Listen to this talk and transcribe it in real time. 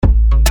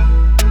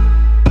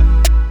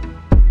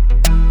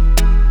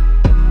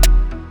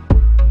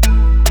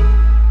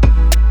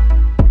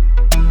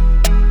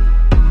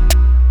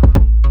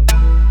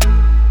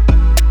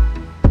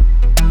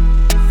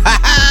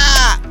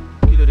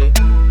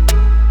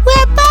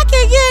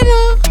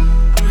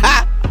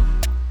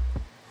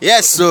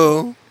Yes,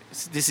 so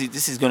This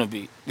is gonna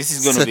be. Are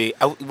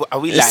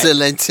we it's the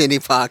live?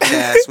 Lentini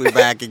podcast. We're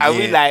back again. Are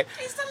we live?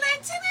 It's the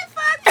Lentini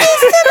podcast.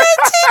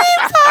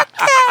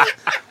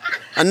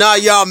 I know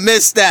y'all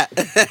missed that.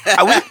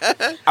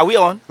 Are we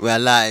on? We're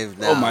live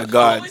now. Oh my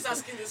God! Always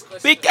asking this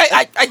question.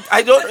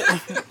 I don't.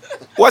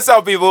 What's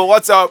up, people?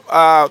 What's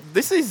up?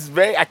 This is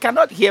very. I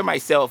cannot hear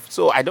myself,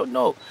 so I don't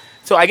know.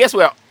 So I guess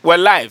we're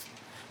live.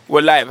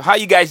 We're live. How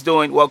you guys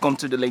doing? Welcome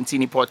to the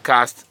Lentini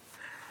podcast.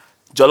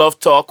 Jollof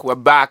Talk. We're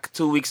back.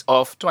 2 weeks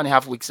off.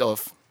 2.5 weeks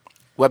off.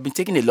 We've been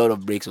taking a lot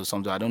of breaks or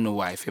something. I don't know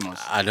why.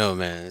 Famous. I know,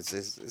 man.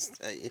 It's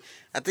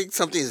I think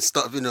something is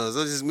stopped.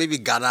 So just maybe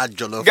Ghana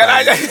Jollof.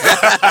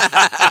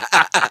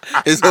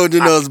 It's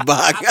holding us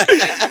back.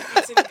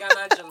 Eating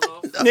Ghana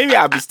jollof. Maybe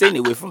I'll be staying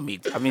away from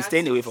it. I've been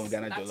staying away from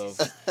Ghana Jollof.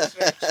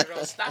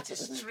 That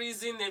is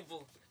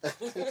treasonable.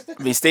 I've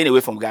been staying away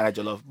from Ghana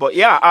Jollof. But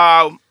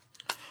yeah,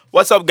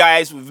 what's up,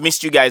 guys? We've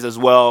missed you guys as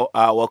well.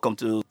 Welcome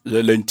to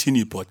the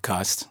Lentini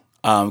podcast.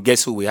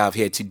 Guess who we have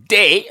here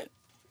today?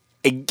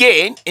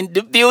 Again, in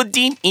the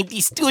building, in the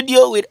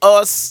studio with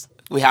us,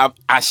 we have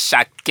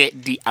Ashake,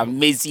 the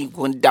amazing,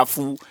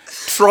 wonderful,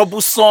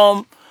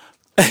 troublesome.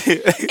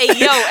 Hey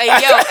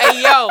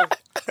yo.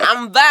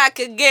 I'm back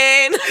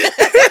again.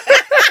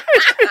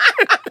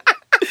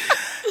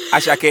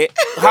 Ashake,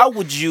 how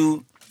would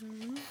you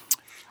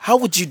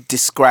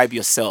describe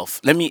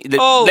yourself? Let me lay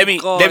it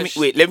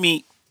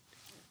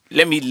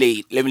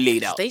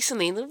out. Is this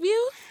an interview?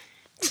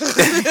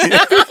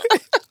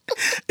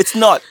 It's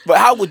not, but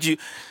how would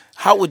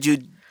you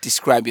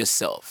describe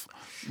yourself?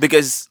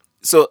 Because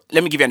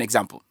let me give you an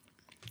example.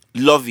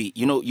 Lovey,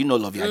 you know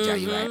Lovey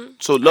Ajayi, right?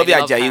 So Lovey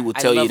Ajayi will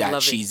tell you that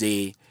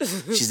Lovey.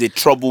 she's a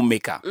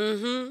troublemaker,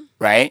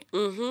 right?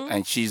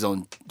 And she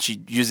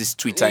uses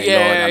Twitter a lot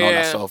and all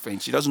that stuff,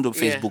 and she doesn't do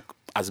Facebook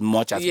as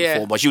much as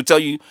before, but she'll tell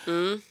you,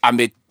 I'm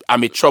a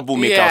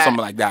troublemaker or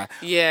something like that.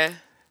 Yeah.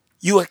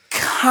 You are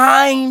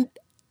kind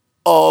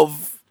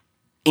of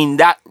in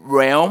that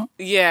realm,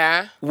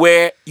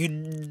 where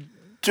you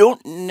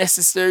don't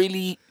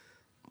necessarily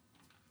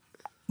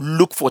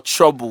look for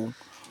trouble,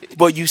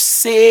 but you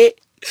say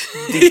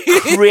the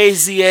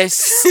craziest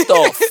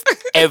stuff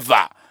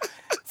ever,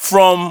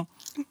 from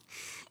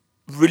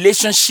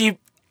relationship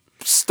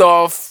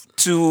stuff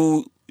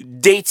to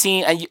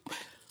dating, and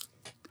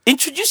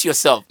introduce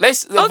yourself.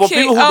 For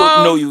people who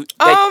don't know you.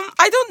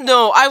 I don't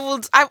know. I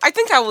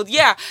think I would.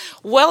 Yeah.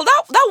 Well,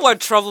 that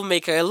word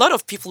troublemaker, a lot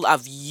of people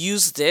have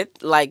used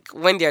it, like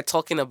when they're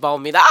talking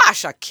about me.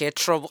 Shakir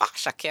trouble.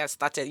 Shakir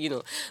started.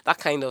 That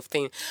kind of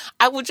thing.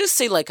 I would just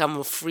say like I'm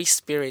a free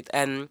spirit,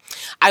 and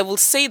I will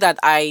say that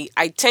I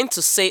tend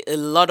to say a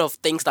lot of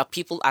things that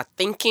people are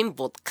thinking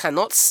but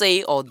cannot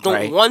say or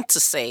don't want to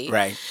say.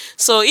 Right.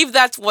 So if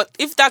that's what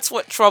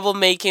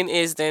troublemaking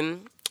is,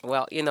 then.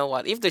 Well, you know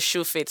what? If the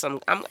shoe fits, I'm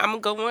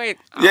gonna wear it.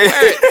 I'll wear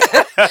it.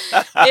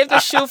 If the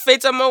shoe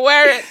fits, I'm gonna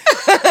wear it.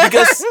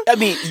 Because I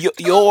mean,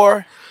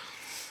 you're.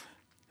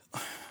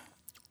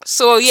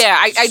 So yeah,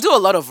 I do a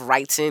lot of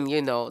writing.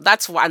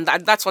 That's one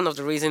of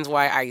the reasons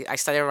why I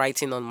started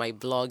writing on my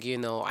blog.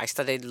 I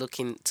started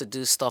looking to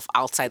do stuff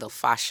outside of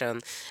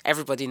fashion.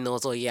 Everybody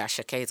knows,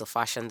 Shake is a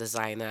fashion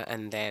designer,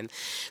 and then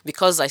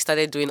because I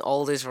started doing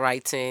all this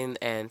writing,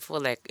 and people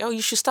were like, oh,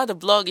 you should start a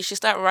blog, you should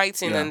start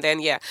writing, and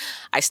then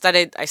I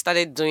started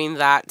doing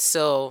that.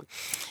 So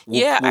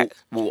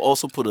we'll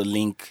also put a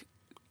link.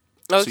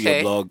 To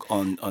your blog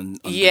on the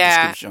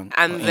description.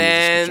 And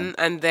then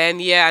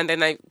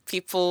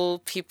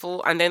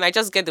I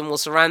just get the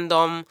most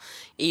random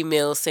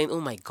emails saying, "Oh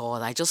my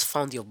God, I just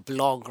found your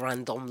blog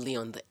randomly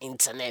on the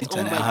internet.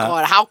 Oh my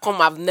God, how come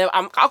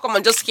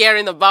I'm just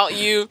hearing about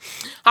you?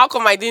 How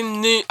come I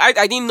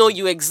didn't know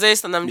you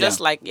exist?" And I'm just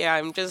like,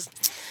 I've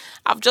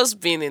just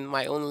been in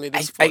my own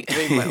little spot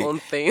doing my own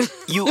thing.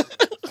 You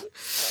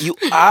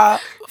are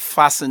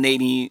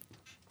fascinating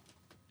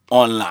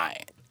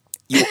online.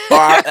 You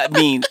are. I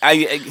mean,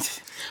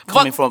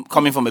 coming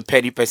from a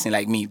petty person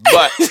like me,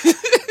 but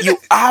you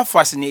are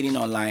fascinating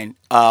online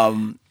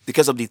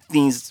because of the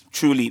things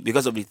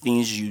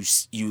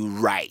you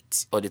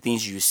write or the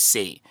things you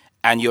say,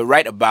 and you're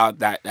right about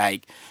that.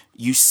 Like,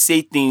 you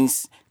say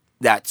things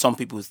that some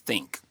people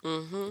think,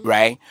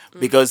 right?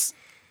 Because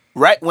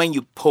right when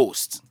you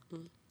post,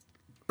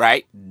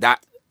 right,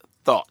 that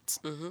thought,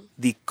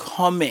 the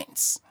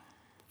comments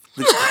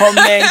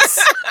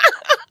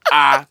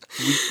are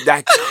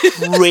that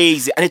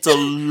crazy, and it's a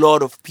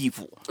lot of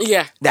people.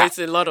 Yeah, it's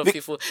a lot of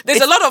people.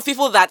 There's a lot of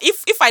people that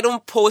if I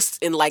don't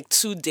post in like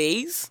 2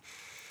 days,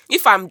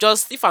 if I'm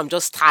just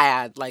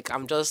tired, like I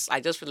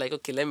just feel like,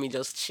 okay, let me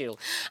just chill.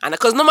 And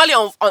because normally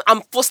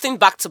I'm posting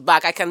back to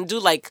back, I can do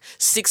like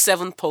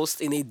 6-7 posts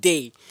in a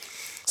day.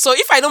 So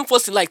if I don't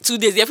post in like 2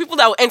 days, there are people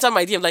that will enter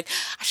my DM like,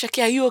 Ashake,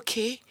 are you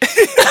okay?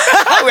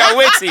 We are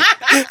waiting.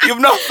 You've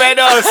not fed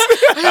us.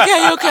 Ashake,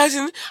 are you okay?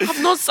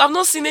 I've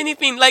not seen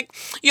anything. Like,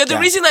 you're the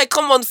reason I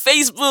come on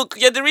Facebook.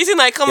 You're the reason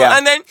I come on.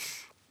 And then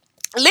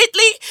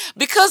lately,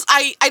 because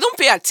I don't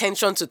pay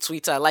attention to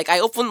Twitter. Like, I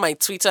open my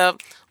Twitter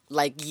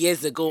like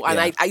years ago, and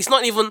Yeah. it's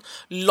not even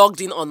logged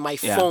in on my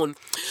Yeah. phone.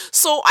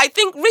 So I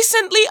think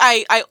recently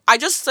I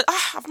just said,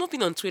 I've not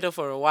been on Twitter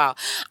for a while,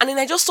 and then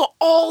I just saw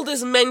all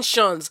these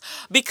mentions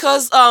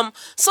because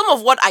some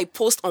of what I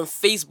post on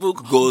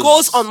Facebook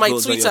goes on my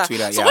goes on your Twitter.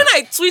 Twitter, So yeah. when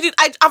I tweeted,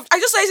 I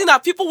just started seeing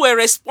that people were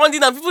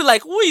responding, and people were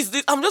like, who is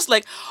this? I'm just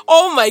like,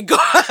 oh my god.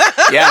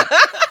 Yeah.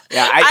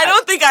 Yeah. I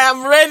don't think I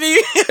am ready.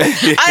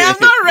 I am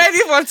not ready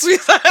for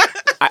Twitter.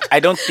 I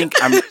don't think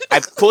I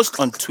post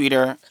on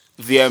Twitter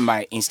via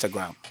my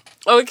Instagram.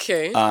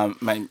 Okay.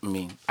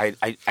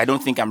 I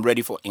don't think I'm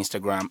ready for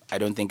Instagram. I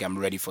don't think I'm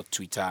ready for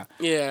Twitter.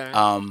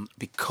 Yeah.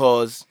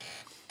 Because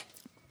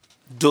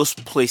those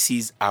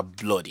places are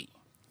bloody.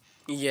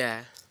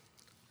 Yeah.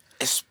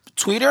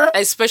 Twitter,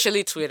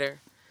 Especially Twitter.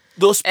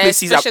 those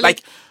places are Especially-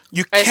 like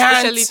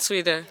Especially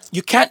Twitter.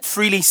 you can't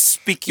freely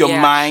speak your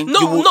Yeah. mind. You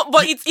No, will- no,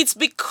 but it's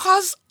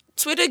because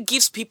Twitter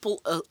gives people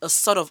a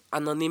sort of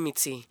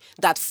anonymity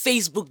that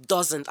Facebook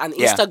doesn't and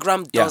Yeah.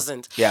 Instagram Yeah.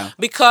 doesn't. Yeah.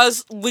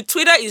 Because with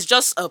Twitter, it's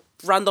just a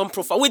random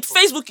profile. With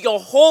Facebook, your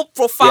whole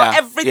profile, Yeah.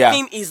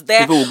 everything is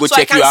there. People will go so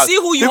check I can you out. see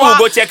who you People are.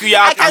 will go check you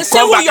out I can and see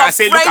come who back your and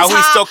say, "Look at friends who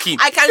is are. talking."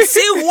 I can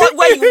see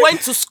where you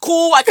went to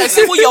school. I can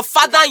see who your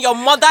father and your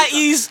mother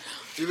is.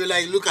 You be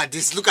like, look at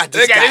this Look at guy.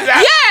 this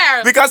guy.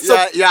 Yeah. Because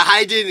so, You're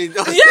hiding it.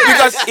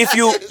 because if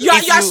you You're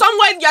if you-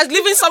 somewhere, you're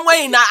living somewhere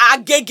in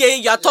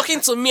Agege, you're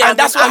talking to me, And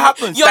that's what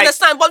happens, You like-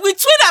 understand? But with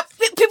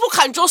Twitter, people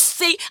can just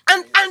say,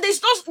 and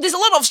there's a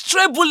lot of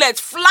stray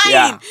bullets flying.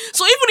 Yeah.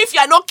 So even if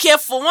you're not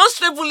careful, one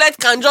stray bullet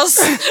can just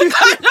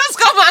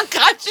come and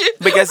catch you.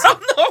 because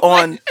from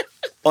nowhere.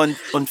 on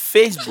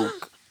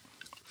Facebook,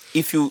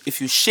 if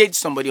you shade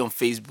somebody on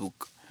Facebook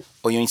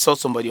or you insult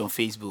somebody on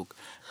Facebook,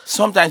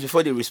 sometimes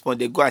before they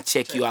respond, they go and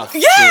check you out.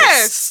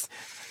 Yes. first.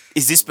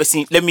 Is this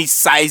person? Let me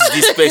size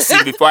this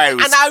person before I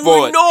respond. And I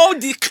will know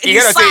the You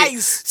get what I'm saying?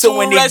 size. So to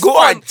when they respond.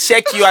 go and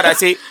check you out, I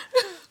say,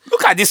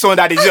 look at this one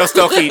that is just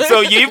talking.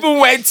 So you even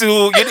went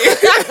to.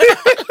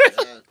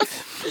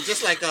 It's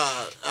just like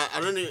I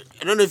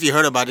don't know if you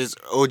heard about this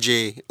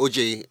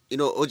OJ. You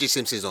know OJ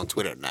Simpson is on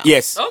Twitter now.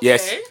 Yes,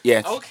 Okay.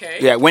 yes. Okay.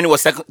 Yeah, when he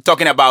was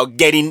talking about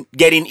getting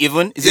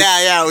even. Is it-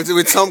 Yeah,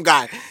 with some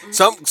guy,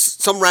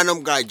 some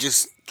random guy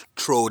just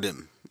trolled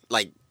him,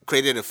 like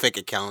created a fake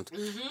account.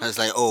 And it's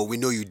like, oh, we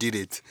know you did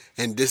it,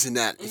 and this and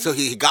that. So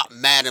he got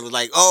mad and was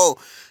like, oh,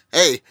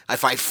 hey,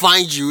 if I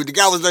find you, the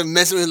guy was like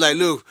messing with him, like,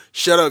 look,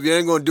 shut up, you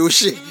ain't gonna do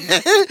shit.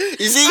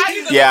 You see? How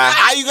you gonna Yeah.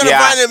 How you gonna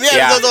Yeah. find him? Yeah,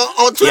 Yeah. because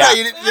on Twitter,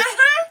 Yeah.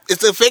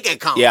 it's a fake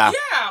account. Yeah.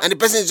 Yeah. And the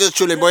person is just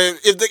trolling. But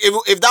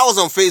if that was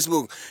on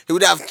Facebook, he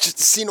would have just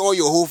seen all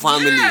your whole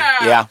family.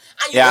 Yeah.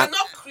 And you Yeah.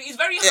 cannot it's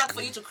very hard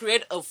for you to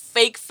create a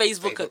fake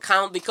Facebook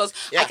account because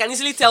Yeah. I can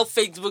easily tell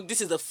Facebook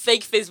this is a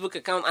fake Facebook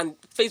account and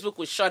Facebook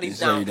will shut it Shut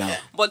down. it down.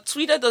 But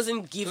Twitter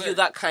doesn't give you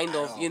that kind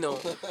of,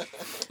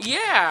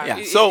 Yeah.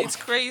 Yeah, so- it's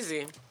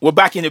crazy. We're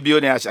back in the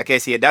building,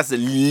 Ashake's here. That's a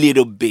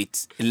little bit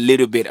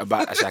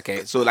about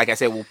Ashake. So, like I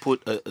said, we'll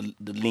put the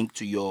link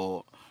to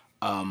your.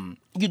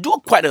 You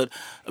do quite a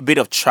bit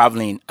of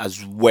traveling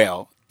as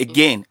well.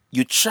 Again,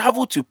 you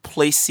travel to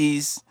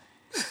places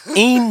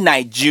in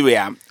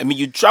Nigeria. I mean,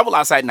 you travel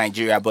outside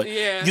Nigeria, but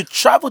Yeah. you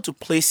travel to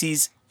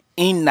places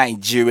in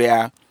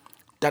Nigeria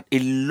that a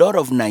lot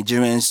of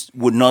Nigerians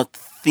would not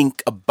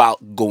think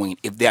about going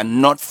if they are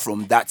not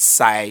from that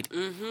side.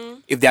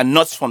 If they are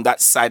not from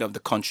that side of the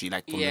country,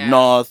 like from the Yeah.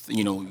 north,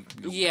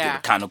 Yeah.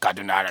 Kano,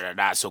 Kaduna,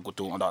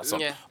 Sokoto, and all that,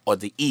 Yeah. or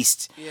the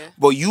east. Yeah.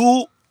 But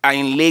you are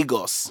in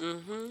Lagos,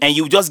 and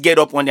you just get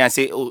up one day and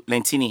say, "Oh,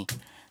 Lentini,"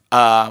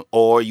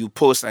 or you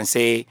post and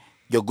say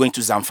you're going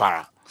to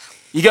Zamfara.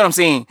 You get what I'm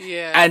saying?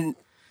 Yeah. And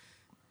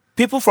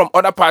people from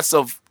other parts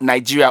of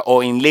Nigeria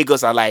or in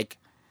Lagos are like,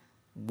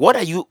 what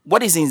is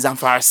in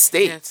Zamfara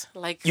State? Yes,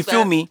 like you that.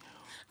 feel me?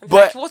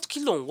 But But what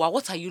Kilonwa?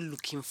 What are you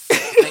looking for?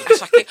 Like,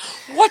 Ashake,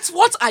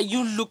 what are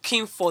you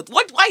looking for?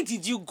 Why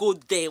did you go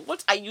there?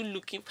 What are you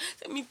looking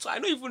for? Me too. I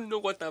don't even know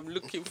what I'm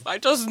looking for. I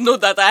just know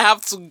that I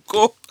have to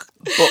go.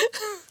 But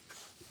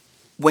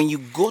when you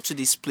go to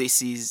these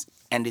places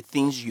and the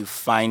things you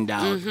find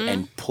out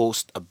and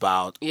post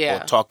about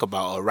Yeah. or talk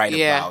about or write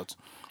Yeah. about,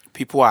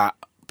 people are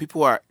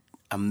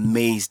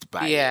amazed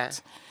by Yeah.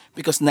 it.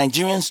 Because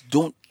Nigerians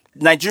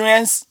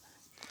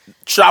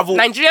travel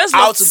Nigerians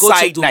love to go to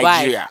outside Dubai.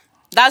 Nigeria.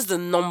 That's the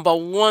number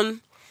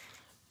one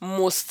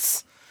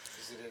most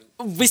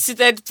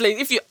visited place.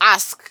 If you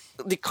ask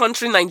the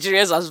country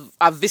Nigerians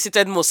have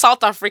visited most,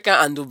 South Africa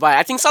and Dubai.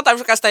 I think South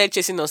Africa started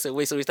chasing us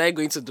away, so we started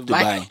going to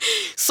Dubai.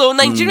 So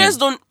Nigerians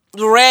don't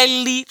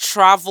rarely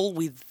travel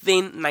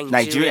within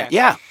Nigeria.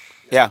 Yeah.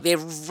 They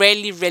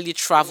rarely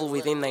travel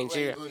within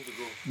Nigeria.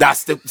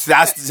 That's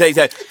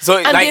so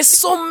And like there's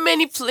so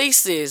many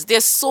places.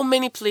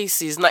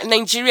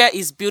 Nigeria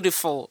is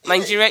beautiful.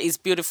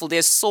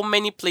 There's so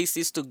many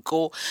places to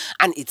go,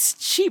 and it's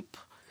cheap.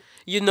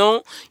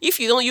 If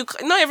you don't,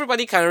 not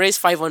everybody can raise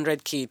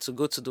 500K to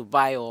go to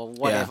Dubai or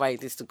whatever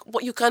it is to go,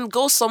 but you can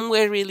go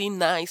somewhere really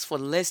nice for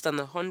less than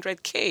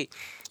 100K.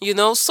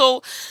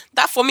 So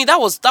that for me, that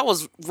was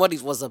what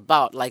it was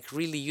about. Like,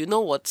 really,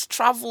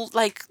 travel,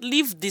 like,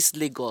 leave this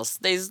Lagos.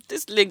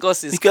 This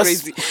Lagos is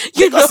crazy.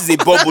 Lagos is a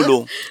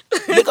bubble.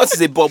 Lagos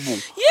is a bubble.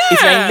 Yeah.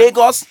 If you're in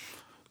Lagos,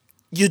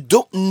 you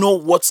don't know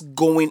what's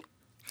going.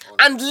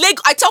 And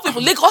I tell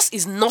people, Lagos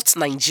is not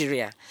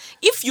Nigeria.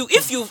 If you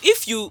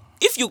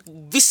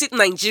visit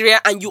Nigeria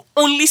and you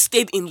only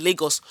stayed in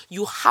Lagos,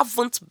 you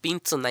haven't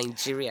been to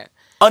Nigeria.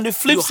 On the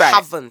flip side,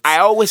 haven't. I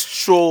always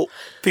show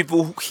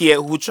people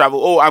here who travel,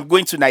 oh, I'm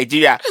going to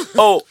Nigeria.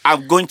 Oh,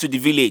 I'm going to the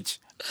village.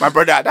 My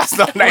brother, that's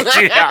not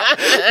Nigeria.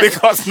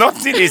 Because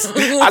nothing is,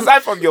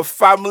 aside from your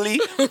family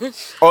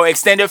or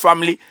extended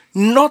family,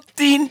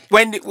 nothing,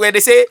 when they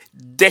say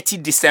dirty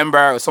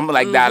December or something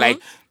like that, like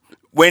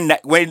when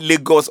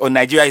Lagos or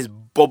Nigeria is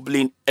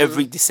bubbling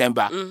every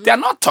December, they're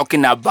not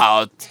talking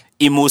about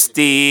Imo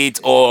State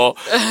or,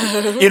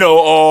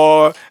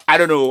 or I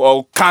don't know,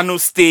 or Kano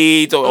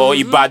State or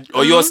Ibadan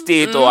or your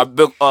state or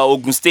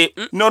Ogun State.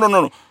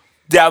 No.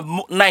 They are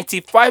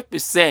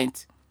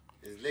 95%.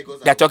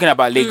 They're talking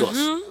about Lagos.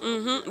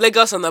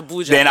 Lagos and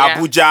Abuja. Then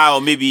Abuja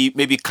or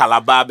maybe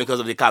Calabar because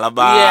of the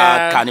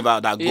Calabar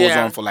carnival that goes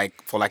on for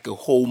like a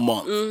whole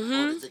month.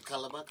 Is it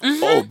Calabar?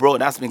 Oh, bro,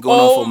 that's been going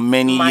on for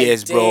many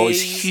years, bro. It's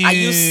days. huge. Are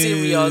you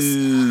serious?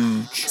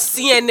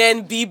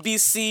 CNN,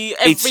 BBC,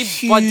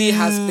 everybody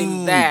has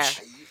been there.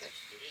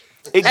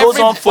 It goes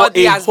on for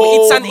a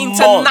whole It's an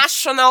month.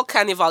 international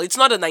carnival. It's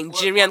not a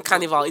Nigerian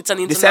carnival. It's an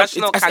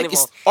international carnival.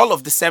 It's all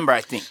of December, I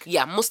think.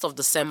 Yeah, most of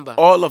December.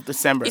 All of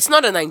December. It's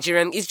not a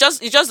Nigerian. It's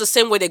just the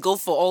same way they go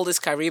for all these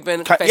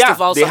Caribbean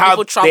festivals. They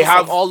People travel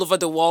have, from all over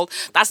the world.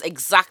 That's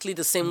exactly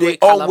the same way they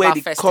all wear Calabar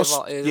the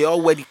Festival is. They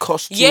all wear the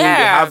costume. Yeah.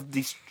 They have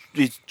these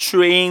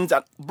trains.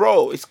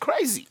 Bro, it's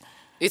crazy.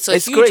 It's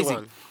huge crazy.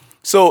 one.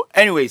 So,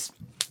 anyways,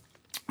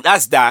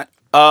 that's that.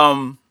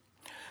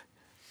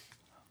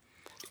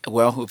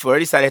 Well, we've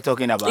already started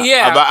talking about Talking,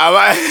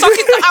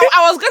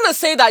 I was gonna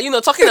say that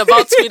talking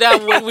about Twitter,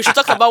 we should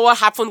talk about what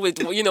happened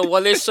with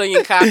Wale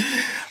Soyinka.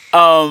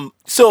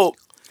 So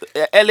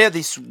earlier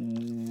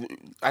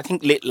I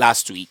think late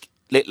last week,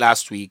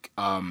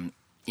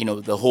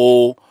 the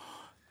whole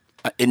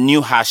a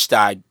new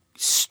hashtag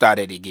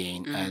started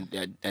again,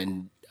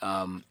 and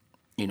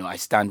I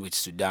stand with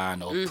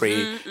Sudan or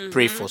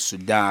pray for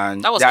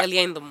Sudan. That was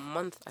earlier in the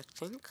month, I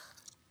think.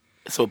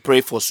 So pray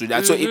for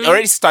Sudan. So it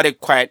already started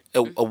quite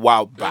a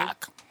while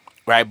back,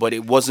 right? But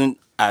it wasn't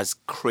as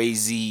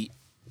crazy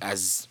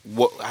as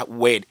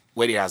where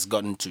it has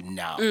gotten to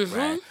now,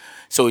 right?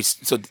 So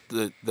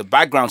the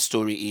background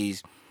story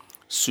is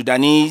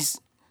Sudanese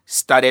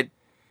started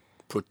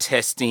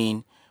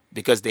protesting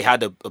because they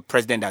had a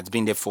president that's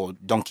been there for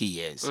donkey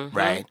years,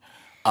 right?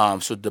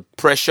 So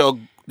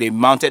they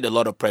mounted a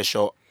lot of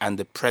pressure, and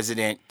the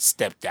president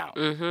stepped down,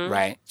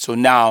 right? So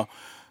now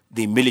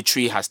the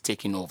military has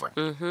taken over.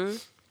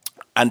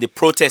 And the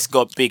protests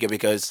got bigger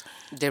because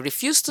they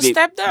refused to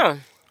step down.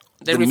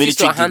 The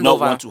military did not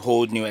want to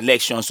hold new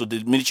elections, so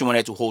the military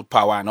wanted to hold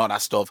power and all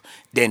that stuff.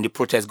 Then the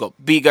protests got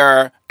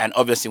bigger, and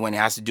obviously when it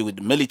has to do with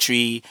the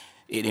military,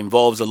 it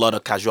involves a lot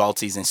of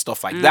casualties and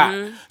stuff like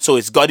that. So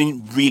it's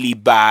gotten really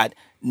bad.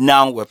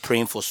 Now we're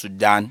praying for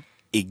Sudan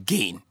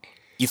again.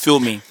 You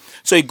feel me?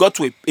 So it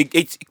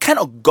kind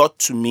of got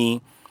to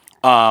me,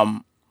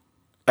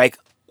 like,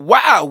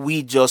 why are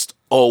we just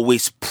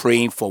always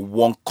praying for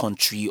one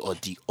country or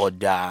the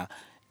other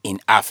in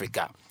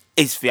Africa?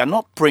 If we are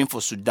not praying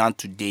for Sudan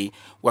today,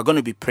 we're going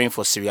to be praying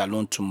for Sierra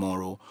Leone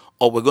tomorrow,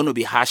 or we're going to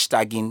be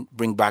hashtagging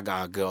bring back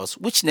our girls,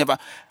 which never...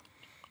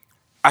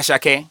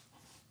 Ashake,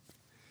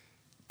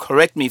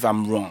 correct me if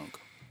I'm wrong.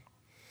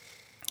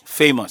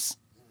 Famous,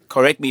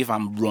 correct me if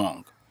I'm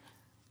wrong.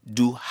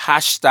 Do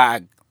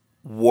hashtag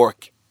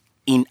work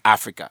in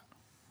Africa?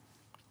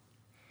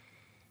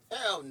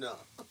 Hell no.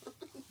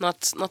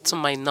 Not to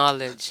my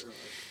knowledge.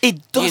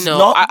 It does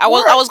not I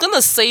work. was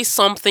gonna say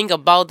something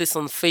about this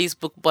on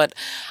Facebook, but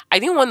I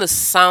didn't want to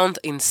sound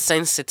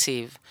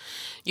insensitive.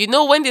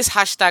 When this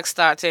hashtag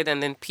started,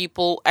 and then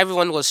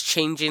everyone was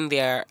changing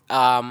their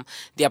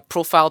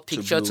profile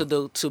picture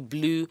to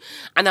blue,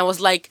 and I was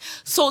like,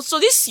 so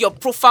this is your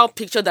profile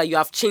picture that you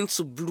have changed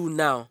to blue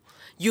now.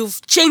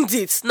 You've changed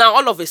it. Now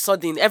all of a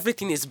sudden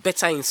everything is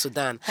better in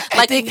Sudan.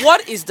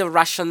 What is the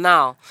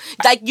rationale?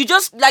 You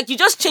just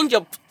change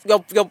your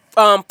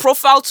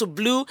profile to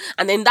blue,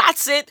 and then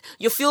that's it.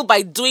 You feel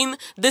by doing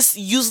this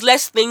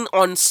useless thing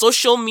on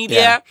social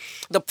media,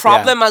 the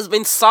problem has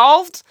been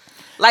solved.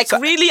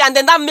 Really, and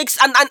then that makes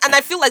and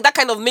I feel like that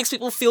kind of makes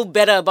people feel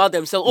better about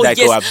themselves. Oh,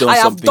 yes, I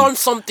have done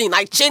something.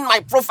 I changed my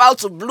profile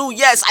to blue.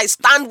 Yes, I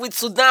stand with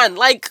Sudan.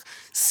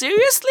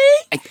 Seriously?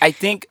 I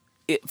think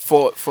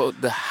for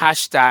the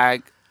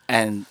hashtag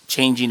and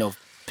changing of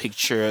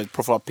pictures,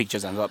 profile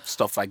pictures and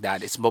stuff like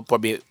that, it's more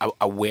probably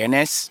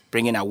awareness,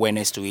 bringing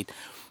awareness to it.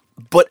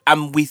 But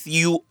I'm with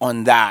you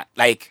on that.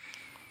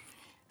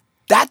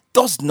 That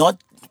does not.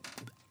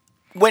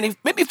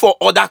 Maybe for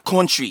other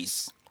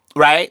countries,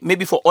 right?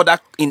 Maybe for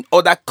in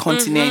other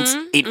continents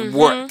it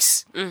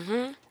works.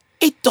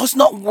 It does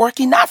not work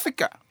in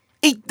Africa.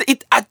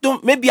 I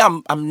don't. Maybe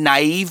I'm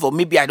naive, or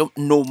maybe I don't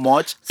know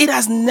much. It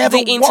has never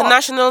The worked.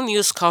 international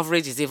news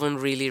coverage is even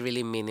really,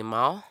 really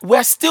minimal.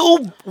 We're still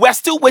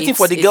waiting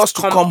for the girls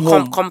to come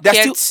home. Compared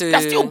They're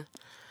still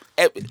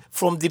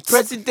from the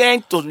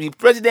president to the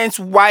president's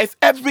wife.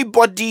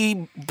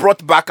 Everybody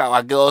brought back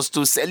our girls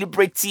to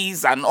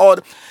celebrities and all.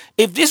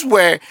 If this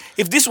were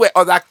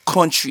other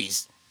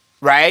countries,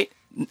 right,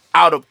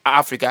 out of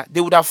Africa, they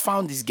would have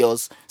found these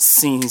girls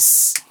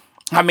since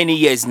how many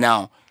years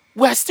now?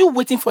 We're still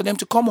waiting for them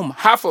to come home.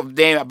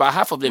 About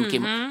half of them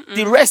came.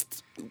 The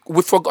rest,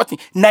 we've forgotten.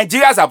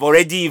 Nigerians have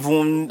already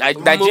even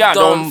Nigeria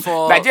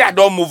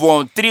don't move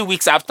on. 3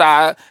 weeks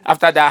after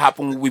that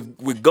happened,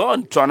 we've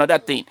gone to another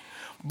thing.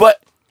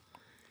 But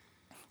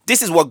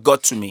this is what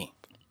got to me.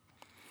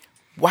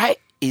 Why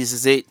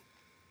is it?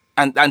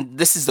 And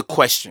this is the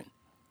question.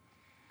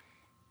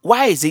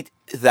 Why is it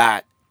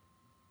that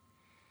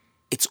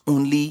it's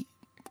only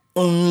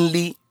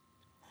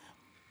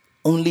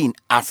in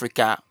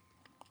Africa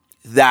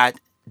that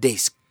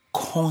there's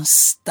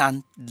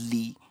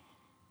constantly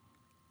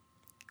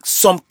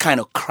some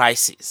kind of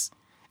crisis?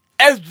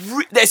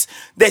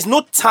 There's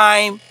no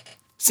time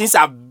since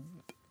I've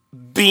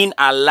been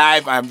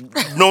alive and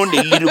known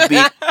a little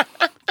bit.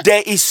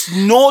 There is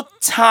no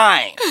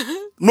time,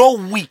 no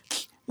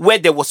week where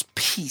there was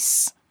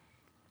peace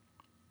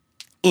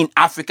in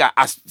Africa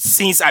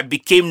since I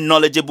became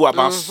knowledgeable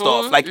about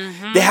stuff. Like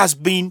there has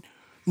been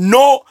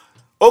no,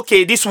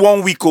 okay, this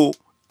 1 week,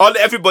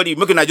 everybody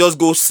making I just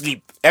go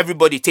sleep.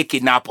 Everybody take a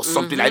nap or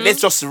something. Like, let's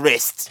just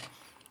rest.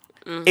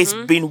 It's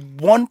been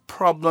one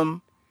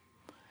problem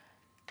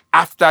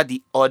after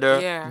the other.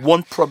 Yeah.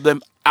 One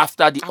problem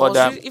after the other.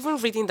 I was even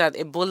reading that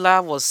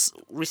Ebola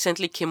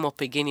recently came up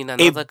again in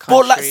another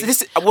country.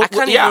 I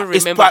can't even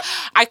remember.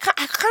 I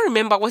can't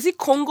remember. Was it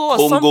Congo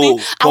or something?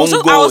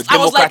 Congo,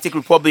 Democratic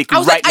Republic. I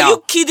was right like, now. Are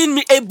you kidding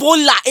me?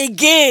 Ebola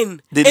again.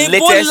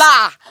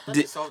 Ebola.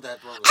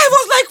 I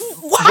was like,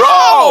 wow.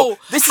 Bro,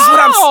 this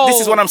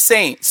is what I'm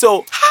saying.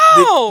 So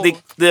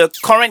the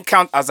current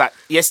count as at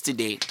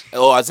yesterday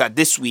or as at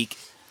this week,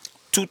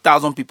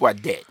 2,000 people are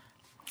dead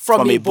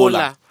from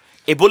Ebola.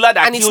 Ebola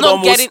that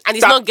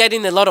it's not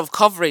getting a lot of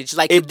coverage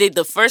like it did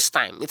the first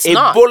time. It's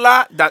not.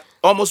 Ebola that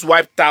almost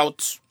wiped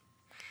out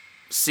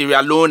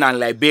Sierra Leone and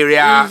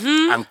Liberia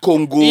and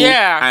Congo.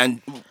 Yeah.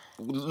 And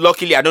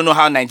luckily, I don't know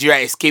how Nigeria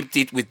escaped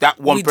it with that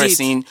one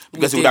person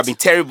because it would have been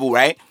terrible,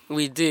 right?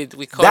 We did.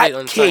 We caught it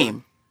on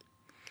time.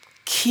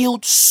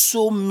 Killed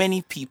so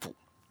many people,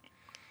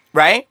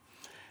 right?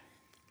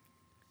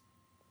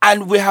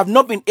 And we have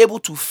not been able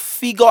to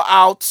figure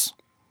out.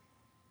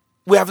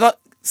 We have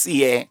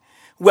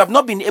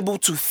not been able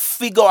to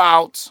figure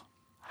out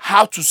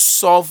how to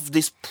solve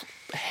this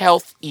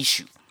health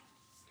issue.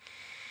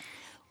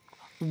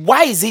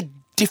 Why is it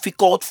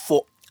difficult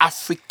for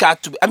Africa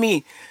to... I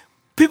mean,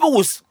 people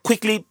will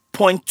quickly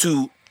point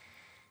to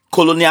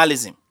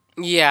colonialism.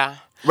 Yeah.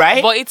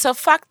 Right? But it's a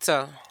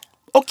factor.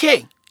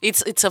 Okay.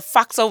 It's a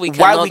factor we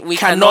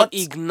cannot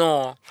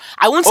ignore.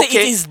 I won't say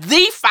it is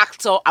the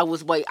factor. I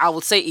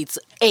would say it's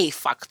a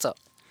factor.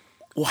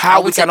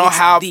 How we cannot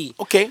have...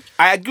 Okay,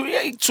 I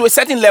agree. To a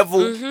certain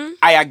level,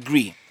 I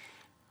agree.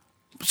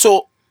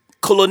 So,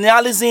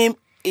 colonialism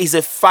is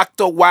a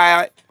factor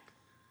why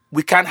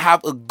we can't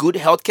have a good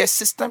healthcare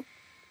system?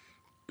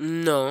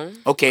 No.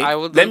 Okay. I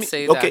wouldn't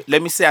say that. Okay,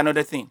 let me say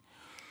another thing.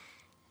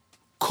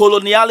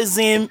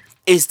 Colonialism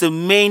is the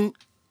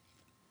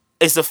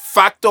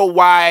factor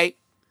why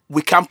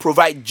we can't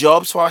provide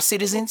jobs for our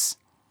citizens,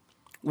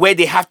 where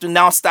they have to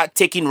now start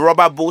taking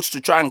rubber boats to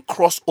try and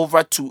cross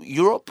over to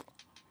Europe.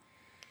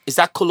 Is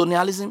that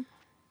colonialism?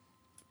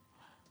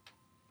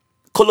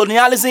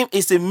 Colonialism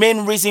is the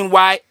main reason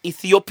why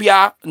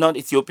that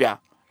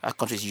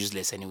country is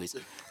useless anyways.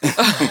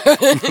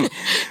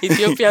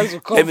 Ethiopians will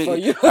come for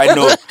you. I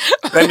know.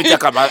 Let me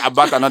talk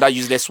about another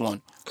useless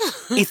one.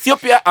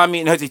 Ethiopia, not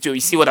Ethiopia,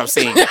 you see what I'm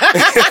saying?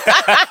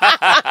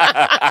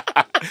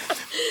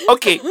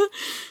 Okay.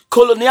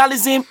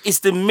 Colonialism is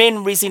the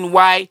main reason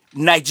why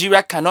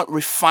Nigeria cannot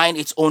refine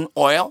its own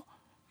oil.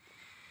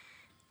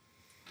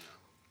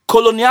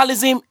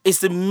 Colonialism is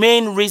the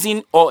main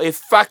reason or a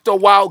factor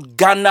why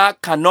Ghana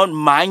cannot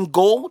mine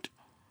gold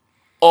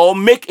or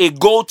make a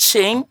gold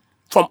chain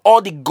from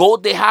all the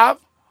gold they have.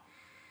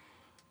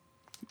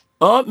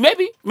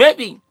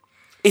 Maybe.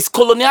 Is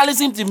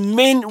colonialism the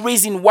main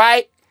reason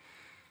why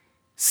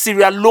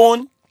Sierra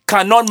Leone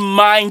cannot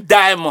mine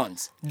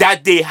diamonds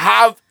that they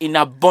have in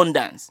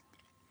abundance?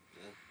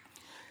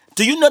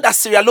 Do you know that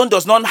Sierra Leone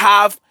does not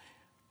have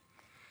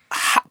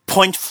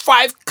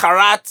 0.5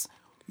 carat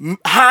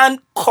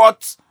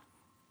hand-cut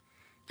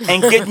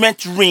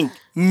engagement ring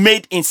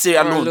made in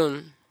Sierra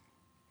Leone?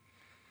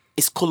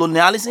 It's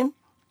colonialism.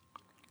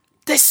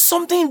 There's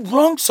something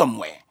wrong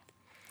somewhere.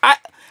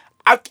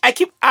 I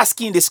keep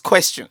asking this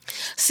question.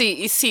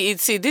 See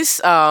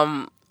this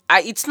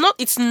it's not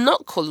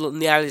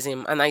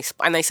colonialism, and I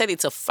said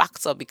it's a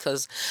factor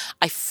because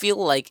I feel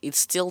like it's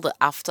still the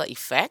after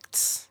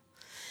effects.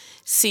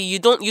 See, you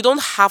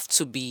don't have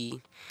to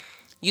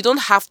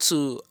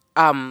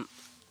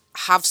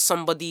have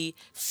somebody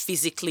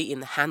physically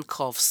in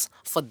handcuffs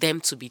for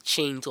them to be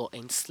chained or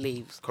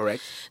enslaved.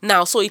 Correct.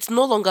 Now, so it's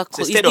no longer It's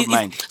a state of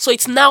mind. So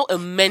it's now a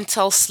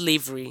mental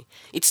slavery.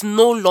 It's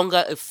no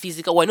longer a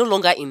physical. We're no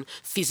longer in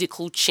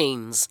physical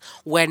chains.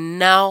 We're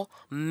now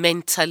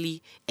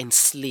mentally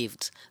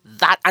enslaved.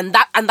 That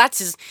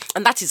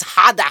is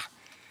harder.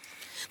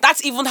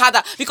 That's even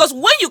harder because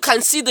when you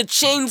can see the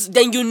chains,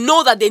 then you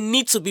know that they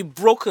need to be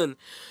broken.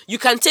 You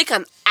can take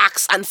an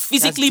axe and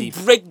physically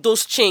break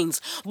those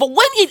chains. But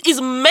when it is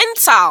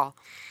mental,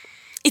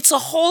 it's a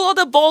whole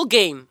other ball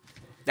game.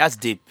 That's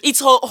deep.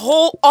 It's a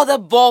whole other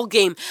ball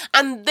game.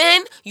 And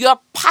then you're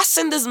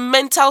passing this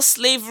mental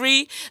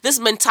slavery, this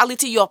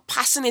mentality, you're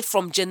passing it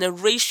from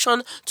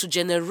generation to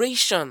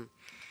generation.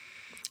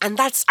 And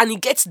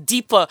it gets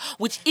deeper.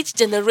 With each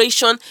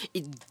generation,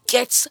 it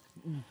gets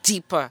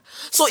deeper.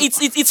 So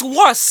it's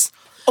worse.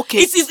 Okay.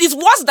 It's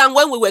worse than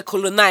when we were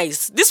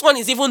colonized. This one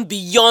is even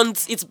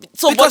beyond. It's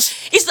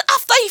the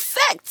after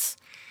effects.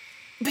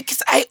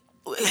 Because I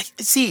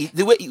see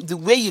the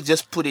way you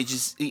just put it,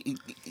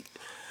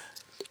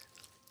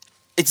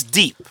 it's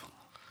deep,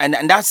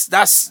 and that's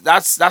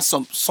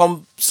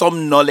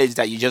some knowledge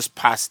that you just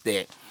passed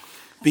there,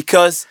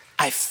 because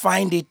I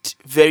find it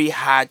very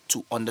hard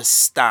to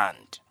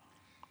understand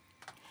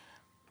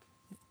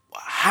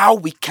how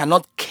we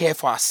cannot care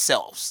for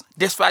ourselves,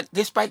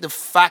 despite the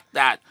fact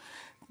that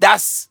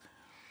that's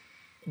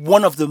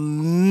one of the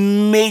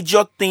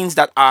major things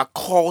that our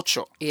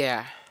culture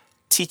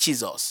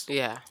teaches us.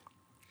 Yeah.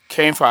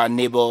 Caring for our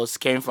neighbors,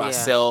 caring for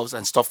ourselves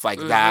and stuff like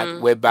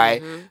that,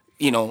 whereby,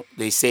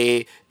 they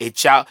say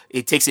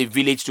it takes a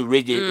village to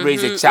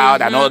raise a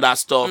child and all that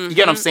stuff. You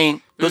get what I'm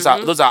saying? Those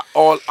are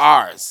all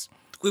ours.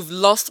 We've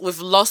lost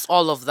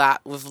all of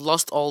that. We've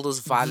lost all those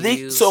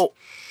values. So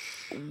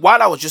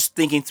while I was just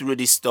thinking through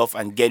this stuff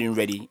and getting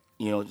ready,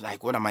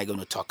 like, what am I going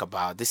to talk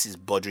about? This is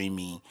bothering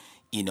me,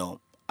 I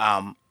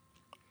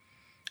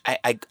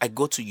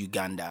go to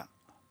Uganda,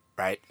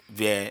 right,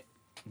 via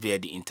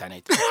the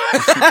internet.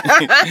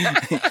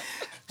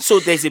 So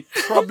there's a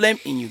problem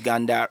in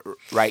Uganda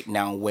right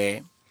now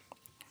where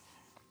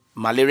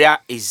malaria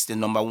is the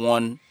number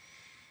one.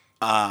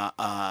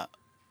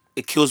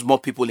 It kills more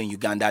people in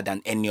Uganda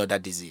than any other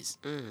disease.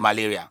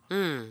 Malaria.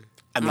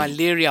 I mean,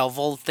 malaria of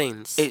all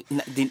things.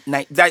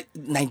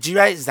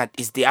 Nigeria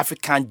is the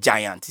African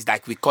giant. It's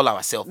like we call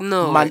ourselves.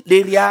 No,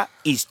 malaria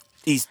is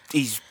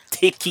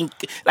taking,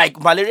 like,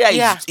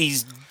 malaria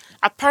is.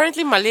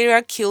 Apparently,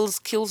 malaria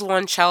kills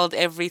one child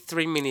every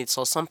 3 minutes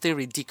or something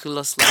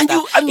ridiculous like Can that.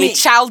 you? I mean, a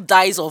child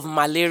dies of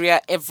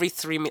malaria every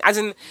 3 minutes. As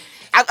in,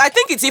 I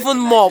think it's even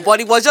more,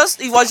 but it was just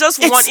one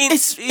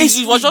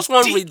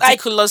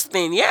ridiculous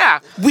thing. Yeah,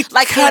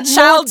 a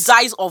child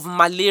dies of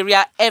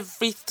malaria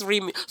every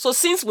 3 minutes. So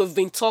since we've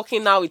been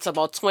talking now, it's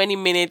about 20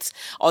 minutes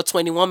or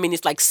 21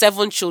 minutes. Like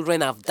 7 children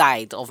have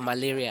died of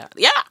malaria.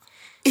 Yeah,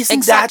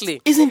 isn't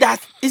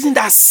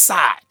that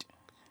sad?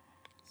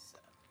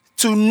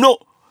 To know.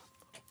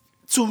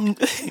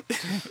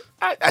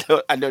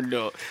 I don't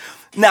know.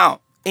 Now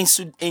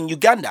in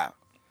Uganda,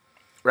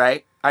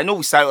 right? I know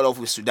we started off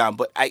with Sudan,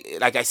 but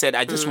I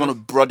just want to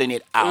broaden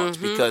it out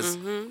because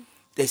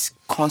there's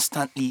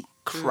constantly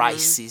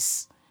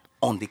crisis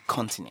on the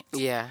continent.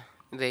 Yeah,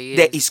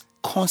 there is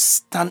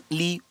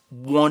constantly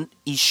one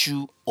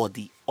issue or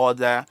the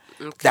other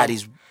that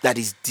is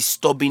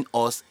disturbing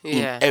us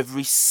in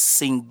every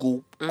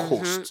single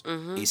coast.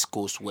 East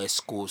Coast,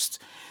 West Coast,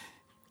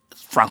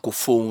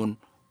 Francophone,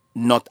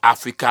 North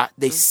Africa.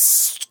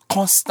 There's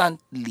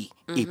constantly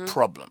a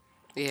problem.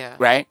 Yeah.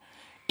 Right?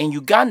 In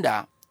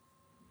Uganda,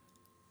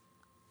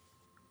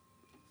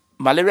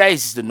 malaria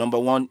is the number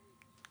one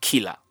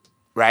killer,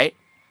 right?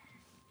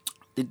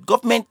 The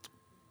government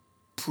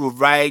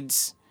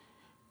provides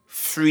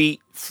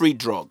free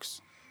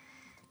drugs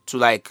to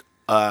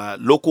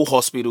local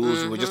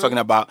hospitals. We're just talking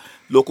about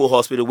local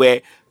hospital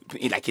where,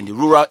 like, in the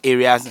rural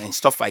areas and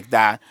stuff like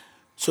that,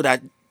 so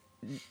that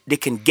they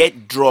can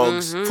get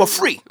drugs for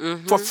free.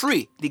 For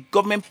free. The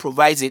government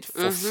provides it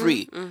for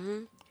free.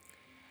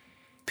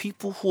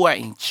 People who are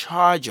in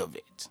charge of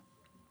it.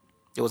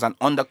 There was an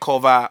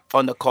undercover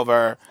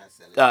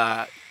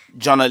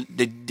journal.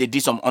 They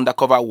did some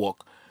undercover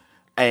work,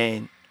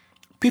 and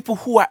people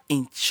who are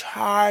in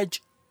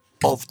charge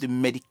of the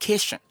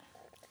medication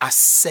are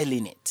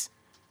selling it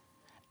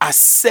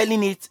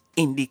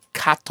in the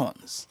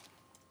cartons,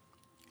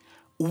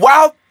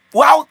 while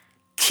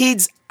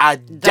kids are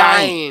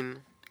dying.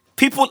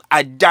 People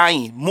are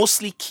dying,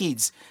 mostly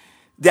kids.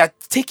 They are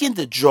taking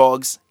the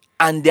drugs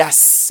and they are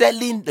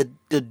selling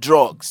the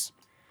drugs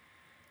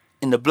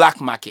in the black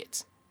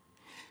market,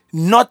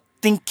 not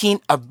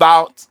thinking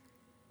about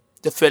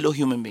the fellow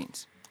human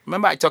beings.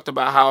 Remember, I talked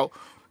about how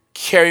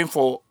caring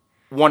for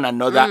one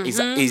another is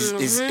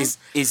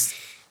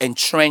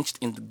entrenched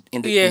in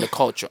the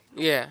culture.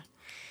 Yeah.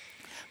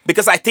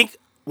 Because I think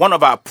one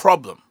of our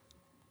problem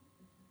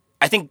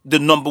I think the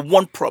number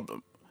one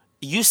problem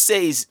you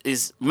say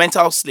is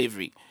mental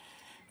slavery,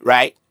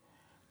 right?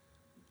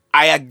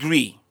 I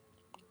agree.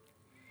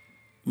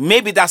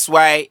 Maybe that's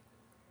why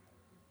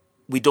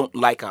we don't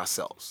like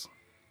ourselves.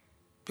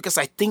 Because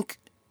I think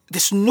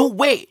there's no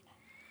way.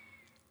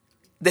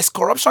 There's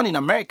corruption in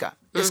America.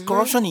 There's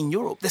corruption in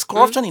Europe. There's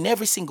corruption in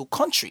every single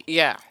country.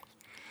 Yeah.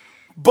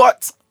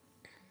 But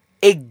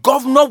a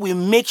governor will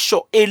make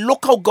sure, a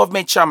local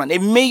government chairman, a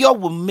mayor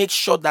will make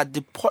sure that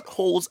the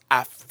potholes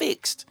are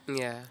fixed.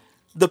 Yeah.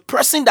 The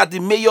person that the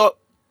mayor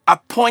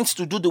appoints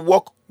to do the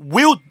work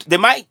they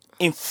might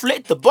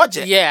inflate the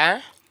budget.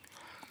 Yeah.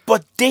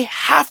 But they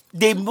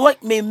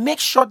may make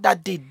sure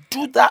that they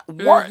do that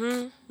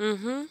work.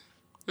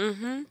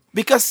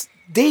 Because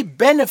they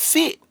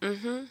benefit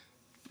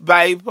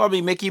by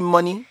probably making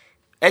money,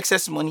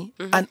 excess money,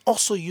 and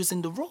also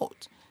using the road.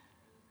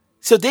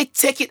 So they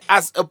take it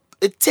as a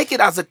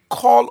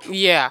call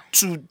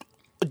to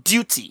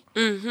duty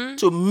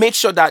to make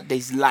sure that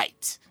there's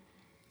light,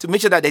 to make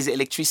sure that there's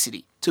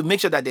electricity, to make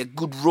sure that there are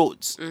good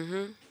roads.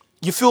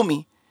 You feel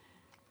me?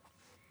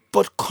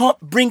 But can't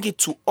bring it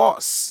to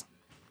us.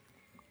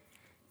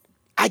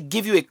 I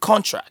give you a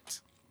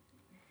contract.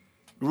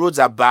 Roads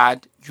are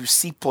bad. You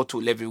see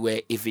pothole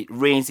everywhere. If it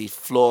rains, it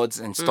floods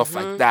and stuff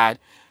like that.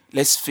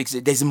 Let's fix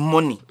it. There's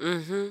money.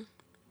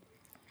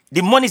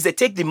 The money is they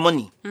take the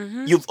money.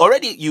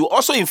 You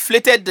also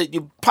inflated,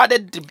 you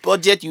padded the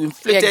budget, you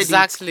inflated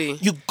exactly.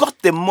 it. You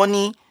got the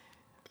money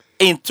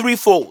in 3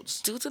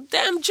 folds. Do the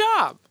damn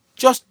job.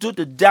 Just do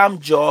the damn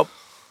job.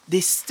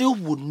 They still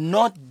would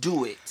not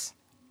do it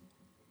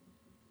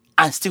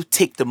and still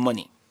take the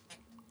money.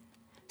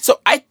 So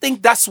I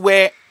think that's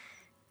where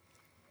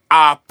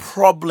our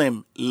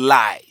problem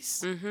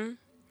lies.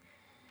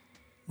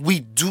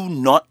 We do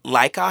not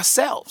like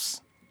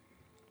ourselves.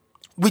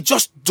 We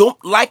just don't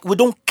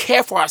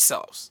care for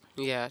ourselves.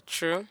 Yeah,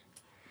 true.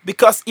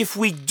 Because if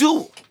we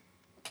do,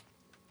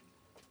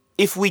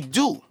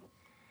 you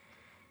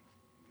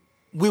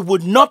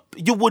would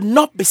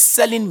not be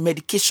selling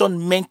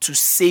medication meant to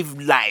save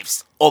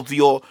lives of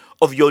your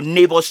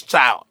neighbor's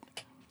child.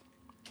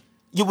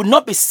 You would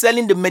not be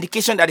selling the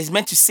medication that is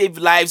meant to save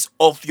lives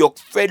of your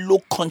fellow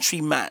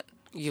countryman.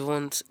 You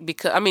won't,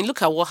 because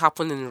look at what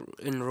happened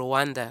in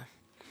Rwanda.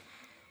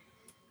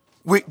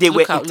 They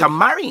were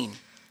intermarrying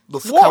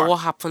before.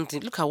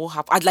 Look at what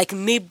happened. Like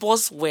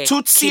neighbors were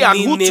Tutsi and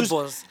killing Hutus.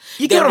 neighbors.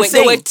 You get what I'm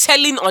saying? They were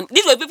telling on.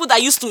 These were people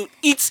that used to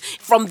eat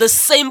from the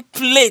same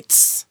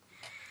plates.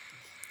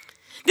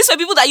 These were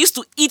people that used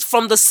to eat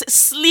from the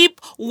sleep,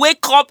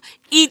 wake up,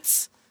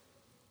 eat.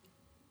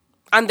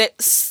 And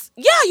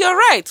you're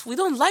right. We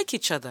don't like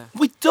each other.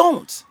 We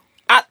don't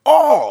at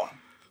all.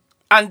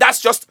 And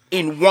that's just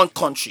in one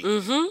country.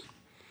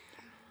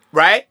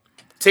 Right?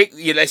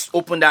 Let's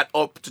open that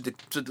up to the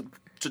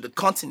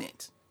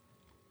continent.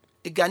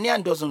 A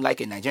Ghanaian doesn't like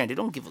a Nigerian. They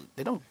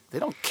don't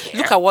care.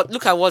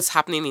 Look at what's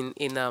happening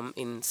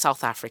in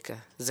South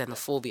Africa.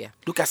 Xenophobia.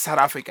 Look at South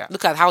Africa.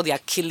 Look at how they are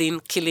killing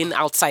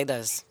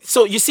outsiders.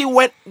 So you see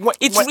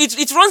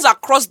it runs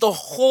across the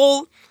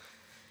whole.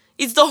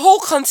 It's the whole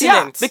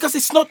continent. Yeah, because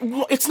it's not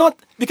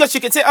because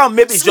you can say,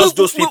 maybe it's just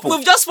those people.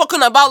 We've just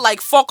spoken about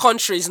like 4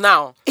 countries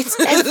now. It's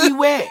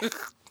everywhere.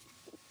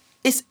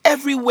 It's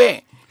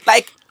everywhere.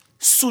 Like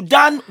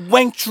Sudan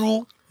went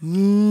through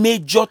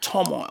major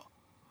turmoil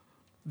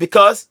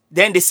because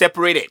then they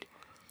separated.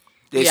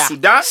 There's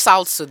Sudan,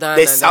 South Sudan.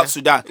 There's South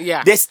Sudan.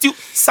 Yeah. There's still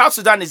South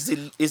Sudan is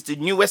the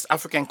newest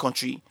African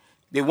country.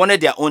 They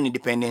wanted their own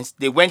independence.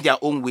 They went their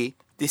own way.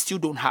 They still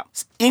don't have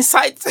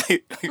inside.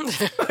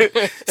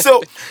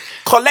 So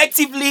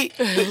collectively,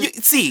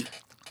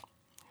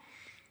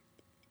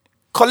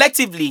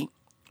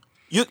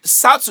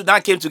 South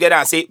Sudan came together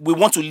and said, we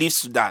want to leave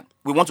Sudan.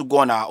 We want to go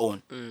on our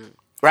own.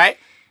 Right?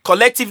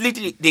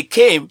 Collectively, they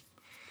came.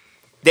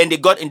 Then they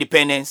got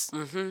independence.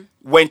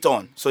 Went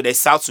on. So there's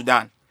South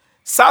Sudan.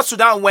 South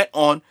Sudan went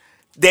on.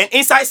 Then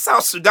inside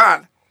South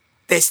Sudan,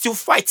 they're still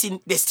fighting.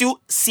 There's still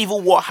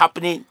civil war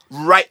happening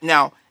right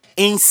now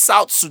in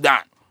South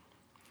Sudan.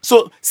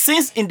 So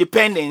since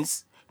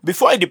independence,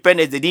 before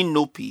independence, they didn't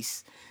know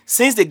peace.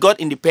 Since they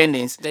got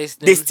independence, they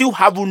still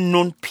haven't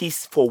known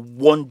peace for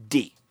one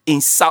day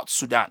in South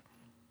Sudan.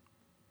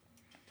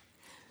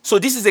 So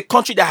this is a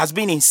country that has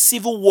been in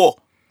civil war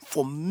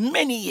for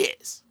many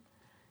years.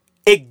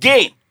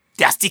 Again,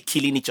 they are still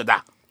killing each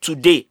other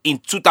today in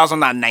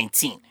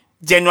 2019,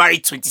 January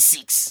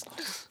 26.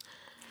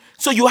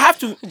 So you have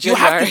to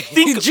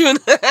think. June.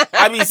 See,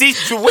 I'm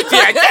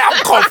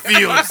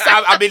confused.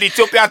 I'm in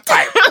Ethiopian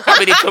time.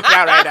 I'm in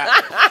Ethiopia right now.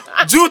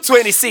 June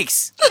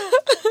 26.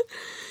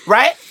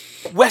 Right?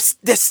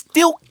 They're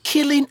still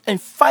killing and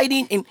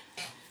fighting.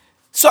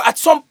 So at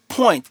some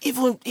point,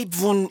 even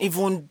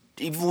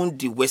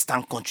the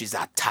Western countries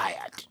are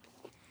tired.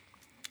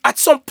 at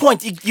some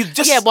point, you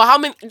just... Yeah, but how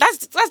many?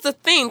 That's the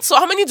thing. So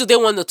how many do they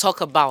want to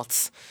talk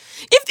about?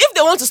 If they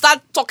want to start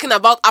talking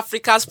about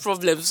Africa's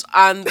problems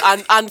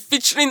and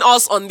featuring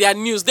us on their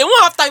news, they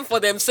won't have time for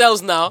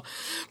themselves now.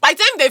 By the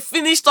time they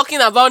finish talking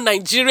about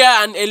Nigeria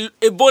and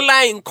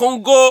Ebola in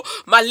Congo,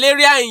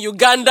 malaria in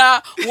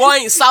Uganda, war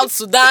in South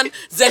Sudan,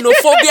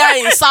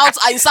 xenophobia in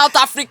South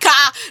Africa,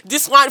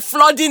 this one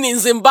flooding in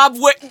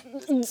Zimbabwe,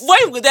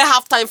 when will they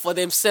have time for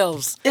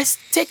themselves? Let's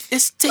take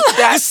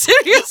that.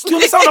 Seriously. You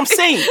understand what I'm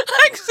saying?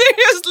 Like,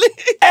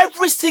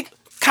 seriously.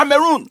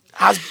 Cameroon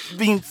has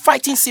been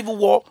fighting civil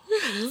war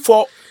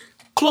for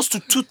close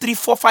to 2, 3,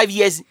 4, 5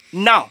 years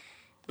now.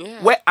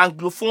 Yeah. Where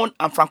Anglophone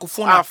and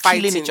Francophone are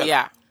killing each other.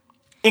 Yeah.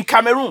 In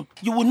Cameroon,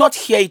 you will not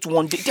hear it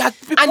one day. There are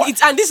people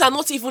And these are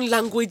not even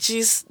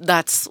languages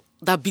that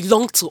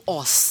belong to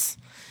us.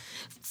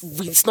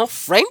 It's not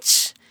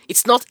French.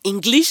 It's not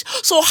English.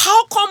 So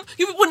how come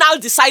you people now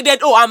decided,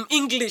 oh, I'm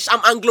English, I'm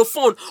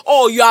Anglophone,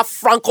 oh, you are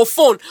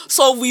Francophone,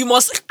 so we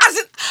must...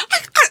 I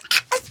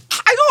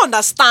don't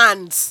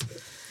understand.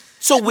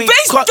 So we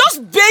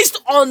just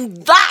based on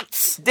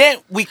that. Then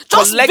we just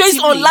collectively...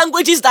 based on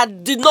languages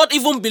that did not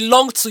even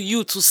belong to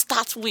you to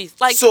start with.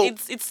 Like, so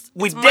it's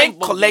we then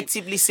mind-boggling.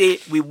 collectively say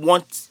we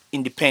want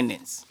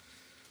independence.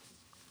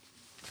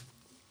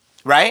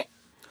 Right?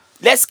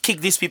 Let's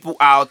kick these people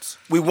out.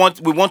 We want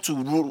to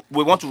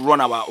run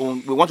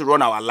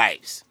our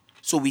lives.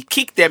 So we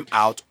kick them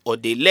out, or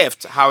they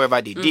left,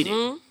 however they did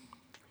it.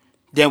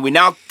 Then we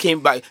now came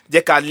back.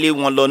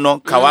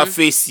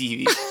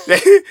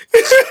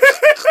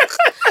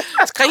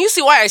 Can you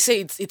see why I say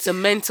it's a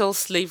mental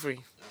slavery?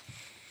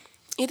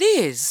 It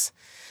is.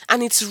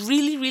 And it's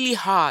really, really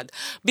hard.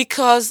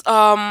 Because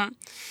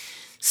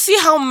see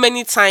how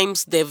many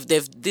times they've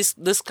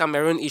this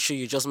Cameroon issue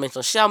you just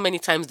mentioned, see how many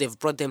times they've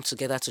brought them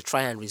together to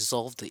try and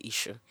resolve the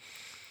issue.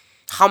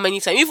 How many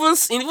times?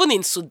 Even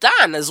in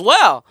Sudan as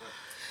well.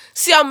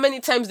 See how many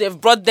times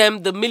they've brought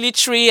them, the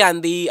military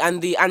and the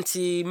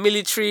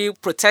anti-military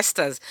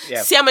protesters.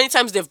 Yeah. See how many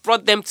times they've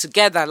brought them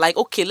together. Like,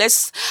 okay, how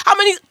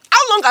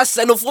long has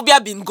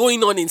xenophobia been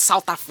going on in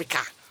South Africa?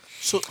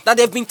 So that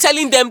they've been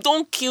telling them,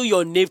 don't kill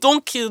your neighbor,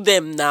 don't kill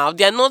them now.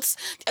 They're not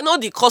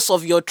the cause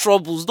of your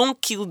troubles.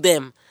 Don't kill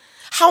them.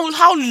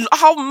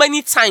 How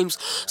many times?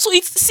 So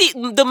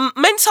the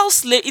mental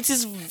slave. It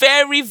is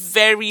very,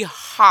 very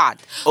hard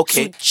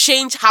to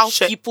change how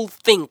people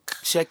think.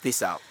 Check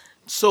this out.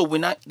 So we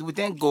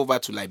then go over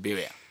to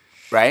Liberia,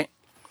 right?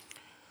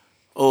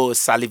 Oh,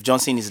 Salif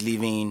Johnson is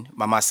leaving.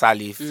 Mama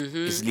Salif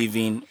is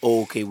leaving.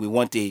 Oh, okay, we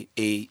want a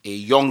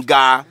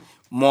younger,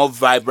 more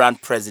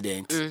vibrant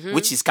president,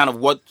 which is kind of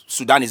what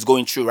Sudan is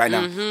going through right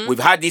now. We've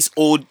had this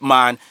old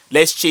man.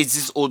 Let's chase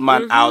this old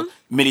man out.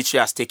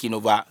 Military has taken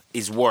over.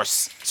 Is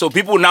worse. So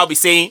people will now be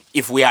saying,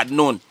 if we had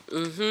known,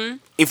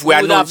 if we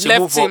had known,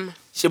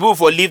 Shebu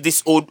for leave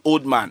this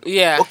old man.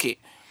 Yeah. Okay.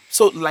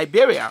 So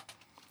Liberia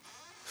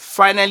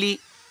finally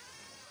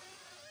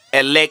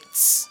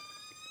elects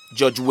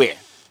George Weah,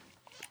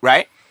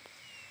 right,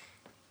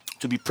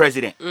 to be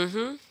president.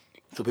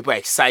 So people are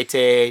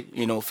excited,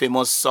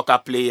 famous soccer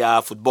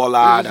player,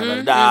 footballer,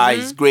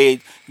 he's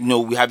great.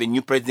 We have a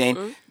new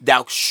president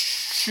that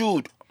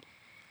should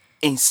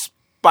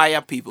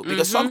inspire people.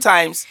 Because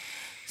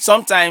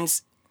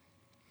sometimes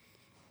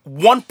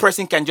one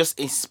person can just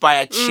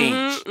inspire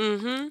change,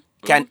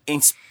 can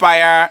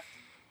inspire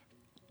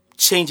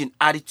change in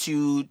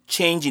attitude,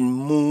 change in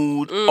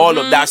mood, all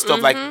of that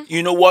stuff. Like,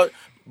 you know what?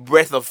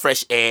 Breath of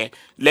fresh air.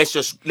 Let's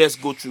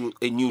go to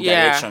a new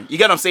direction. You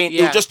get what I'm saying?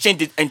 Yeah. It will just change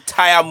the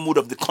entire mood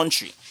of the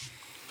country,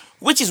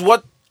 which is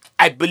what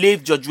I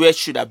believe George Weah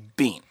should have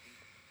been.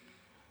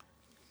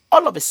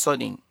 All of a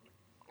sudden,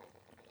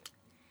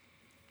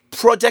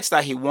 projects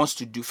that he wants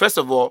to do. First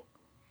of all,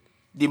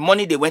 the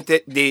money they went to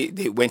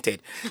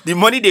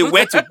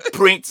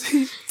print.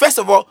 First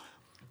of all,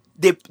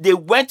 they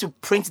went to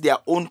print their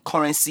own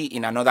currency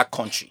in another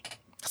country.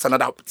 That's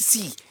another...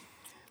 See,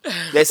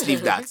 let's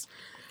leave that.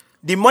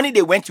 The money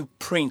they went to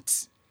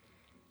print,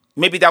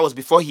 maybe that was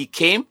before he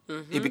came,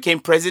 he became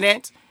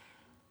president.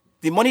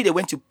 The money they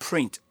went to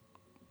print,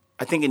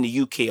 I think in the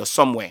UK or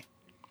somewhere,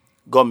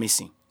 got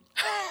missing.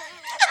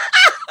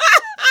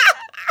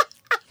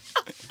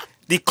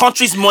 The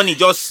country's money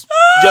just...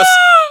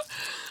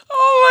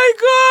 Oh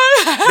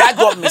my God. That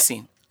got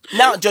missing.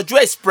 Now, George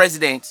Weah is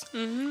president.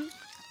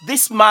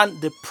 This man,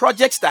 the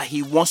projects that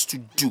he wants to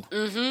do,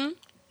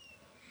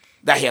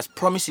 that he has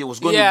promised he was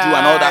going to do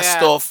and all that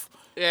stuff,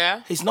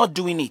 he's not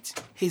doing it.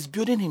 He's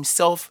building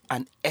himself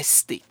an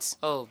estate.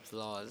 Oh,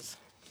 Lord.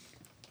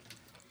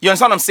 You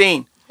understand what I'm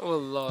saying? Oh,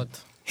 Lord.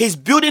 He's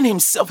building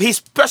himself, his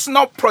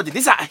personal project.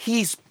 These are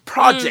his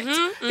projects.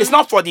 It's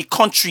not for the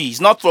country. It's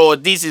not for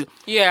this.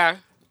 Yeah.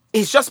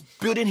 He's just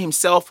building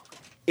himself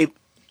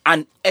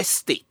an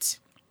estate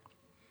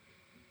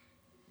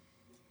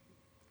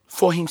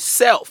for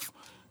himself.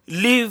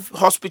 Leave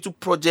hospital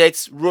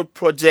projects, road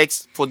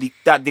projects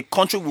that the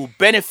country will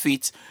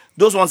benefit.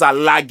 Those ones are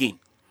lagging.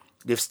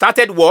 They've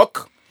started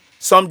work.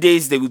 Some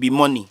days there will be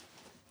money.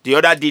 The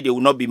other day there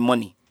will not be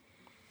money.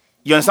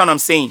 You understand what I'm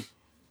saying?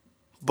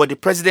 but the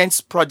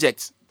president's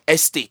project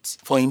estate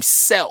for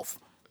himself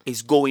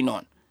is going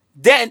on.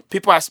 Then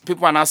people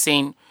are now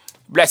saying,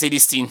 "Bless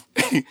this thing,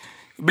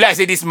 bless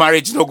this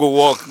marriage no go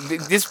work."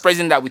 This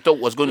president that we thought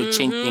was going to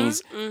change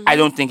things, I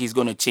don't think he's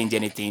going to change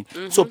anything.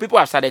 So people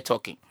have started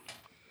talking.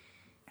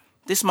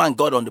 This man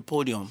got on the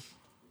podium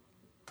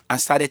and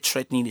started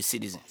threatening the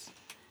citizens.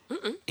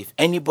 If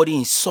anybody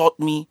insult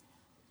me,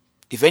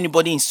 if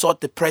anybody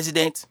insult the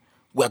president,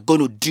 we're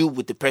going to deal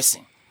with the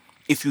person.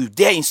 If you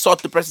dare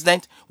insult the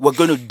president, we're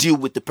going to deal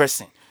with the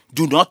person.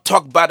 Do not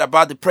talk bad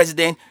about the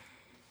president.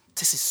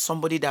 This is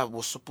somebody that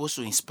was supposed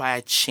to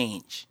inspire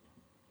change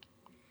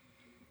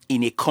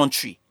in a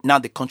country. Now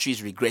the country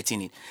is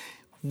regretting it.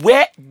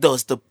 Where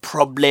does the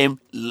problem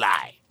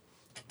lie?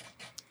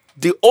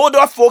 The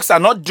older folks are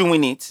not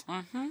doing it.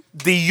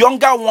 The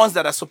younger ones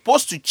that are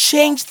supposed to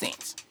change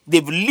things,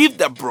 they've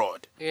lived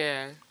abroad.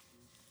 Yeah.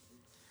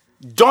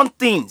 Done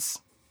things.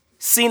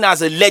 Seen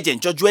as a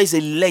legend. Joshua is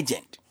a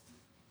legend.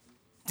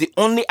 The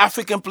only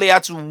African player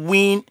to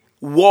win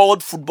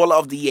World Footballer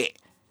of the Year.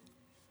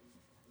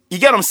 You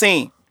get what I'm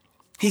saying?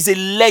 He's a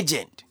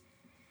legend.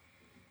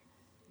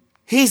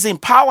 He's in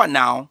power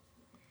now.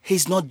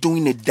 He's not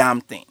doing a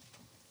damn thing.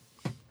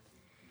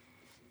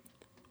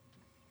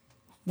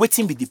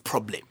 Waiting be the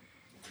problem.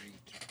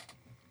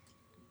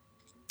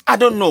 I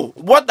don't know.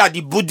 What are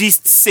the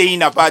Buddhists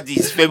saying about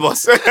this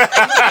famous?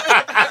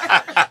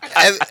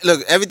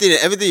 Look,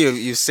 everything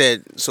you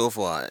said so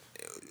far,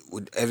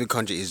 with every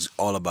country is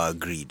all about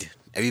greed.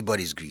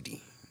 Everybody's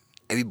greedy.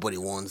 Everybody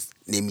wants,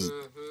 let me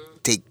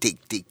take.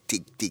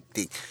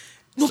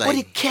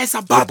 Nobody cares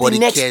about the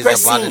next person. Nobody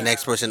cares about the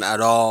next person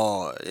at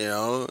all, you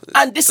know.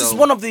 And this is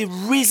one of the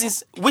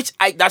reasons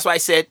that's why I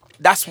said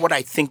that's what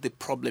I think the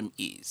problem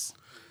is.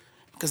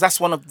 Because I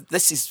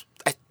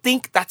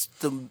think that's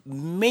the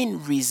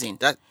main reason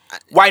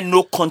why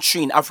no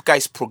country in Africa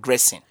is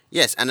progressing.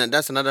 Yes, and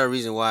that's another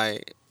reason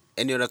why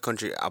any other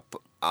country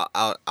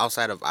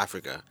outside of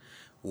Africa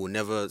will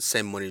never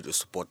send money to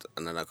support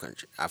another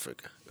country,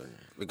 Africa.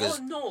 Because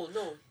no.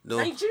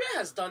 Nigeria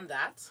has done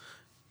that.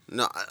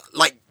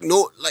 Like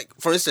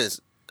for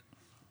instance,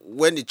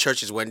 when the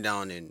churches went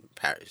down in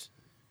Paris,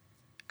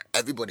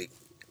 everybody,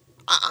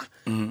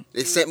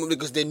 they sent money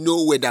because they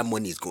know where that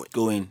money is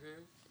going.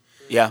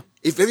 Yeah.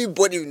 If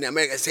everybody in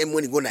America send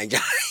money go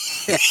Nigeria,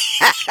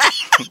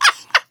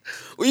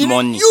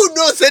 money. You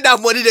know, say that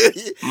money.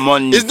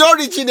 Money. It's not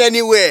reaching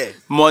anywhere.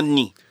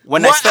 Money.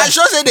 I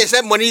sure say they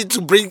send money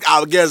to bring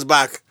our girls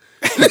back.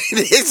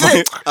 They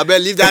say, I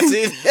better leave that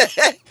in.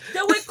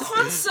 There were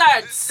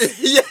concerts.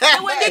 Yeah.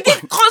 They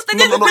did concerts. They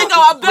didn't bring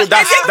our bro,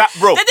 they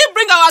didn't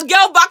bring our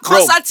girl back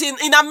concert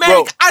in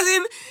America. As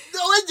in,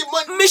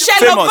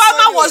 Michelle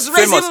Obama was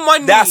raising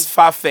money. That's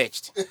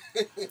far-fetched.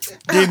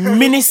 The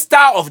Minister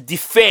of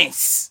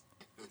Defense,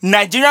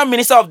 Nigerian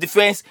Minister of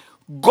Defense,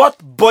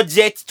 got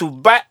budget to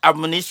buy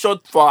ammunition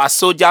for our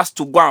soldiers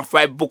to go and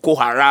fight Boko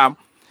Haram.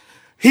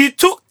 He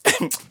took...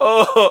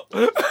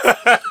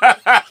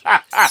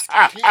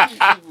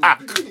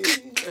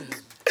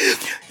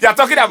 You're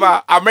talking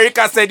about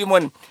America sending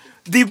money.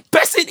 The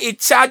person in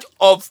charge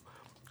of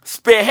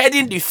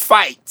spearheading the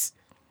fight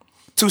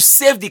to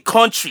save the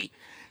country,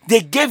 they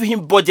gave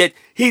him budget.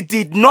 He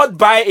did not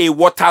buy a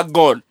water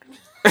gun.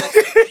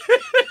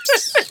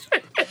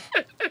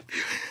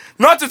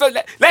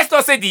 Let's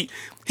not say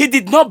he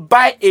did not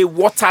buy a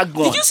water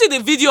gun. Did you see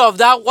the video of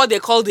that? What they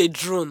called a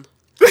drone?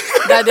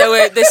 That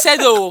they said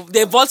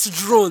they bought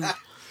drone.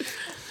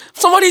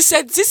 Somebody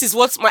said this is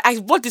I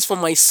bought this for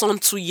my son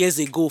 2 years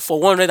ago for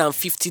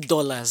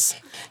 $150.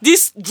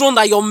 This drone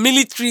that your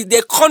military,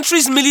 the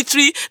country's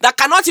military, that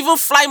cannot even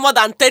fly more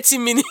than 30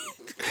 minutes.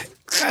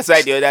 That's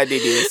why the other day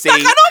they were saying...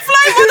 That cannot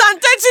fly more than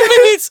 30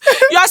 minutes.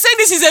 You are saying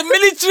this is a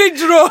military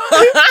drone.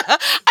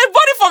 I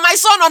bought it for my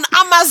son on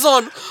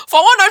Amazon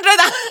for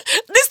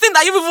 100. This thing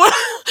that you people...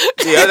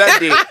 The other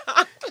day,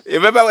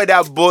 remember when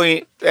that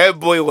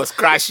Boeing was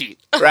crashing,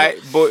 right?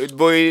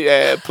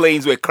 Boeing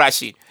planes were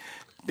crashing.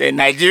 Then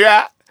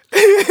Nigeria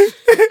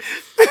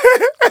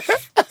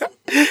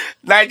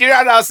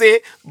now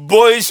say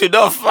Boeing should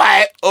not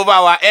fly over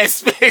our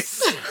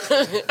airspace.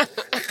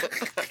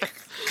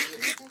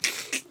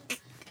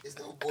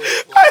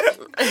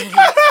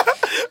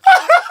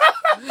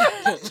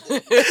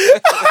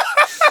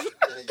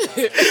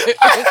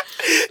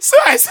 So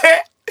I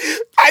said,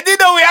 I didn't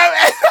know we have.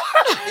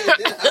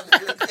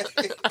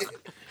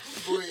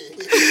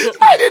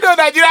 I didn't know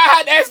Nigeria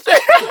had airspace.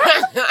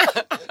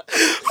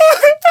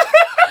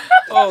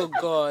 Oh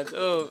God!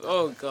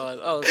 Oh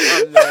God!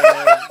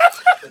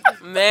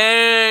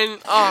 Man!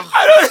 Oh.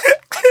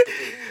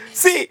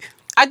 See,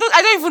 I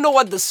don't even know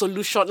what the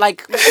solution.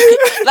 Like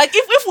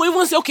if we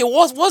even say, okay,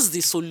 what's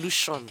the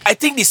solution? I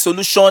think the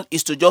solution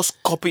is to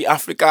just copy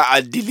Africa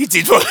and delete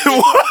it from the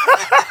world.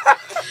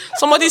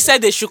 Somebody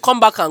said they should come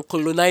back and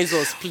colonize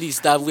us, please.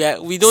 That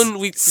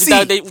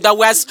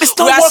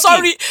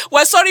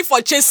we're sorry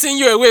for chasing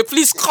you away.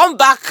 Please come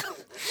back.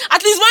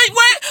 At least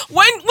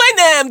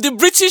when the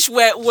British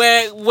were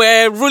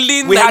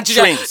ruling We had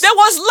Nigeria, trains. there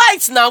was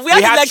lights. Now we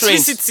had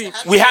electricity.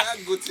 We had.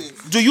 good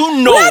things. Do you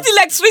know? We had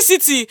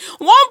electricity. £1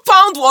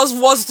 was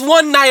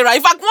 £1.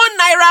 In fact, one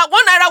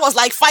naira was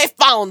like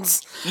 £5.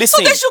 So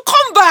Listen, they should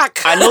come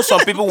back. I know some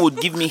people would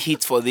give me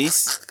heat for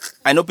this.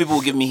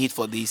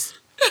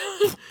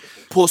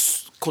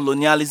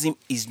 Post-colonialism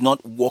is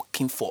not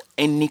working for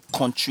any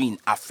country in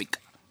Africa.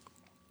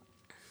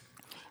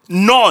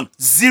 None.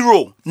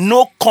 Zero.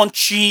 No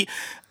country.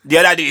 The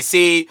other day they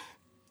say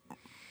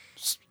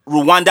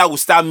Rwanda will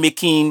start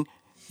making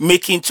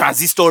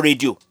transistor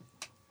radio.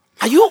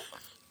 Are you?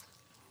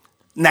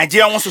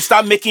 Nigeria wants to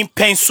start making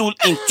pencil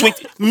in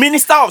 20.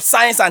 Minister of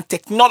Science and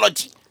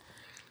Technology.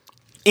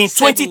 In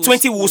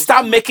 2020, we'll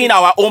start making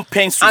our own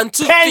pencil. And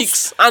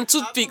toothpicks.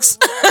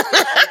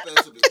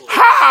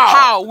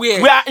 How?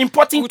 Where? We are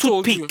importing Who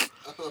told you? toothpick.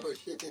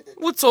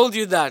 Who told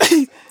you that?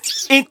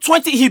 In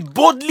 20, he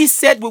boldly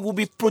said we will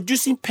be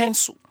producing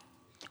pencil.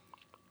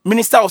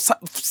 Minister of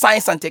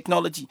Science and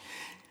Technology.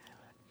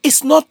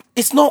 It's not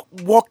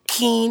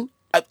working.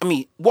 I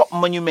mean, what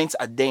monuments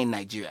are there in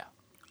Nigeria?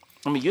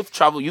 I mean, you've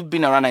traveled, you've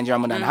been around Nigeria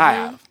more than I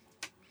have.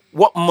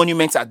 What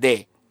monuments are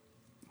there?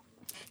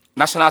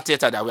 National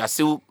Theatre that we're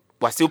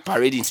still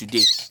parading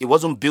today. It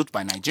wasn't built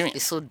by Nigerians.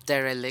 It's so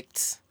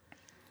derelict.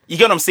 You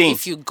get what I'm saying?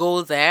 If you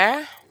go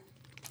there,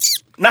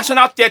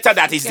 National Theatre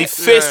that is the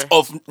face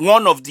of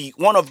one of the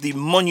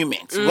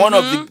monuments. One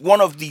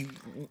of the.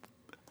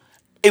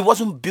 It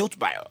wasn't built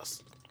by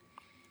us.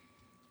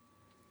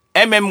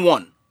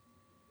 MM1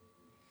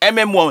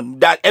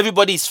 that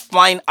everybody is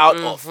flying out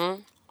of.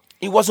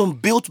 It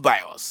wasn't built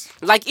by us.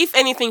 like if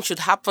anything should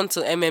happen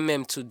to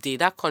MMM today,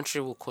 that country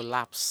will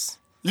collapse.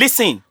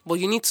 Listen, But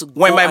you need to go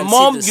when my and see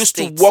mom the used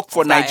to state work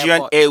for of that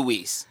Nigerian airport.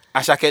 Airways,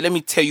 Ashake, let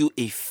me tell you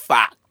a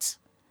fact.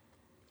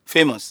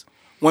 Famous.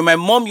 When my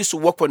mom used to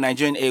work for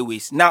Nigerian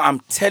Airways, now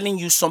I'm telling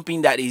you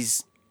something that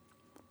is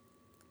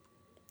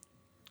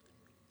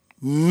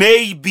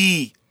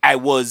maybe my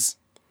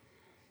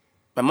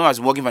mom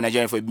was working for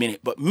Nigeria for a minute,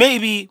 but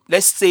maybe,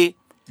 let's say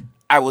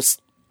I was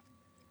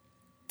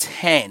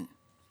 10.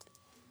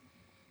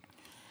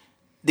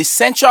 The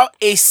central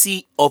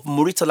AC of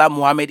Muritala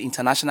Mohammed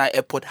International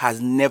Airport has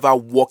never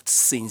worked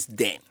since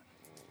then.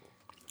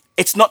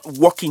 It's not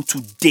working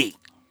today.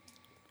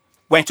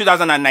 We're in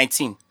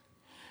 2019.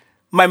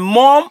 My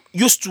mom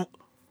used to,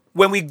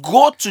 when we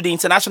go to the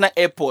international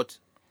airport,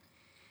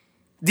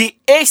 the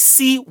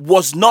AC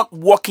was not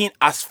working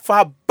as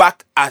far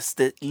back as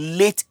the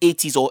late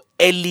 80s or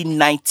early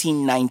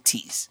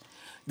 1990s.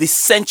 The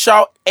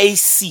central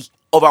AC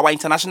of our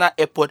international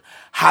airport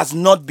has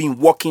not been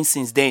working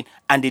since then,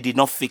 and they did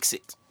not fix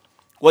it.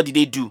 What did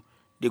they do?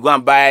 They go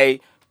and buy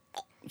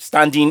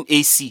standing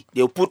AC.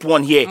 They'll put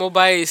one here.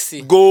 Mobile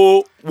AC.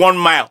 Go 1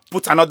 mile,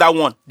 put another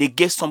one. They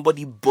gave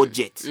somebody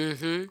budget.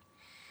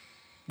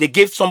 They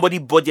gave somebody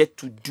budget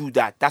to do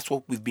that. That's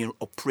what we've been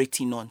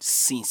operating on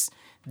since.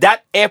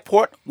 That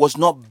airport was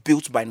not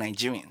built by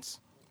Nigerians.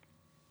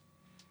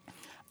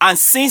 And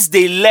since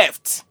they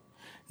left,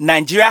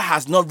 Nigeria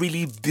has not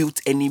really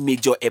built any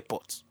major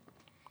airports.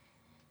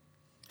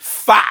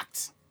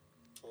 Fact.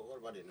 What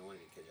about the one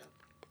in Kenya?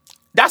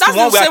 That's That's the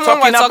one the same one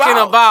we're talking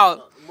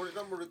about.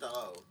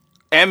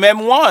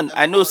 MM1.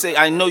 I know you're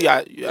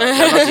not in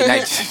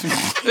Nigeria.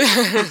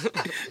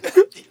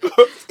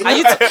 Are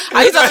you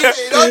talking?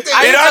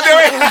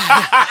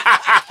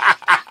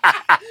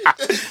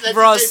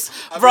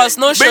 Bros,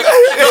 no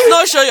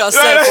show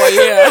yourself for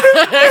here.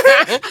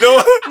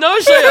 No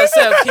show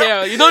yourself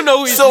here. You don't know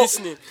who is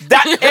listening.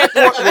 That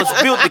airport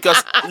was built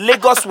because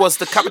Lagos was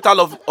the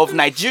capital of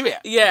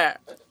Nigeria. Yeah.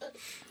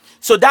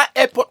 So that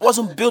airport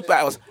wasn't built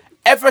by us.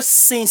 Ever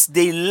since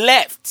they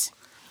left,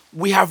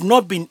 we have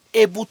not been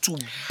able to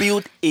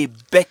build a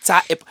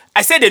better airport.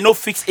 I said they no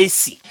fix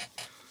AC.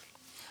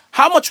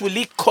 How much will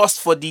it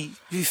cost for the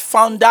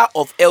founder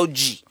of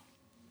LG?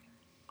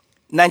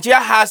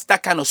 Nigeria has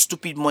that kind of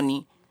stupid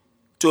money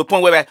to a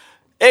point where,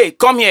 hey,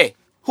 come here.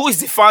 Who is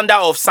the founder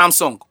of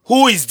Samsung?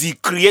 Who is the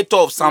creator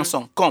of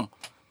Samsung? Come,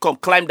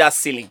 climb that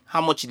ceiling.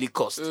 How much will it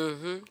cost?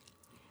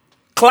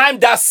 Climb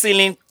that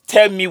ceiling.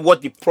 Tell me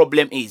what the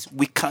problem is.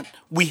 We can't.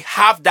 We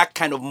have that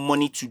kind of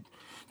money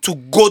to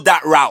go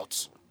that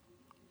route.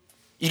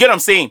 You get what I'm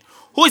saying?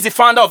 Who is the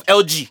founder of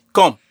LG?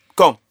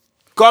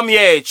 Come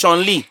here,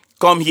 Chun Li.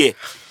 Come here.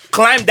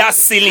 Climb that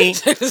ceiling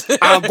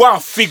and go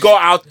and figure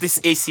out this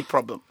AC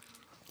problem.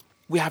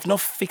 We have not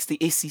fixed the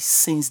AC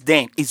since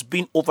then. It's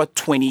been over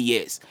 20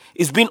 years.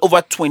 It's been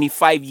over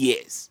 25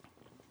 years.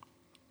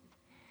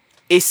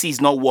 AC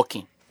is not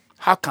working.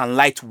 How can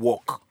light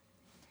work?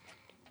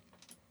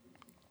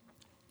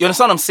 You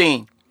understand what I'm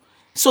saying?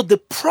 So the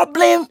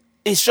problem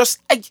is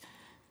just...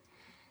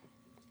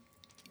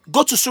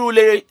 go to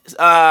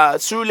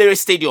Surulere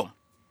Stadium.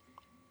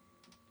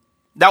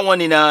 That one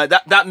in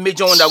that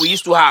major one that we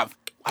used to have.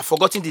 I've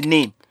forgotten the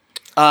name.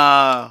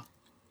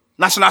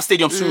 National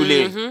Stadium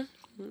Surulere.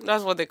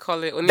 That's what they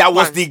call it. That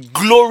was the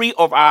glory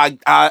of our you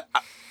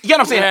know what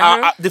I'm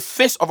saying? The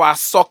face of our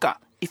soccer.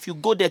 If you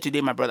go there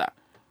today, my brother,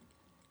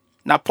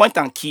 Now point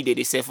and key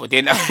they say for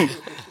them.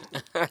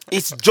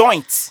 It's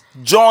joints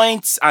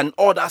and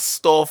all that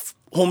stuff.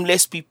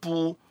 Homeless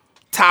people,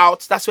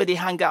 touts. That's where they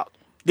hang out.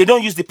 They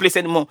don't use the place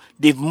anymore.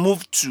 They've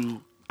moved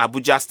to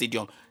Abuja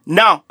Stadium.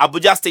 Now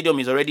Abuja Stadium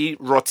is already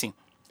rotting.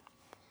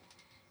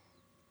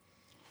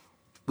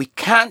 We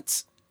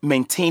can't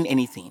maintain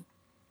anything.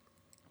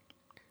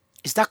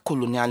 Is that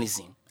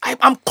colonialism?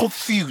 I'm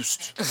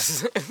confused.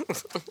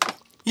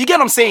 You get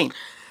what I'm saying?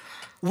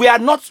 We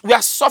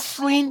are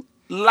suffering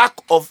lack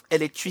of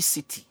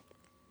electricity,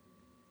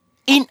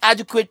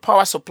 inadequate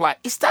power supply.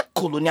 Is that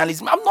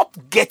colonialism? I'm not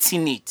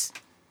getting it.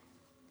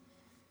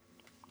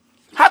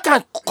 How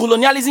can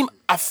colonialism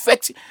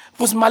affect?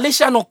 Was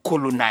Malaysia not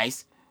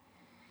colonized?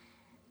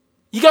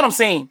 You get what I'm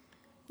saying?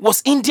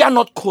 Was India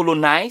not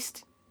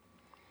colonized?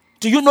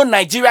 Do you know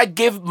Nigeria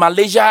gave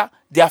Malaysia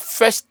their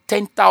first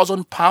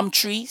 10,000 palm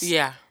trees?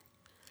 Yeah.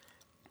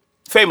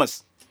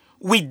 Famous.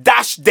 We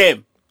dashed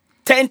them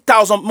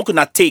 10,000.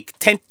 Mukuna take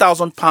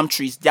 10,000 palm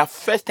trees. Their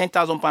first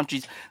 10,000 palm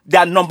trees. They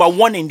are number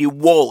one in the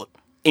world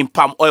in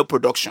palm oil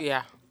production.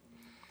 Yeah.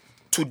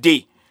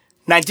 Today,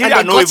 Nigeria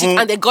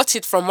and they got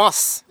it from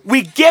us.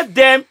 We gave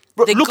them.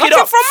 Bro, They look got it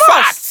up. it from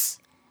us. Facts.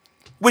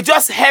 We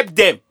just helped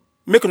them.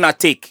 Make una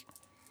take.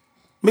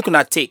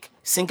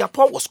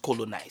 Singapore was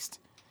colonized.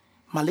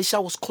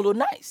 Malaysia was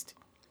colonized.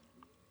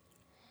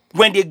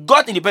 When they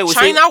got independence,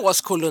 China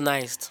was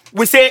colonized.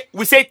 We say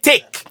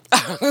take.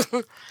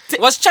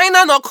 Was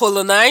China not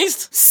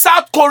colonized?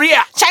 South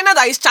Korea. China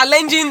that is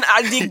challenging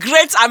the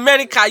great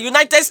America,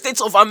 United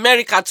States of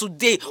America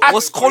today,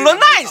 was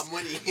colonized.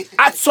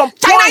 At some point,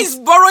 China is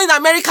borrowing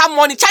American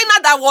money. China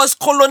that was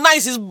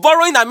colonized is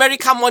borrowing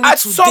American money at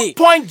today. some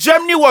point,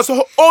 Germany was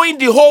owing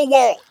the whole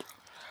world.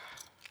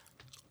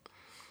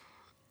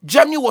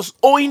 Germany was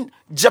owing,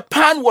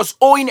 Japan was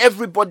owing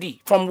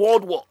everybody from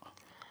World War.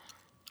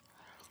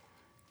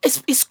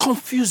 It's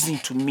confusing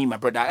to me, my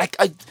brother.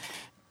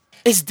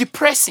 It's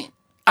depressing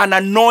and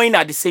annoying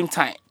at the same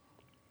time.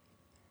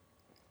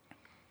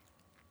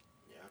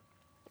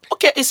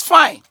 Okay, it's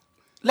fine.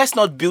 Let's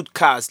not build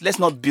cars. Let's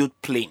not build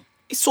plane.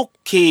 It's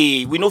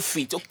okay. We know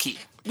fit. Okay,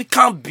 we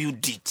can't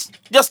build it.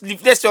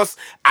 Let's just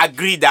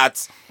agree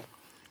that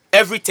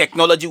every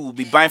technology will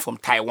be buying from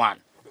Taiwan.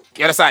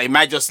 You understand? It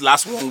might just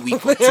last 1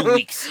 week or 2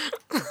 weeks.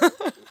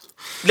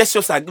 Let's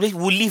just agree.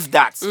 We'll leave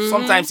that.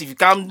 Sometimes if you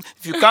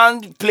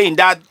can't play in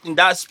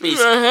that space,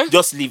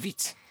 just leave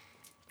it.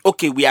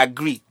 Okay, we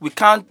agree. We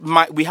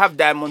have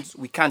diamonds.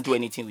 We can't do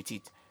anything with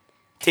it.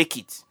 Take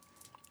it.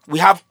 We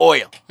have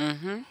oil.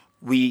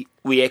 We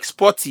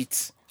export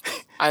it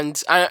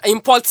and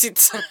import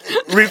it.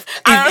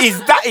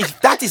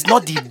 If that is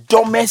not the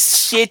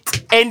dumbest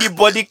shit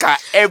anybody can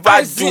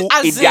ever do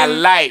in their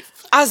life.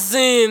 As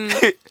in.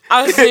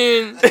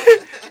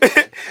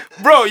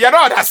 Bro, you're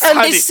not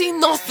understanding. And they see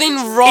nothing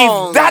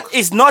wrong. If that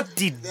is not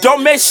the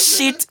dumbest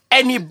shit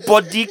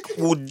anybody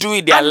would do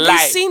in their life.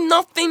 They see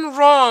nothing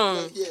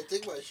wrong. Yeah,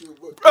 take my shoe,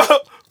 bro.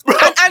 Bro.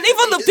 And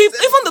even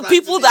the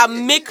people that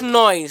make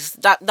noise,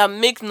 that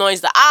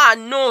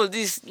no,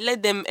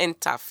 let them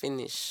enter,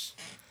 finish.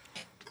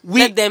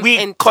 We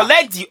enter.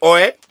 Collect the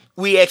oil,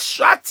 we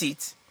extract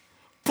it,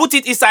 put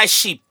it inside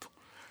ship,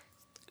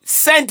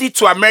 send it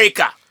to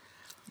America,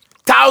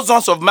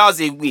 thousands of miles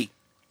away.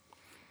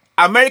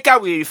 America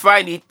will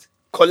refine it,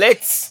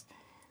 collect,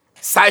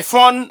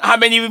 siphon how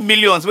many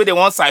millions where they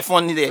want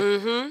siphon in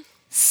there.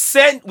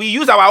 We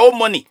use our own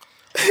money.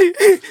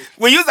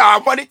 We use our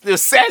money to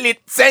sell it,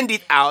 send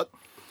it out.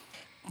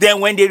 Then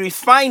when they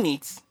refine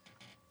it,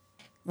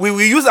 we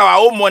will use our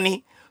own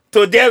money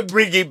to then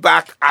bring it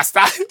back and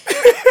start.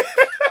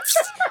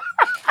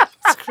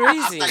 It's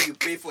crazy. After you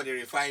pay for the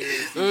refinery.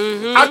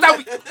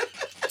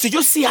 Did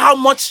you see how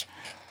much?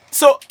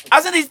 So,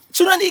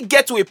 shouldn't it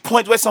get to a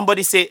point where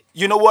somebody say,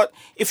 you know what?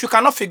 If you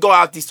cannot figure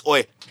out this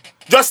oil,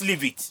 just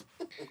leave it.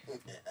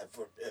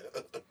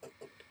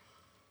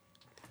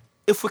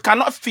 If we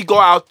cannot figure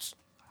out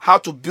how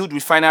to build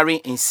refinery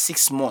in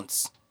 6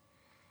 months,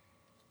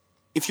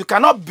 if you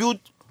cannot build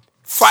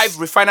 5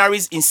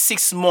 refineries in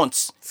 6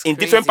 months in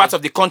different parts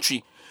of the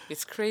country,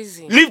 it's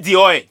crazy. Leave the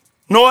oil.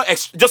 No,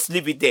 just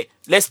leave it there.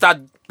 Let's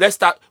start.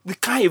 We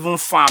can't even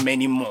farm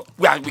anymore.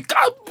 We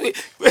can't.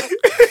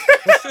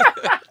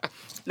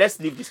 Let's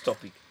leave this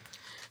topic.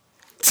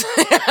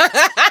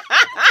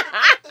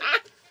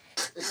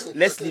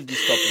 Let's leave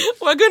this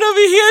topic. We're gonna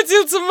be here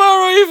till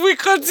tomorrow if we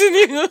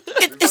continue.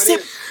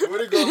 We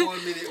already got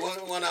 1 minute,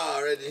 1 hour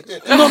already.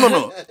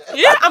 No.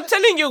 Yeah, I'm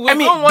telling you, we've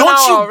gone 1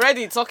 hour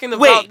already talking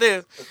about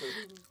this.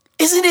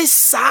 Isn't it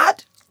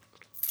sad?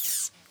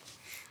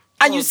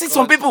 And you see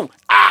some people,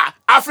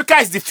 Africa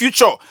is the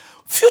future.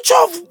 Future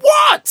of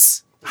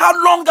what? How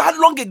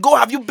long ago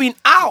have you been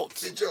out?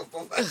 Future of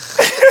poverty.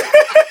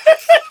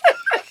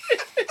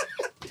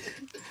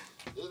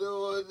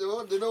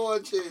 They don't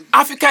want change.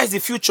 Africa is the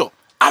future.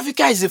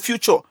 Africa is the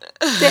future.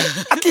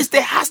 At least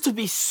there has to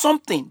be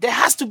something. There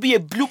has to be a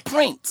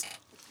blueprint.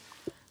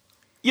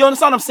 You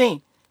understand what I'm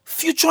saying?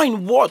 Future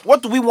in what?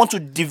 What do we want to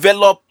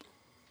develop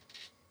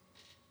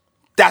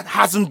that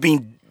hasn't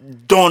been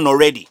done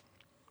already?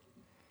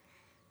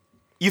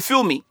 You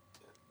feel me?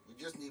 We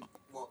just need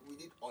we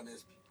need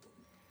honest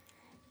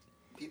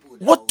people.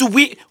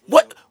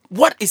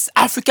 What is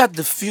Africa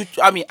the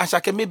future? I mean,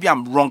 Ashake, maybe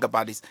I'm wrong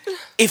about this.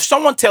 If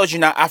someone tells you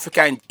now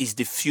Africa is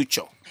the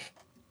future,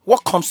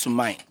 what comes to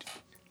mind?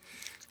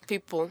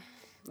 People,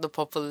 the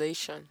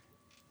population,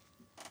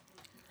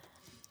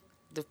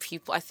 the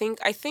people. I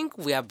think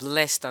we are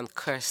blessed and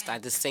cursed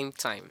at the same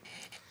time.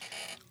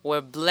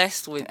 We're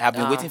blessed with. I've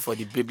been waiting for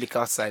the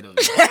biblical side of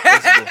it.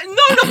 No.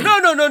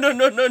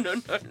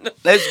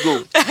 Let's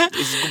go.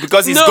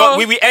 Because it's God.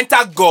 We will enter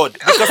God.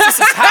 Because this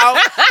is how.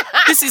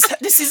 This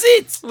is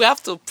it. We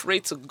have to pray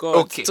to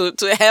God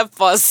to help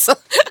us.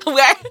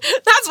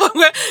 That's what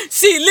we're.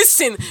 See,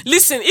 listen.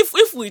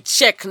 If we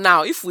check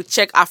now, if we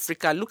check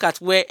Africa, look at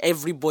where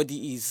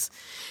everybody is.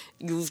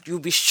 You'll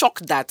be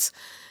shocked that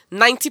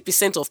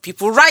 90% of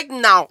people right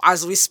now,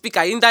 as we speak,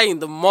 are either in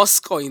the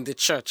mosque or in the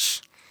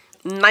church.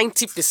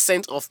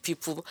 90% of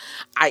people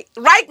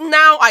right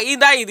now are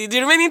either in the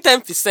remaining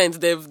 10%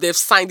 they've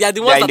signed. They are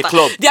the ones in the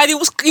club. They are in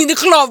the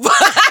club.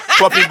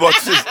 Popping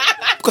boxes.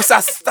 Because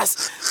that's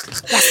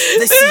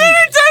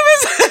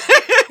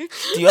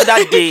the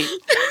other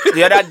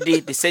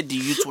day they said the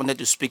youth wanted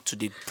to speak to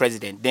the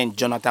president. Then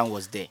Jonathan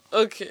was there.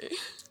 Okay.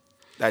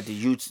 That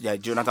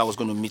Jonathan was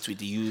going to meet with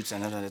the youths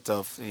and all that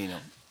stuff,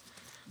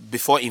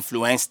 Before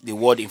the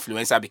word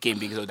influencer became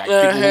big, so like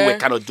people who were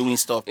kind of doing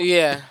stuff.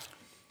 Yeah.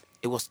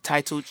 It was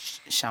titled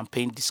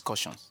Champagne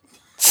Discussions.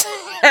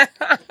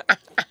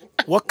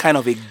 What kind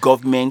of a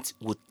government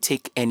would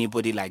take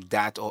anybody like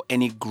that or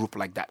any group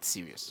like that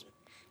serious?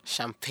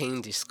 Champagne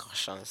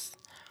discussions.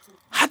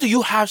 How do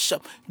you have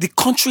the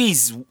country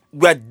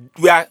we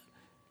are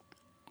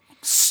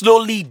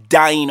slowly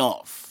dying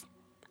off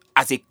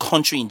as a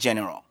country in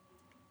general,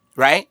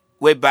 right?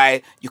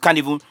 Whereby you can't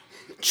even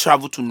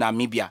travel to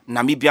Namibia.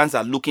 Namibians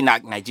are looking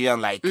at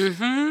Nigerians like.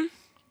 Mm-hmm.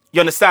 You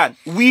understand?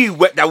 We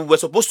were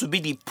supposed to be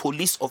the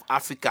police of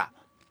Africa.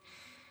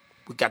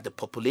 We got the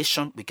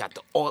population, we got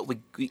the oil.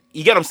 You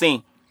get what I'm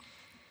saying?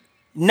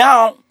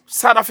 Now,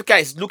 South Africa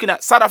is looking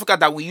at South Africa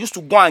that we used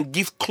to go and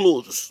give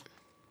clothes.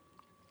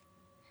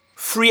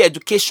 Free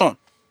education.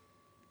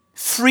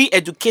 Free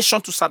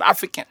education to South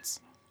Africans.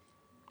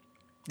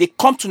 They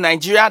come to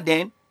Nigeria,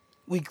 then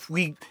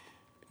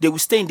they will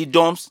stay in the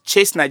dorms,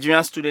 chase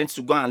Nigerian students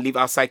to go and live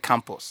outside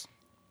campus.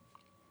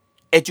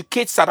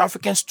 Educate South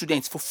African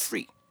students for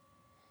free.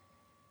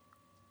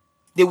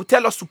 They will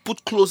tell us to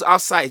put clothes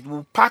outside. They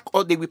will pack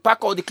all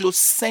the clothes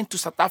sent to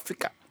South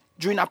Africa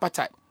during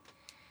apartheid.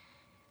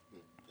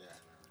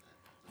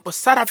 But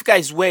South Africa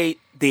is where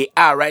they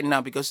are right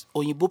now because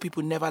Oyinbo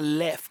people never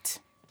left.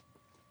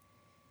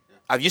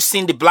 Have you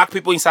seen the black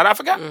people in South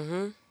Africa?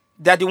 Mm-hmm.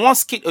 They're the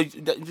ones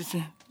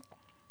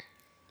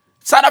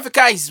South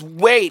Africa is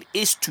where it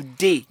is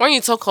today. When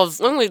we talk of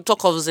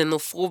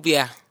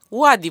xenophobia,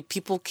 who are the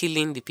people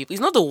killing the people?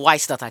 It's not the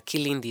whites that are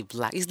killing the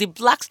blacks. It's the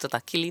blacks that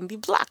are killing the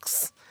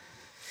blacks.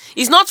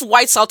 It's not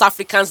white South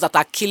Africans that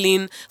are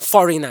killing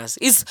foreigners.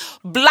 It's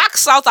black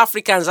South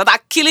Africans that are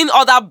killing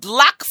other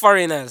black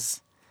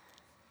foreigners.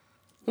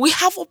 We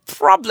have a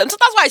problem. So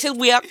that's why I said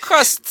we are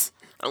cursed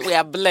and we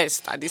are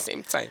blessed at the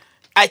same time.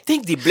 I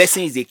think the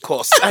blessing is a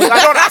curse. I don't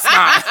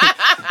understand.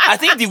 I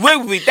think the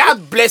way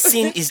that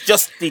blessing is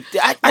just we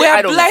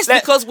are blessed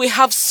because we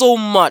have so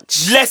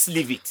much. Let's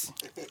leave it.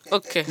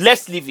 Okay.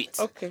 Let's leave it.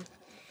 Okay.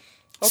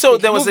 So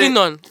there was moving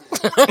on.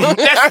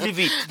 Let's leave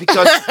it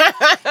because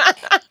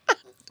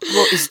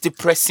it's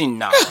depressing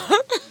now.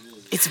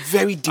 It's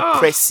very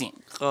depressing.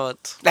 God.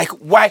 Like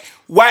why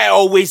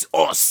always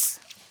us?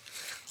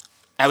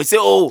 I would say,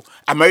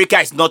 America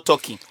is not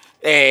talking.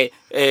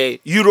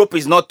 Europe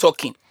is not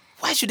talking.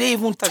 Why should they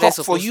even talk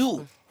for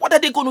you? What are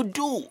they going to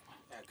do?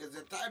 Because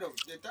they're tired of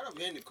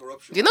hearing the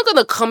corruption. They're not going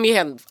to come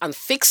here and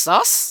fix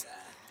us.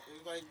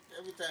 Like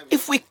every time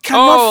if we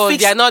cannot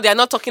fix... they're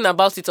not talking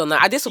about it on...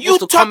 Are they supposed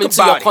to come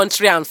into your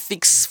country and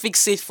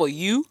fix it for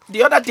you?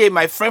 The other day,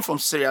 my friend from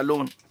Sierra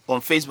Leone on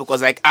Facebook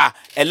was like,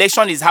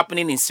 election is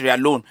happening in Sierra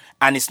Leone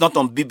and it's not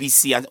on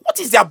BBC. And what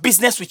is their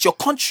business with your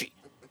country?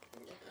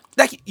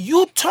 Like,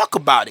 you talk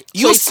about it.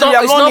 So it's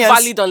not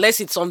valid unless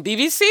it's on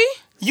BBC?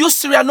 You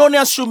Sierra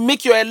Leoneans should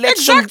make your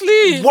election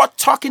worth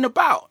talking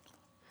about.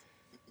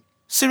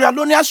 Sierra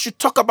Leoneans should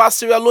talk about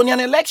Sierra Leonean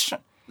election.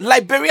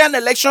 Liberian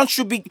election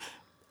should be...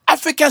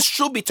 Africans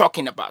should be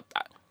talking about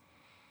that.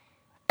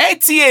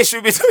 NTA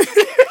should be...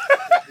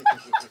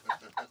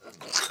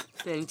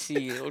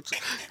 NTA.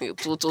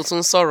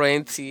 Sorry,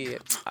 NTA.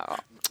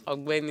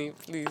 Ogbeni,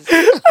 please.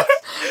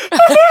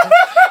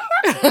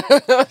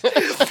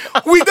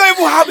 We don't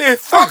even have a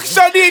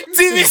functioning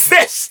TV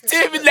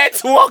system.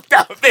 Let's walk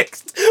that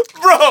next.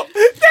 Bro,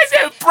 there's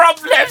a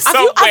problem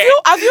somewhere.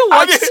 Have you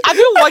watched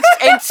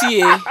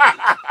NTA?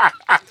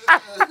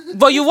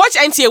 But you watched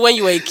NTA when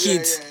you were a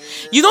kid.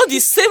 You know, the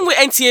same way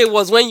NTA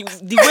was when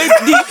the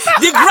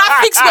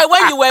graphics were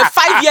when you were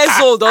 5 years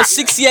old or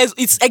 6 years.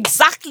 It's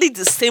exactly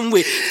the same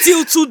way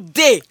till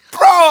today.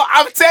 Bro,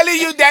 I'm telling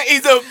you, there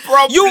is a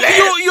problem.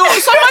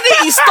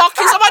 Somebody is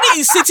talking, somebody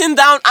is sitting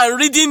down and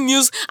reading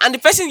news, and you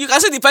can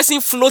see the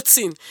person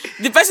floating.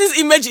 The person's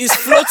image is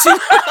floating.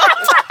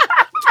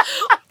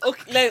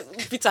 Okay,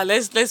 Peter,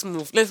 let's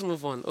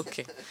move on.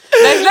 Okay,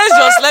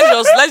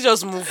 let's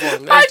just move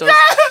on.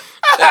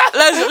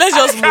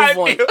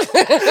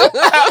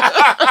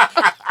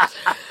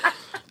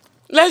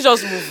 Let's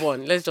just move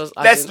on. Let's just move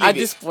on. At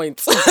this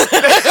point.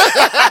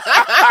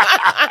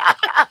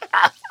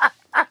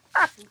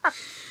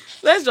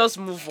 Let's just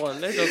move on.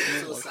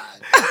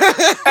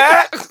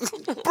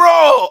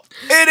 Bro,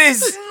 it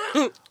is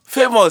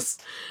famous.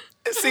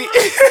 See,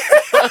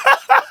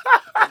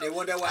 they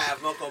wonder why I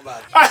have not come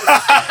back.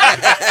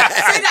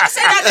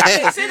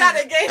 Say that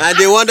again. And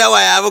they wonder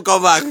why I haven't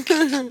come back.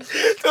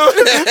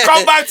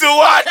 Come back to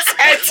what?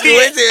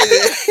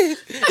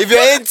 If you're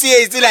NTA,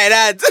 it's still like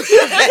that.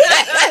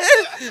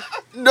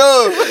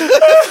 No.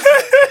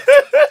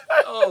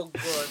 Oh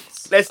God.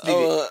 Let's leave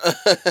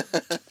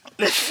it.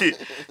 Let's see.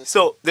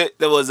 So there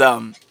was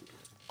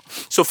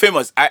so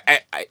famous.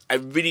 I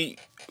really.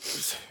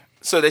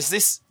 So there's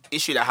this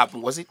issue that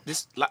happened. Was it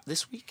this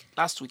week?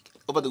 Last week?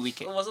 Over the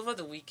weekend? It was over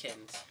the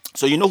weekend.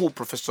 So you know who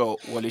Professor Wole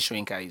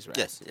Soyinka is, right?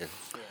 Yes.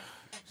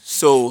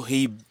 So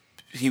he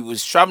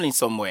was traveling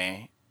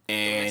somewhere,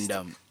 and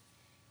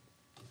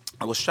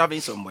I was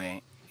traveling somewhere,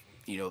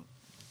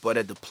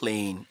 boarded the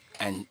plane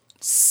and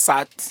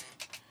sat.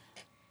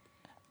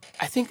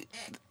 I think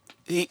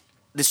it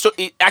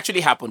actually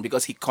happened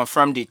because he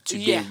confirmed it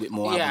today with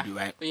Mohamed,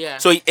 right? Yeah.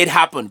 So it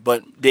happened,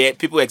 but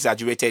people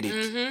exaggerated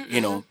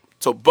it,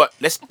 So, but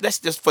let's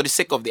just, for the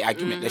sake of the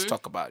argument, let's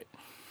talk about it.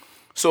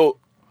 So,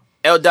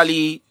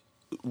 elderly,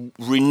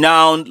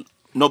 renowned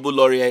Nobel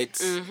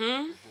laureate,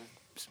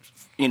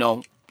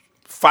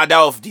 father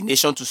of the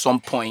nation to some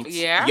point.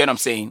 Yeah. You get what I'm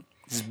saying?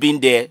 He's been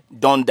there,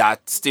 done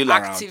that, still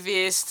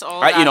Activist, around.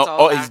 all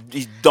right? that.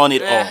 He's done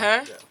it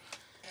all.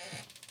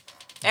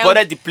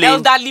 Boarded the plane.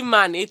 Elderly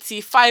man,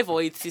 85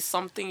 or 80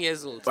 something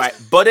years old. Right.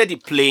 Boarded the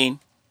plane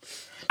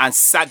and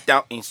sat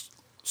down in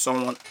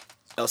someone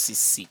else's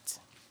seat.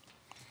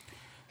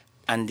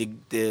 And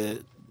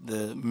the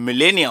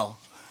millennial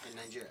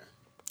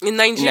in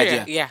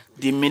Nigeria, yeah.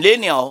 The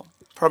millennial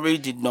probably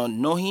did not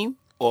know him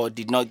or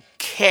did not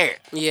care.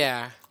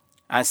 Yeah.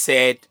 And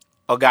said,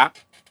 Oga,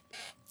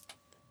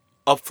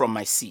 up from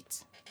my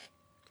seat.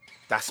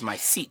 That's my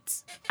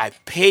seat. I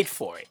paid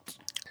for it.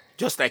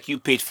 Just like you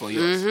paid for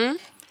yours.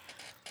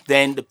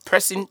 Then the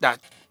person that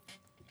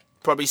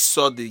probably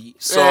saw the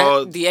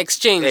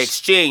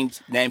exchange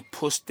then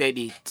posted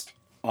it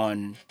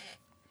on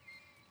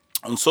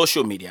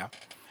social media,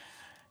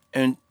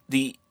 and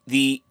the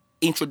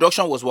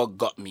introduction was what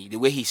got me. The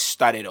way he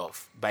started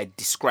off by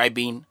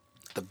describing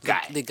the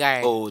guy. The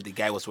guy. Oh, the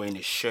guy was wearing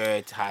a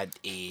shirt, had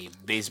a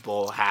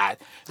baseball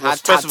hat, had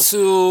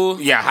tattoo.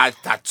 Had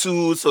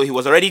tattoo. So he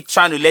was already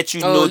trying to let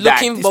you know that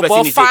this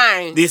person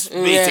fine.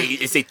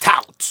 is a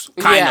tout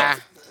kind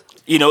of.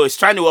 It's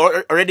trying to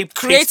already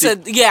create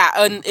an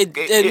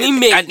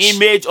image. An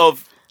image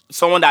of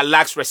someone that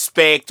lacks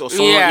respect or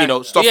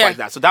someone, stuff like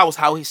that. So that was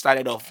how he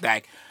started off.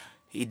 Like,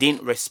 he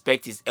didn't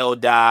respect his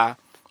elder.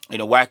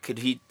 Why could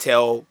he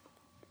tell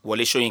Wole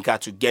Soyinka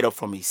to get up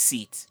from his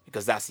seat?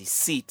 Because that's his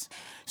seat.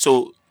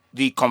 So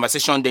the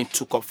conversation then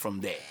took up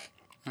from there.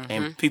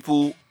 And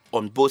people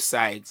on both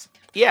sides,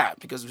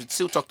 because we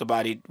still talked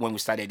about it when we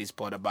started this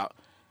pod about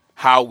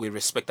how we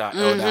respect our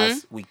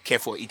elders, we care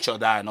for each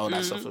other and all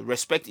that stuff. So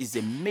respect is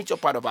a major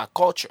part of our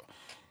culture.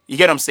 You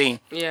get what I'm saying?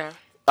 Yeah.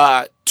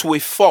 To a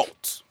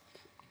fault.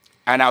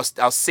 And I'll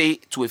say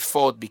to a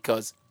fault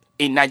because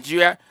in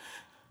Nigeria,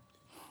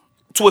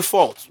 to a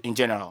fault in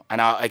general,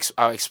 and I'll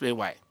explain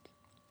why.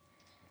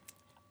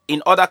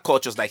 In other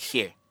cultures like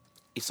here,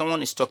 if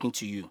someone is talking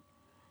to you,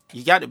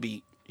 you gotta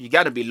be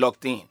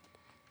locked in,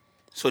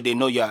 so they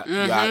know you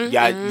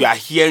are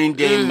hearing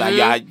them,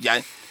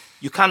 and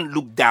you can't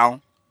look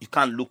down, you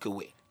can't look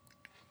away,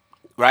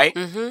 right?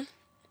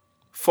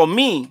 For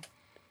me,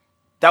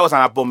 that was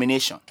an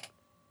abomination.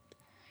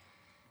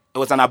 It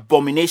was an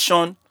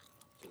abomination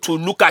to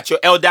look at your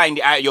elder in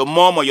the eye, your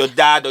mom or your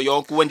dad or your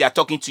uncle when they are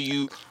talking to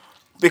you.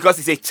 Because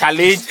it's a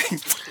challenge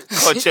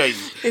culture.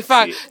 In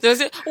fact, they'll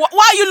say, why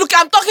are you looking?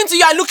 I'm talking to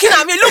you, you're looking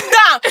at me. Look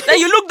down. Then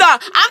you look down.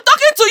 I'm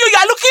talking to you,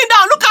 you're looking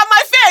down. Look at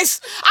my face.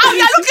 You're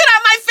looking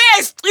at my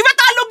face. You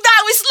better look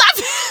down. We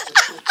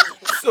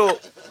slap.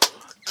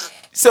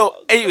 So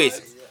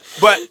anyways,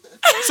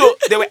 so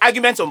there were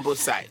arguments on both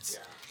sides.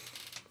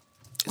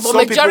 But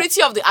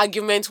majority of the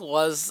argument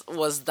was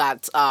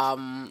that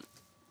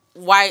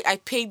why I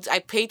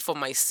paid for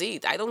my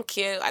seat. I don't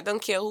care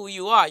who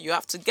you are. You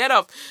have to get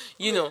up.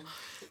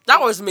 That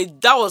was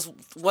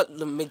what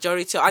the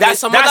majority of, and then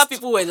some other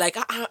people were like,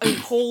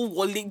 whole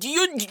Wole. Do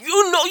you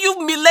know, you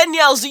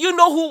millennials? Do you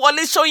know who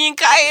Wole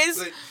Soyinka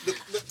is?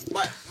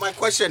 My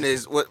question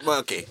is,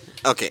 okay.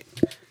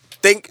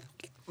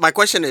 My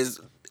question is,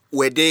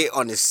 were they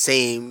on the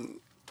same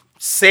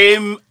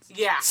Same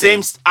Yeah.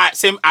 same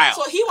aisle.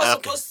 So he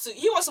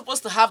was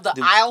supposed to have the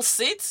aisle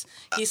seat.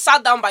 He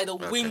sat down by the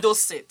window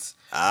seat.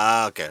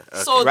 Ah, okay.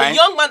 So Right. the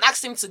young man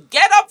asked him to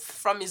get up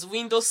from his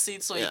window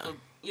seat so he Yeah. could,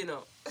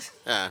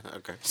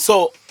 Okay.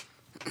 So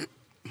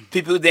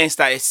people then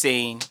started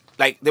saying,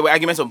 like, there were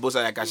arguments on both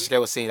sides. Like Ashike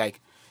was saying, like,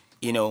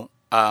 Wale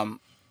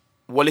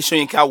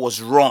Soyinka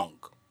was wrong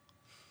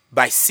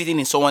by sitting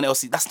in someone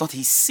else's seat. That's not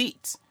his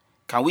seat.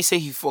 Can we say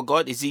he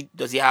forgot?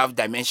 Does he have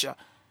dementia?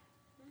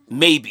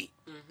 Maybe.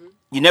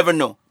 You never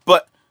know.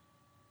 But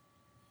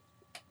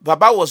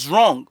Baba was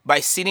wrong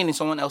by sitting in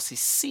someone else's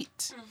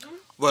seat.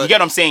 But, You get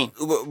what I'm saying?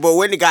 but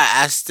when the guy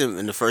asked him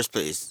in the first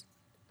place,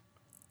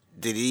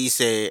 did he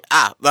say,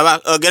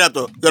 Baba, get up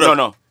though? Get up.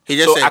 No. He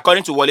just said,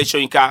 according to Wale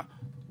Soyinka,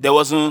 it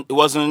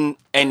wasn't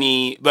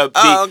any. But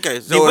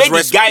okay. So the way it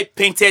was the guy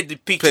painted the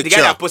picture, the guy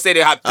picture. that posted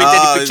it had painted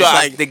the it's picture as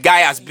like- the guy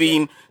has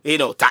been,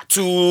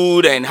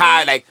 tattooed and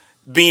had like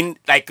being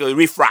like a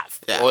riffraff.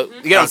 Yeah. Or,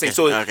 you get what I'm saying?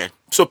 So, Okay.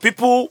 so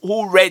people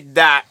who read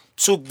that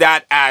took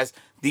that as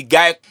the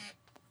guy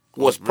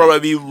was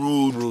probably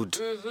rude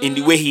in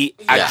the way he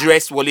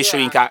addressed Wale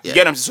Soyinka. You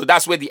get what I'm saying? So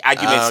that's where the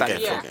argument started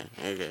okay. from.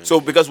 Yeah. Okay. So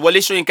because Wale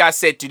Soyinka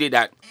said today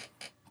that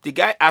the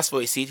guy asked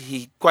for a seat,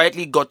 he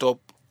quietly got up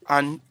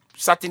and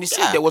sat in the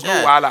seat. There was no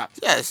wahala.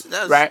 Yes.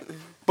 That's, Right?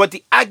 But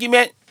the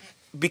argument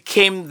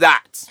became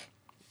that.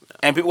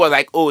 And people were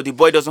like, oh, the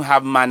boy doesn't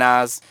have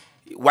manners.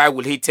 Why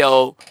would he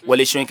tell Wale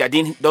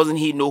Soyinka? Doesn't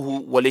he know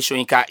who Wale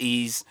Soyinka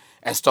is?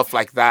 And stuff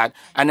like that.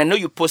 And I know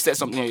you posted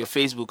something on your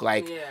Facebook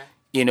like,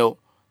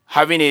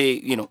 having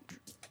a,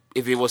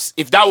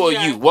 if that were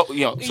you, what, so.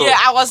 Yeah,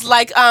 I was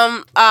like,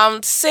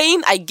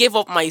 saying I gave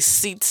up my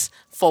seat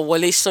for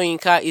Wale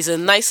Soyinka is a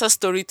nicer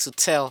story to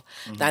tell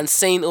than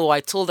saying, oh,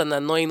 I told an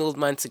annoying old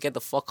man to get the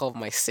fuck off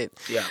my seat.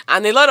 Yeah.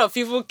 And a lot of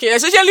people came,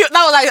 especially that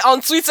was like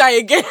on Twitter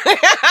again.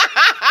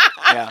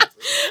 Yeah.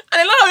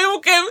 And a lot of people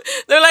came,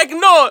 they're like,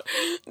 no,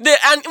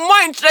 and more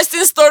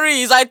interesting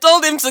story is I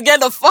told him to get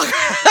the fuck.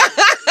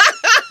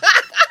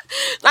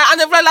 And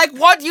they were like,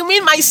 what? You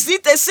mean my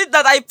seat? A seat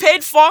that I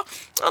paid for?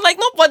 I'm like,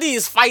 nobody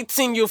is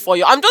fighting you for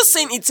you. I'm just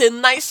saying it's a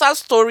nicer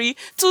story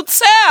to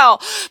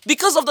tell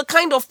because of the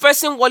kind of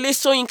person Wale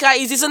Soyinka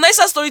is. It's a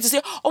nicer story to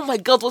say, oh my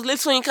God, Wale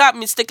Soyinka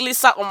mistakenly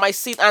sat on my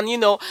seat and,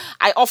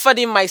 I offered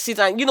him my seat.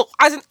 And,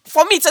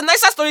 for me, it's a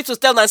nicer story to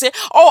tell than say,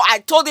 oh, I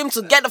told him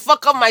to get the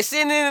fuck off my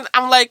seat. And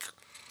I'm like,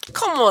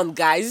 come on,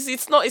 guys.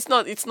 It's not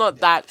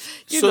that,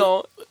 you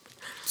know.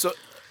 So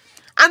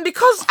And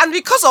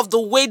because of the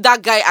way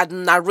that guy had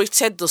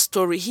narrated the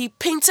story, he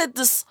painted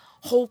this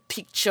whole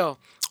picture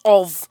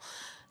of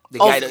the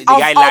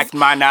guy lacked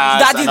manners.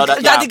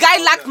 That the guy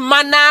lacked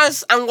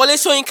manners, and Wale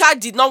Soyinka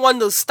did not want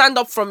to stand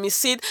up from his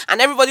seat, and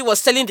everybody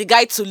was telling the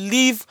guy to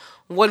leave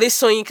Wale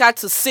Soyinka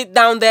to sit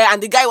down there,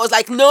 and the guy was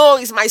like, no,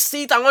 it's my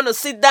seat, I want to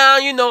sit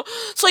down,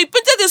 So he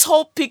painted this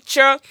whole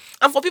picture,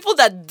 and for people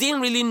that didn't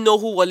really know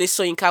who Wale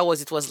Soyinka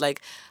was, it was like,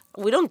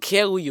 we don't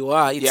care who you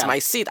are, it's my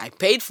seat, I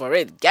paid for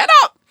it, get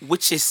up.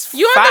 Which is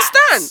You fact.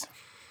 understand?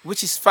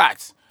 Which is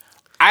fact.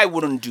 I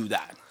wouldn't do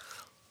that.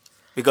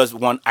 Because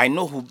one, I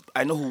know who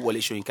Wale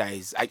Soyinka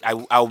is.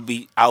 I'll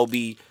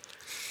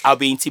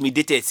be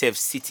intimidated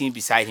sitting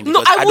beside him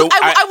because I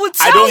would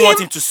tell I don't him. want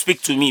him to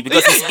speak to me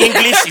because his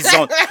English is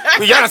on.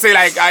 You know what I'm saying?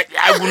 Like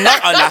I will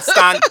not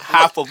understand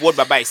half of what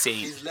Baba is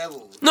saying.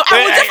 No,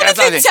 I would that's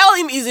definitely what tell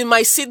him he's in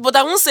my seat, but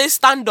I won't say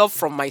stand up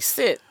from my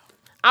seat.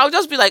 I'll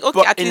just be like, okay,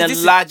 But at in least a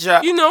this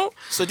larger, is,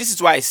 So this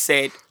is why I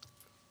said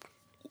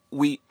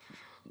we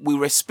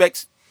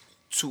respect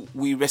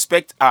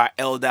our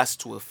elders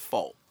to a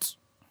fault,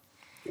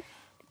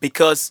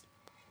 because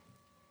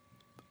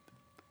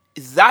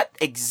that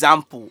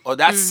example or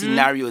that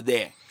scenario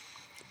there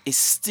is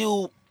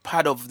still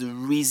part of the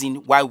reason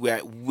why we are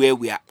where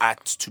we are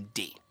at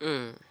today.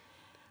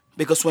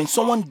 Because when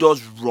someone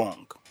does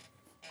wrong,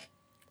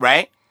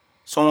 right?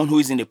 Someone who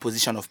is in a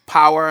position of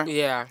power,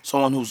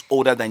 someone who's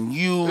older than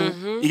you,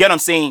 you get what I'm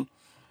saying?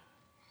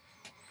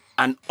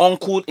 An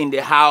uncle in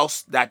the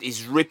house that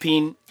is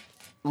raping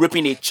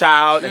a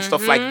child and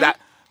stuff like that.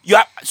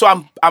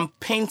 So I'm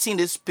painting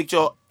this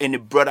picture in a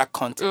broader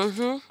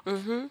context.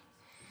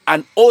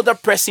 An older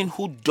person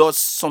who does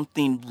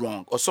something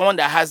wrong, or someone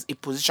that has a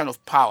position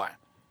of power,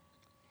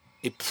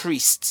 a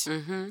priest,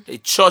 a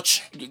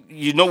church.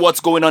 You know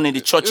what's going on in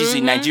the churches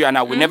in Nigeria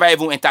now. We never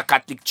even enter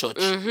Catholic church,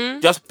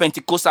 just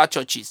Pentecostal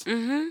churches.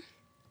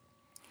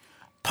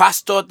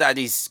 Pastor that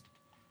is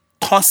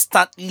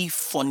constantly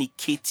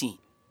fornicating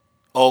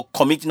or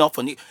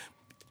committing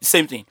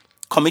same thing,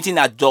 committing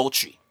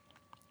adultery,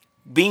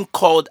 being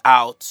called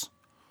out,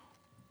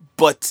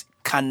 but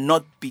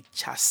cannot be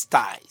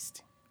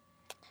chastised,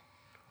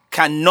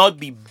 cannot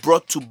be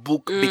brought to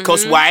book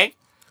because why?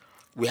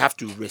 We have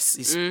to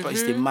resist.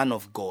 He's the man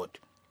of God.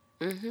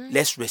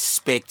 Let's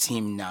respect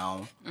him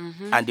now.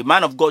 And the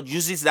man of God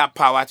uses that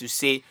power to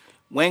say,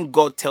 when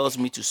God tells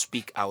me to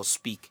speak, I'll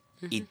speak.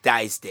 It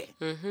dies there.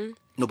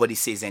 nobody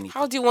says anything.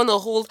 How do you want to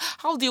hold?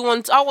 How do you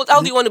want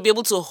to be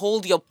able to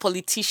hold your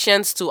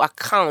politicians to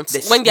account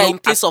when they're in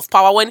place of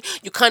power? When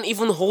you can't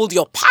even hold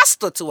your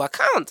pastor to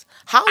account?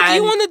 How do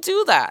you want to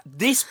do that?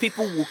 These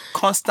people will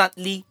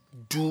constantly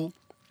do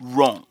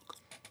wrong,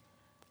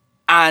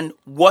 and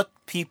what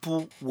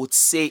people would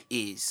say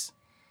is,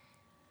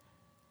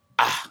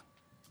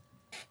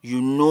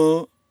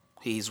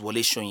 he's Wole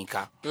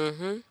Soyinka.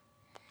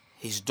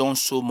 He's done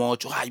so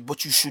much.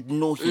 But you should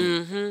know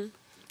him.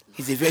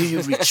 He's a very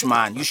rich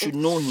man. You should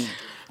know him.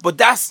 But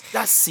that's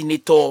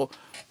senator.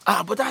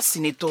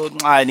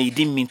 And he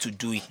didn't mean to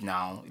do it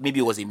now.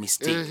 Maybe it was a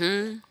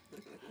mistake.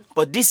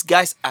 But these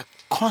guys are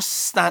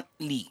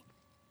constantly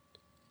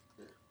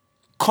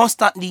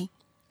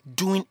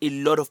doing a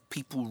lot of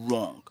people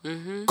wrong.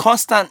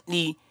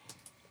 Constantly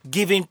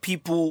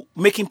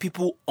making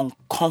people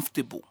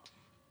uncomfortable.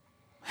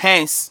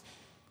 Hence,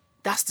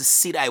 that's the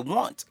seat I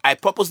want. I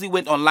purposely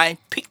went online,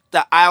 picked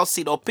the aisle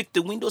seat or picked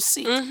the window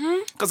seat.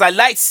 Because I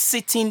like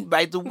sitting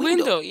by the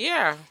window.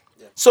 Yeah.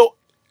 So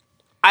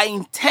I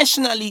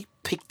intentionally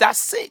picked that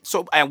seat.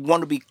 So I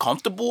want to be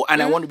comfortable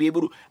and I want to be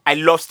able to, I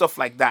love stuff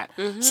like that.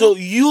 So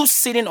you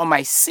sitting on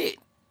my seat,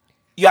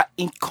 you are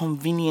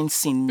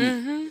inconveniencing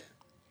me.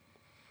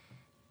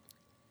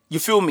 You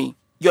feel me?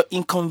 You're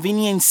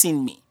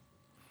inconveniencing me.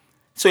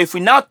 So if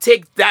we now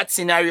take that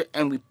scenario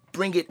and we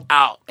bring it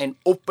out and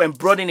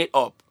broaden it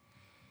up,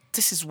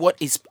 this is what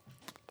is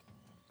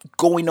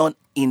going on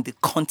in the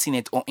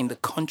continent or in the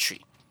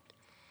country.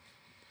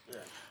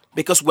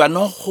 Because we are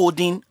not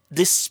holding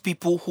these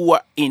people who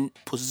are in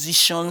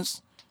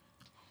positions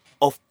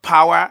of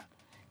power,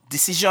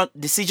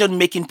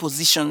 decision-making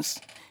positions,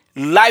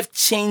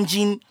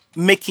 life-changing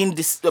making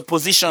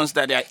positions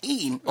that they are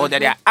in or that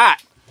they are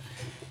at.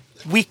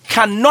 We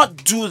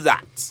cannot do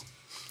that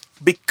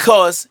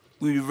because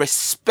we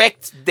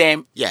respect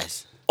them,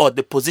 Yes. or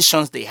the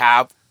positions they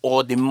have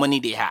or the money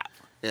they have.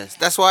 Yes,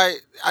 that's why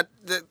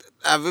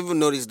I've even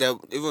noticed that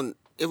even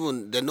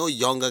there are no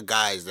younger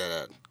guys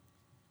that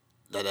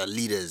are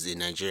leaders in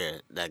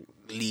Nigeria that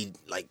lead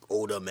like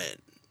older men.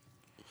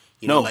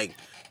 You know, like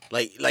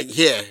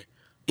here.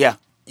 Yeah.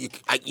 You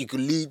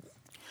could lead.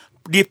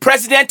 The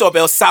president of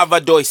El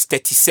Salvador is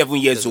 37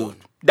 years old.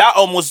 I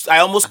almost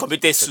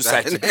committed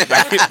suicide today.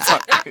 That's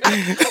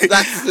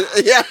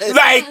yeah.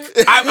 Like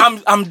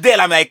I'm there.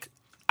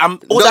 I'm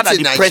older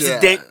than the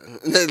president.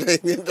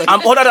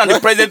 I'm older than the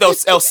president of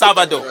El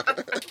Salvador.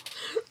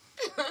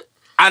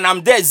 And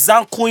I'm there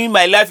zankuing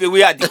my life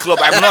away at the club.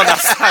 I'm not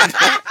understand.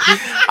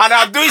 And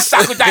I'm doing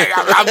shaku.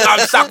 I'm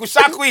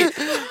shaku.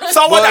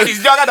 Someone that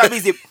is younger than me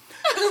is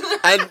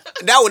and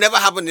that will never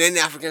happen in any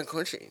African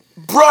country.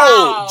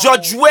 Bro,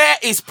 George Weah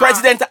is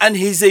president and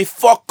he's a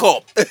fuck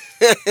up. You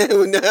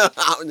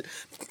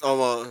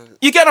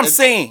get what I'm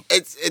saying?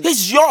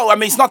 He's young. I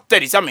mean, he's not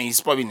 30s. I mean,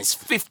 he's probably in his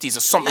 50s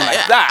or something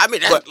like that. I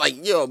mean,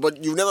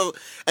 but you never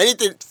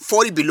anything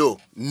 40 below.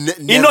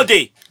 You know,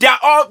 they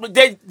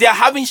are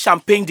having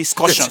champagne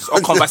discussions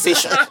or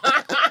conversations.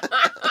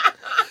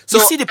 So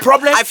you see the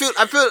problem? I feel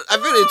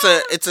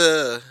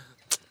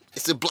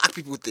it's a black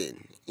people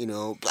thing. You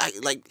know, black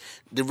like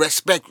the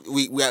respect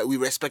we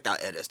respect our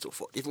elders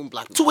even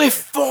black people. To a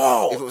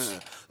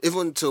fault.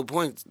 Even to a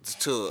point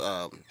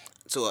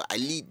so I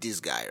lead this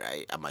guy,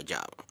 right, at my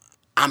job.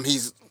 I'm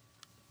his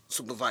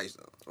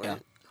supervisor, right? Yeah.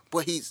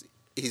 But he's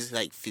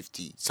like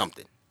 50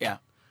 something. Yeah.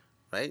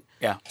 Right?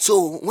 Yeah.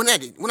 So when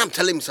I'm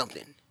telling him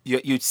something,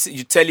 you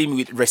tell him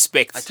with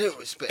respect. I tell him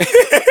respect.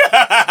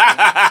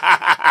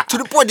 To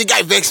the point the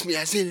guy vexed me.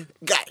 I said,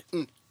 guy,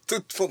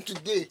 from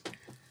today,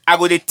 I'm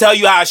going to tell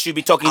you how I should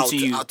be talking to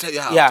you. I'll tell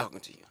you how I'm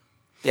talking to you.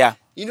 Yeah.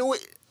 You know what?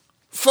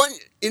 Fun.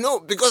 You know,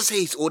 because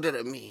he's older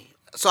than me.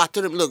 So I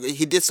told him, look,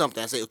 he did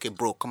something. I said, okay,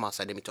 bro, come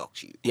outside. Let me talk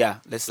to you. Yeah.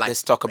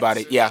 Let's talk about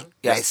it. Yeah.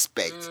 Yeah.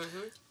 Respect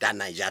that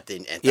Niger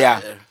thing. And yeah.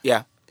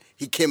 Yeah.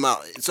 He came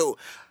out. So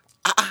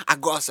I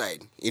go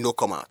outside.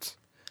 Come out.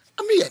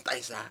 I'm here at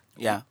inside.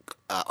 Yeah.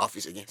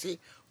 Office again. See,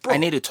 bro, I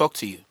need to talk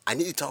to you. I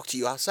need to talk to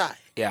you outside.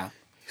 Yeah.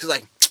 He's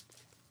like,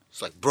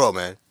 bro,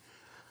 man.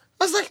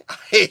 I was like,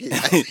 hey.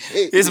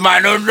 It's my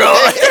no.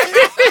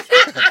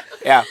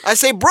 Yeah. I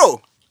say, bro,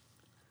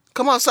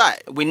 come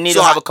outside. We need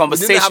to have a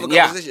conversation.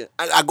 Yeah.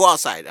 I go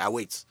outside. I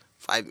wait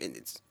 5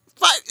 minutes.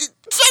 5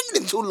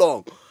 minutes too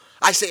long.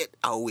 I said,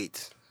 I'll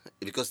wait.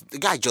 Because the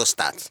guy just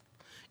starts.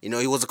 He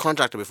was a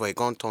contractor before he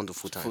got turned to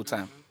full-time.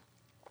 Full-time.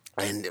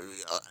 And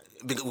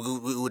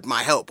with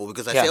my help.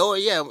 Because I say, oh,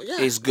 yeah.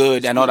 It's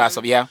good and all that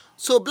stuff, yeah.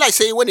 So, like,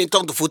 say, when he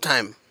turned to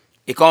full-time,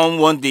 he can't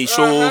want the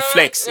show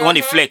flex. He want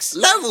the flex.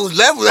 Levels.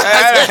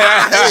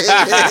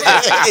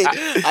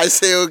 I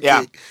say, okay.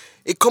 Yeah.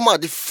 It come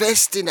out, the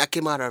first thing that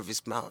came out of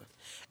his mouth.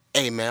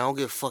 Hey, man, I don't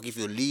give a fuck if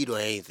you lead or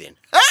anything.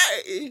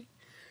 Hey!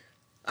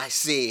 I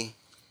say,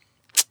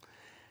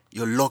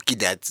 you're lucky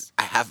that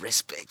I have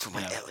respect for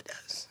my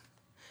elders.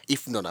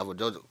 If not, I would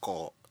just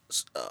call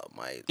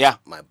my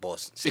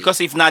boss.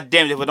 Because if not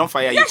them, they will don't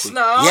fire you.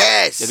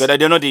 Yes.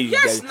 They know they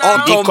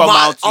come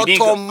out.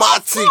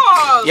 Automatic.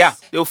 Yeah,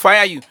 they'll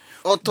fire you.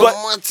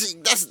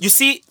 Automatic. You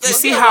see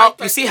how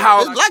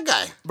black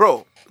guy,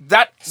 bro.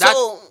 that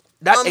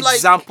I'm like-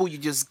 example you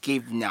just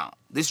gave now,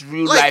 this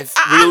real Like,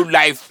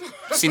 life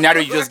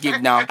scenario you just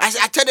gave now.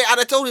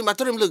 I told him,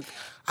 look,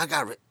 I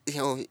got,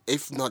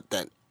 if not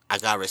that, I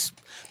got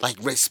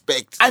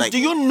respect. And like, do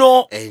you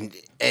know? And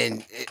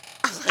And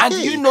do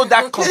you know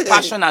that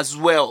compassion as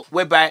well,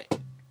 whereby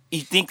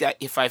you think that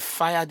if I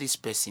fire this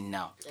person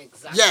now,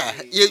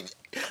 Exactly. yeah,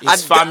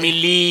 his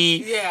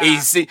family,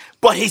 Yeah.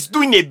 but he's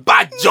doing a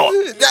bad job.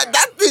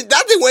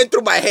 that thing went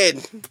through my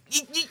head.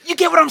 You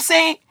get what I'm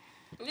saying?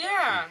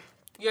 Yeah.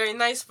 You're a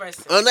nice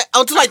person.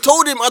 Until I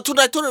told him,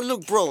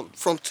 look, bro,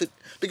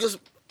 because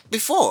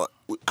before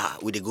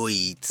we dey go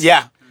eat,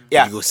 Yeah. we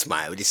dey go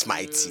smile, we dey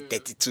smile,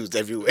 32s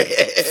everywhere.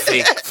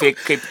 Fake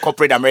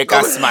corporate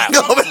American smile.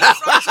 From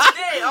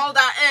today, all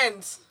that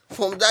ends.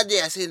 From that day,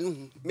 I said,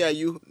 me and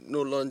you,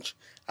 no lunch.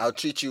 I'll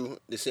treat you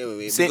the same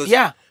way.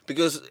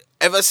 Because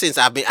ever since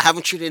I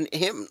haven't treated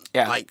him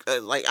like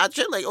I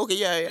treat like, okay,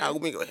 yeah, I'll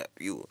make it help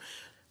you.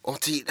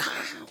 Until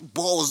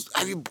balls,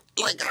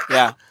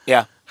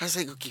 Yeah. I was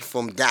like, okay,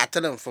 from that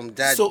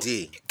So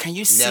day. can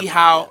you see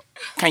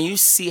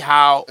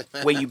how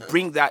when you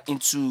bring that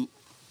into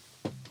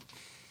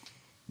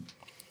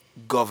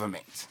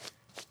government,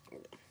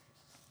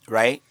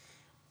 right?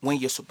 When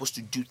you're supposed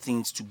to do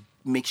things to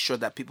make sure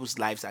that people's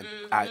lives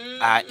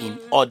are in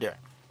order.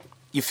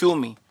 You feel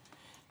me?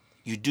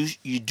 You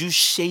do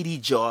shady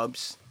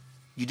jobs,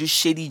 you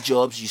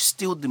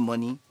steal the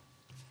money,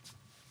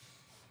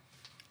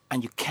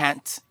 and you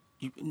can't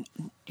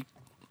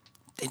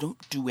they don't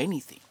do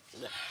anything.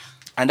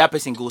 And that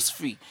person goes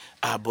free.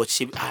 But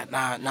she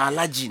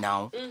allergy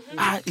now.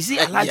 Is it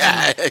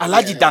allergy?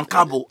 Allergy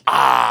Dankabo.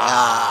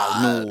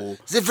 No.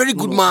 He's a very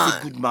good No, man. he's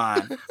a good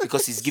man.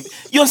 Because he's giving.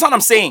 You understand what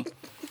I'm saying?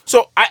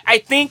 So I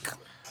think,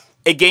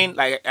 again,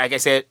 like I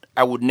said,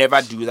 I would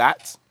never do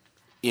that.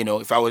 You know,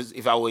 if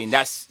I were in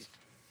that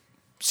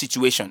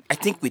situation. I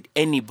think with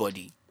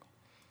anybody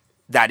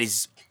that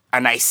is,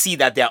 and I see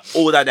that they're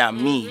older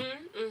than me,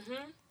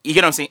 you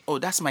get what I'm saying? Oh,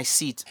 that's my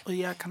seat. Oh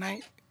yeah, can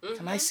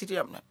I sit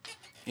here?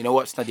 You know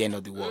what? It's not the end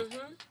of the world.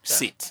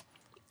 Sit.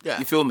 Yeah.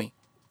 You feel me?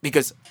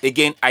 Because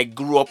again, I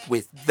grew up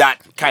with that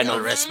kind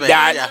of respect.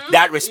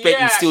 that respect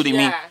Yeah, instilled in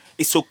me. yeah.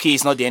 It's okay.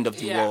 It's not the end of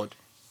the world.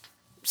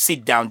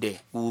 Sit down there.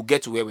 We will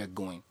get to where we're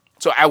going.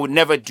 So I would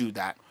never do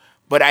that.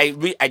 But I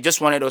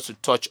just wanted us to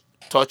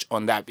touch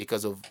on that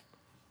because of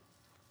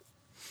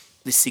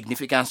the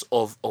significance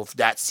of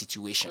that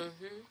situation,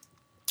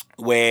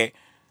 where,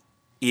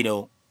 you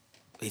know,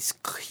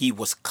 he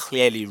was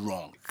clearly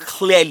wrong.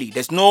 Clearly,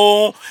 there's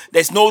no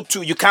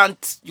you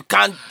can't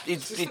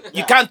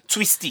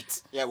twist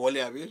it. Yeah, Wally,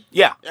 have you?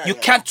 Yeah, you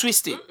can't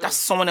twist it. That's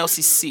someone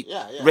else's seat.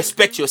 Yeah.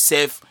 Respect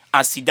yourself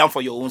and sit down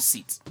for your own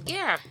seat.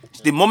 Yeah.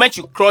 The moment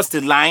you cross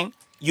the line,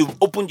 you've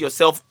opened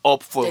yourself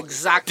up for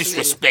Exactly.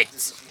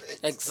 disrespect.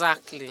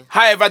 Exactly.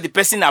 However, the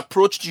person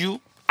approached you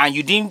and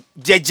you didn't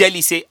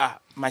jejely say,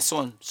 my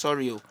son,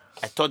 sorry,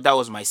 I thought that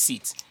was my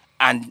seat.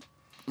 And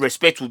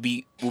respect will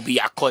be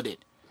accorded.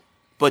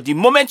 But the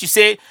moment you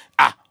say,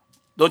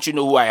 don't you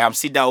know who I am?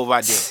 Sit down over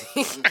there.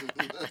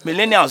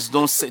 Millennials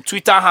don't say,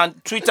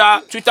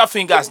 Twitter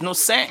fingers no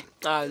saying.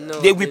 No,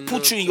 They will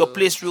put you in your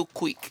place real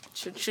quick.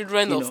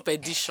 Children of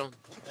perdition.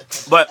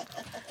 But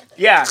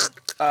yeah,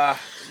 I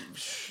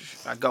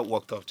got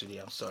worked up today.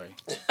 I'm sorry.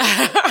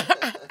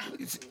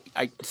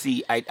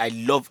 I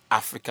love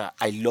Africa.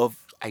 I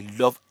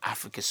love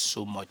Africa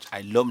so much.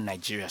 I love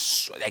Nigeria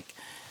so, like,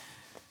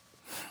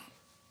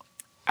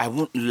 I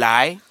won't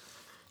lie.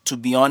 To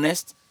be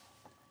honest,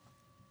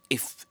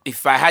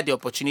 if I had the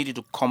opportunity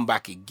to come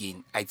back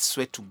again, I'd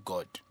swear to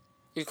God.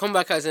 You come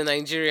back as a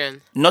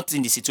Nigerian. Not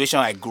in the situation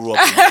I grew up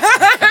in.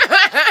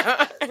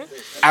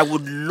 I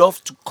would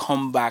love to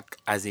come back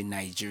as a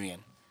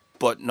Nigerian,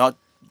 but not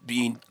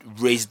being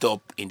raised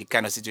up in the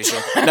kind of situation.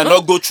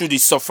 Not go through the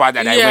suffer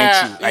that I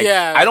went through.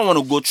 I don't want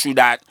to go through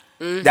that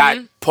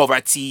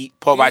poverty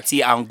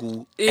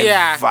angle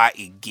ever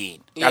again.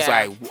 That's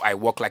why I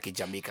walk like a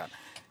Jamaican.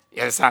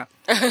 Yes, sir.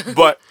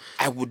 But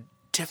I would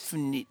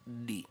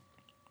definitely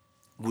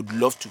would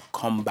love to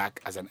come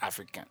back as an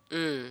African,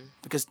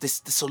 because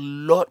there's a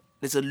lot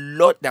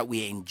that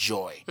we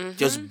enjoy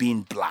just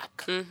being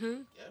black.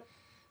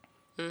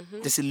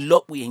 There's a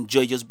lot we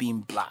enjoy just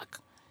being black.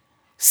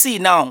 See,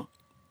 now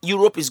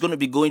Europe is going to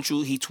be going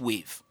through heat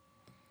wave.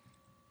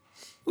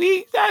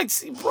 They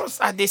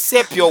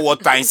sell pure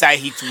water inside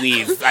heat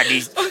wave.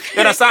 You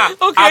understand?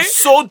 Okay. I've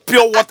sold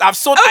pure water. I've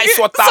sold ice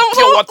water,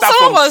 pure water.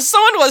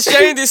 Someone was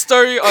sharing this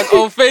story on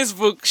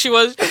Facebook. She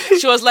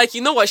was like,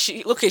 you know what?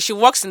 She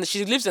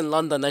lives in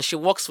London and she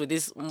works with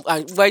this.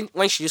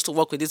 When she used to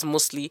work with these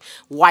mostly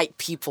white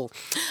people,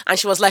 and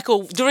she was like,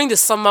 oh, during the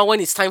summer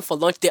when it's time for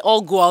lunch, they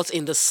all go out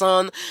in the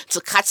sun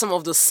to catch some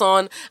of the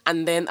sun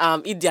and then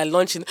eat their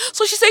lunch.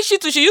 So she said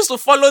she used to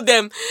follow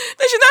them.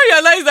 Then she now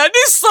realized that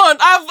this sun,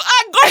 I've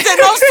had got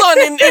enough sun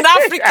in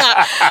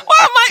Africa. Why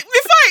am I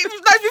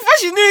before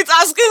she knew it,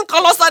 her skin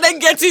color started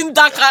getting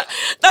darker.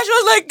 That she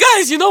was like,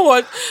 guys, you know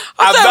what?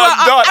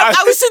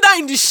 I will sit down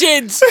in the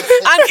shades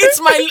and you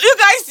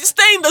guys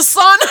stay in the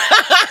sun.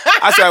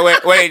 That's why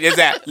wait, is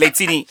that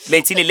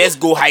Lentini, let's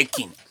go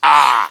hiking.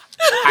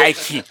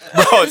 Hiking,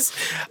 bros.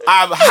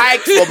 I've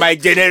hiked for my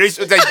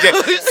generation.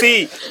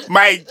 See,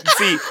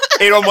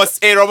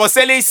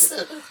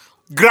 Eromoseli's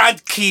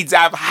grandkids,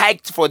 I've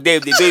hiked for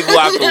them. They don't even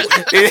have to.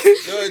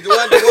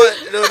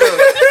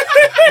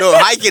 No,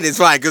 hiking is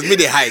fine because me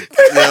they hike.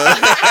 No.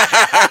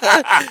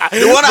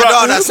 The one I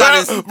don't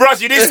understand is,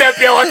 bros, you didn't step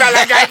your water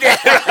like I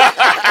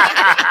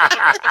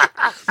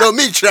did. No,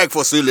 me trek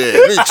for Sule.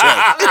 Me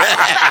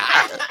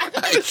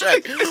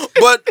trek.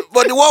 But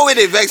the one way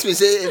they vex me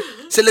say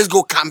let's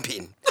go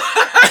camping.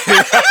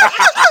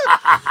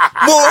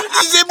 More,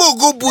 he say more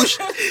go bush.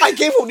 I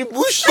came from the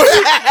bush.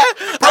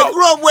 I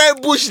grew up where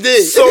bush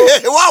day. So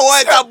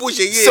why that bush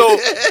again? So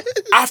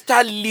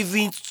after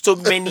living so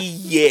many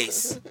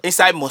years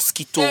inside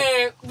mosquito,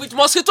 with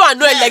mosquito and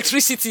no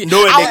electricity,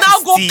 I'll now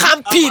go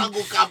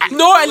camping.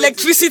 No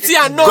electricity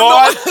and no.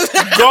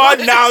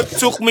 God now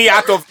took me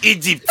out of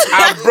Egypt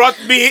and brought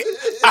me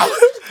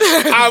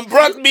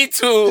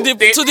to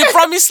the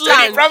promised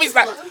land.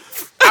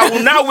 I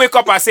will now wake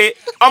up and say,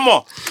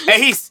 Omo,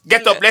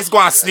 get up, let's go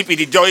and sleep in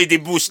the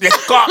bush.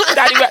 Let's go.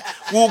 Daddy,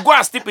 we'll go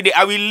and sleep in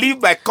I will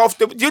leave my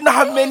comfortable. Do you know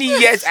how many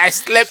years I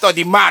slept on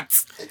the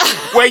mat?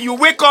 When you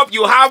wake up,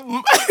 you have...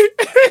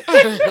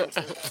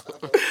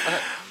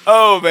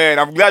 Oh, man,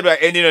 I'm glad we're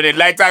ending on a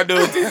lighter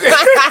note.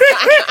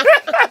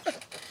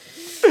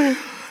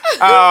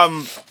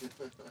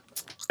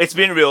 It's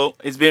been real.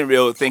 It's been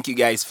real. Thank you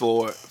guys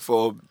for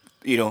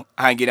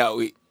hanging out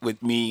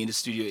with me in the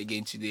studio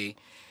again today.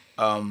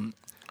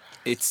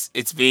 It's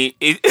been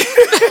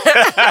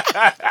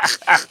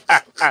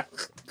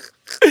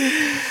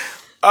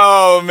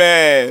Oh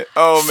man.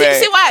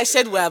 See why I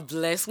said we're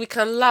blessed. We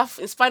can laugh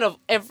in spite of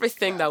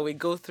everything that we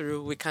go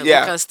through. We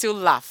can still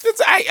laugh.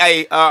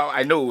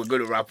 I know we're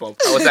going to wrap up.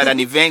 I was at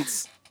an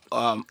event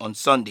on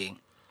Sunday,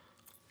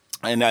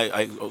 and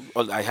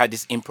I had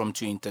this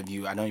impromptu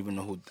interview. I don't even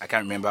know I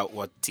can't remember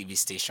what TV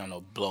station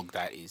or blog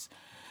that is.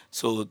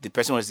 So the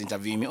person was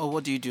interviewing me. Oh,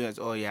 what do you do? I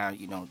said,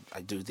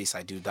 I do this,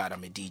 I do that.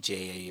 I'm a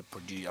DJ,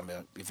 I'm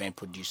an event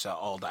producer,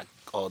 all that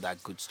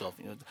good stuff.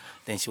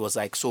 Then she was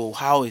like, so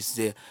how is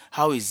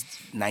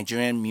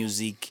Nigerian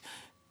music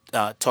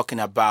talking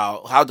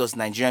about? How does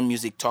Nigerian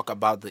music talk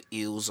about the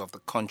ills of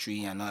the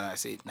country? And all that? I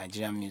said,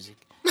 Nigerian music.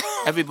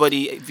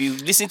 Everybody, if you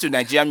listen to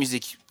Nigerian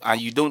music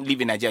and you don't live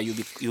in Nigeria,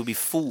 you'll be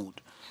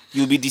fooled.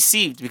 You'll be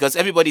deceived because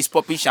everybody's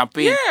popping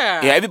champagne.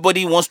 Yeah,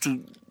 everybody wants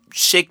to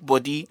shake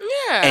body,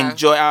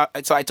 enjoy.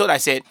 So I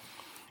said,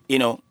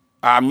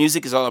 our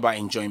music is all about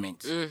enjoyment.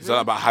 Mm-hmm. It's all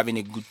about having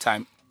a good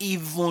time,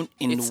 even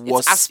in it's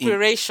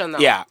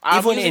aspirational. Our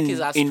even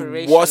music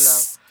in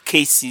worst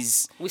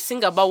cases, we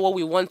sing about what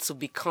we want to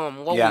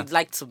become, what we'd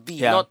like to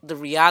be, not the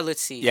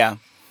reality. Yeah,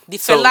 the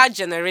fella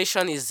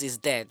generation is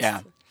dead.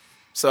 Yeah.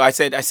 So I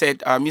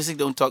said, our music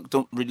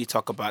don't really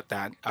talk about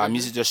that. Our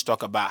music just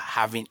talk about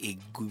having a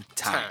good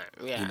time.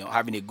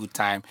 Having a good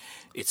time.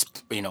 It's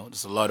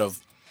there's a lot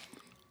of,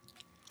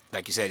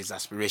 like you said, it's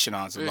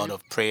aspirational. It's a lot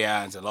of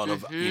prayer. It's a lot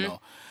of,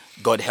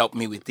 God help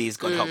me with this.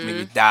 God help me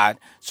with that,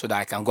 so that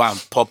I can go and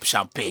pop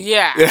champagne.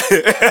 Yeah.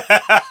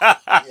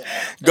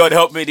 God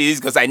help me with this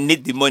because I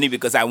need the money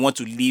because I want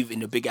to live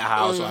in a bigger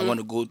house or I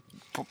want to go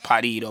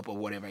party it up or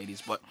whatever it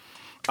is. But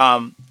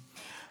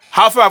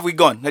how far have we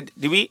gone? Did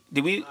we?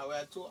 We're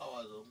at 2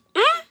 hours.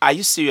 Are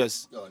you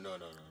serious? No.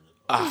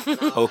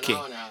 Okay. An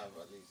hour and a half,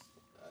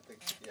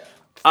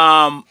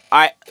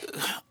 at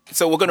least.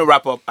 So we're gonna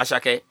wrap up,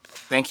 Ashake.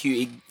 Thank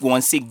you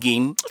once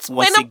again. It's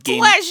been a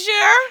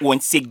pleasure.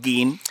 Once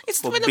again.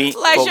 It's been a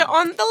pleasure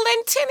on the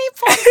Lentini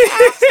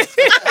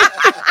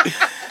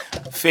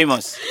podcast.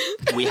 Famous.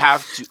 You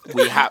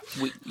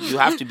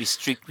have to be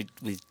strict with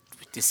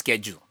the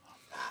schedule.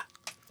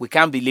 We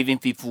can't be leaving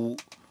people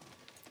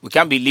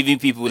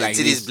like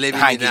this. Blaming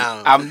me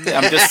now. I'm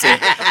just saying.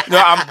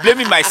 No, I'm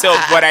blaming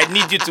myself, but I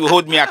need you to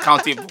hold me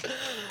accountable.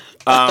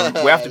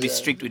 We have to be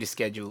strict with the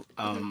schedule.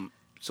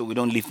 So we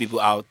don't leave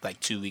people out like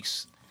 2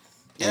 weeks.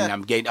 And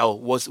I'm getting,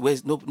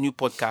 where's no new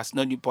podcast?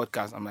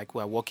 I'm like,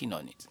 we're working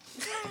on it.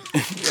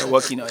 We're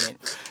working on it.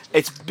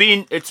 It's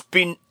been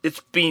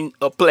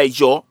a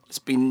pleasure. It's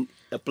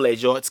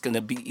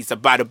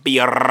about to be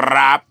a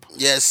wrap.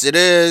 Yes, it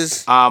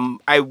is.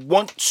 I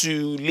want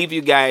to leave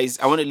you guys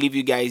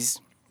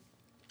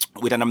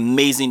with an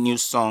amazing new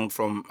song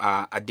from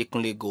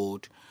Adekunle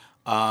Gold.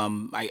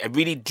 I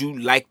really do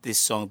like this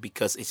song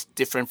because it's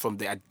different from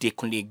the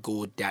Adekunle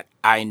Gold that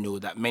I know,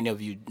 that many of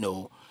you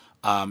know.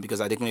 Because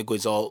Adekunle Gold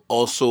is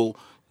also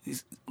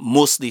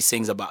mostly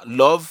sings about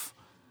love,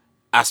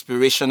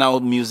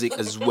 aspirational music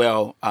as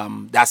well.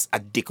 That's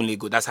Adekunle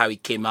Gold. That's how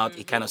it came out.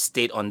 It kind of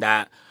stayed on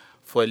that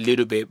for a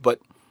little bit. But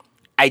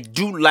I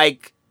do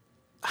like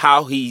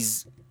how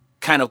he's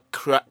kind of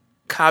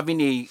carving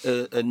a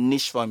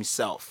niche for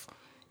himself.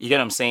 You get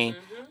what I'm saying?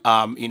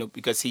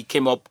 Because he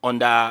came up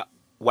under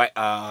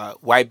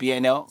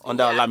YBNL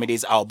under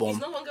Olamide's album. He's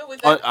no longer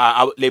with on them?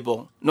 our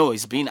label. No,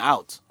 it's been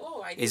out.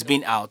 Oh, I It's didn't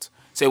been out.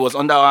 So it was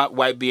under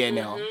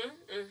YBNL.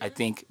 I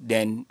think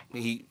then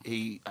he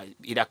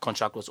either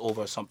contract was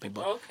over or something,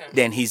 but Okay.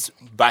 then he's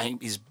buying.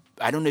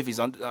 I don't know if he's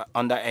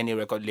under any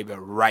record label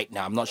right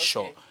now. I'm not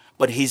sure,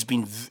 but he's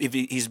been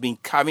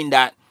carving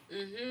that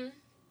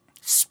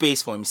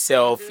space for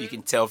himself. You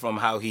can tell from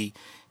how he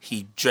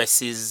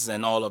dresses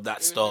and all of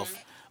that stuff.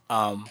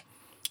 I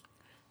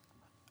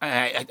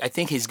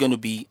think he's going to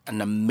be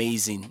an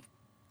amazing.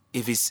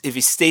 If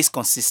he stays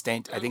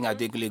consistent, I think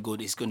Adekunle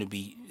Gold is going to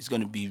be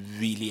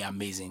really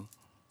amazing.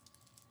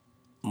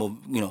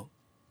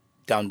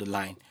 Down the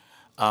line.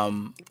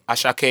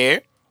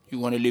 Ashake, you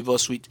want to leave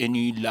us with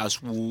any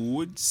last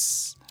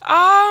words?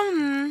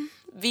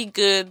 Be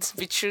good,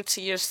 be true to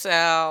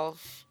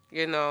yourself,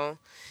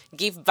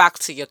 give back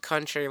to your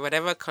country,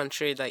 whatever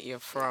country that you're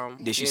from.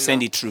 They should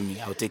send it through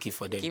me. I'll take it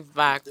for them. Give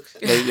back.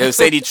 They'll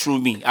send it through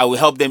me. I will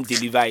help them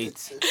deliver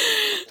it.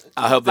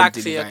 I'll help back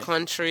them to deliver your it.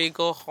 country,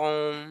 go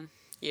home,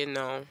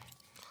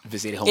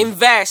 Visit home.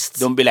 invest.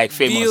 Don't be like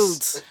famous.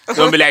 Build.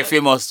 Don't be like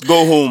famous.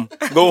 Go home.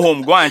 Go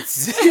home. Go and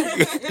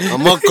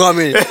I'm not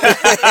coming.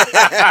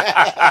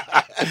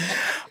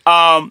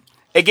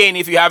 Again,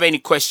 if you have any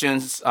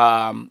questions,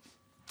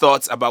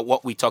 thoughts about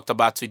what we talked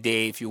about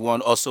today, if you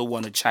also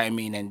want to chime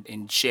in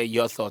and share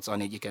your thoughts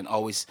on it, you can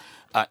always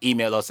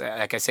email us.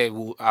 Like I said,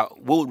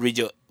 we'll read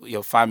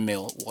your fan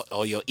mail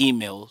or your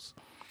emails.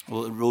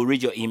 We'll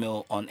read your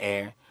email on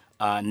air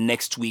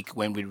next week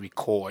when we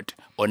record,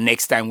 or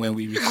next time when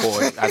we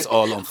record. That's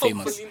all on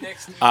Famous.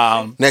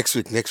 Hopefully Next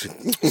week.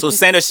 So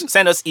send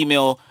us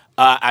email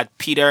at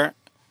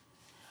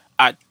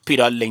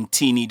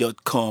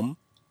peter@peterlentini.com.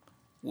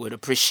 Would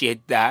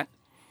appreciate that.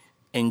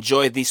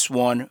 Enjoy this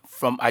one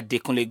from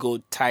Adekunle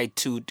Gold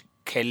titled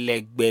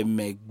Kelegbe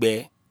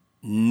Megbe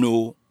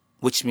No,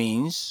 which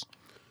means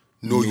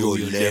Know your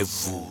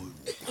level.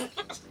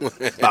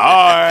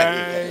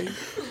 bye.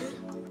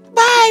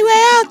 Bye,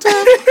 we're out.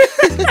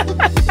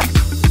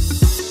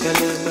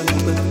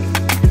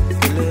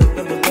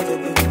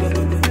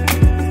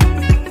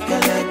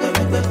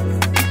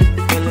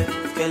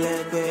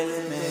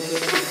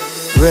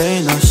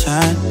 Rain or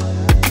shine,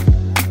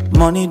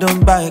 money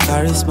don't buy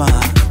charisma.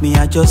 Me,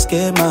 I just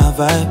get my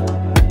vibe.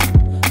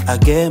 I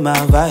get my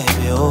vibe,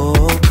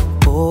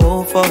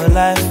 oh, for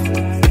life.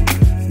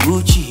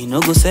 Gucci, no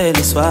go sell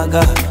the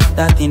swagger.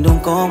 That thing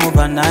don't come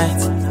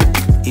overnight.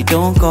 It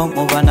don't come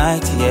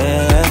overnight,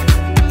 yeah.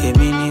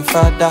 Èmi ni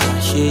fada,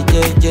 ṣe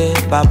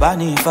jẹ́jẹ́. Baba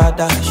ni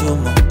fada, show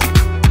mo.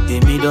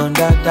 Èmi don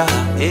dada,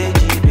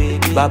 eji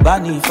baby. Baba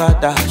ni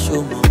fada,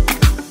 show mo.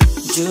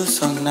 Juice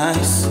so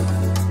nice,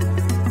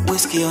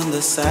 whiskey on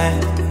the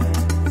side.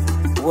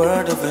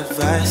 Word of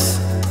advice,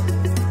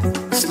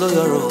 slow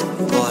your roll,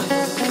 boy.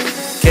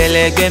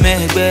 Kelegbe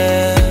megbe,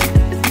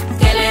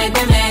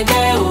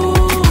 oh.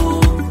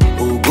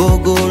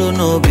 Ogogoro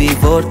no be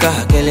vodka,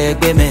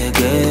 kelegbe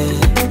megbe.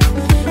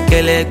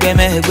 Kelegbe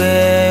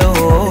megbe,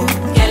 oh.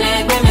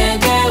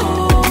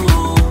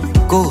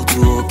 Go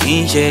to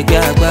Kinshege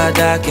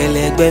Agbada,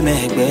 kelegbe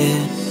megbe.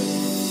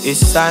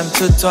 It's time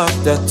to talk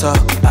the talk.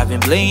 I've been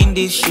playing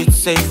this shit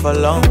safe for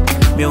long.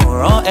 Me ò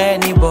rán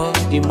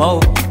anybody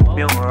more.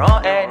 Mi ò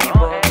rán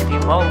anybody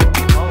more.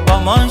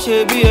 Ọmọ ń ṣe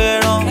bí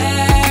ẹran,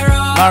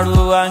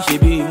 márùwá ń ṣe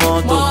bí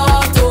mọ́tò,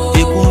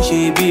 ikú ń ṣe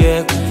bí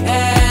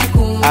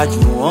ẹkùn.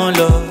 Àjù wọn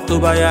lọ tó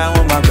bá yá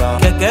wọn máa gbà.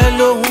 Kẹ̀kẹ́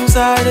ló ń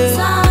sáré,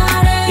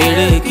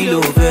 eré kí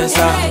ló fẹ́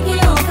sá,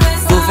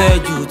 tó fẹ́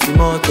ju ti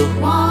mọ́tò.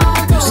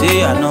 You say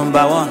I'm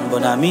number one, but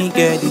na me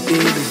get the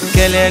table.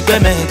 Kelegbe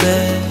megbe,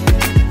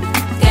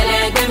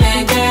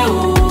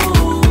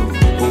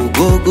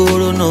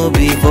 ogogoro no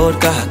be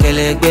vodka,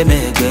 kelegbe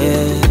megbe.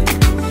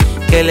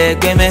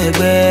 Kelegbe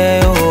megbe,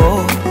 oh.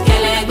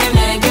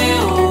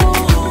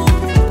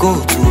 Go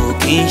to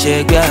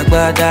Kinshege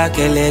Agbada,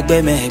 kelegbe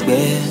megbe.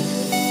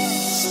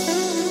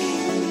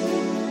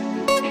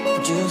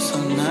 Juice so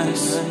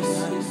nice,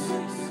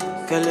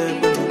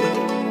 kelegbe megbe.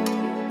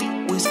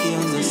 Whiskey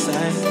on the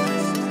side,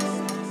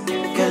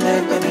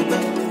 kelegbe megbe.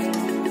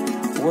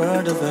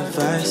 Word of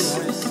advice,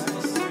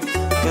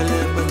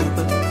 kelegbe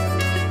megbe.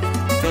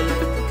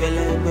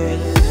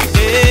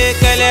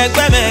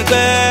 Kelegbe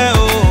megbe, oh.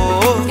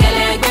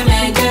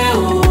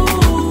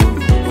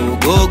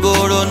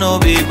 Ogogoro no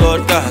be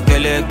vodka,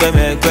 kelegbe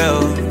megbe,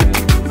 oh.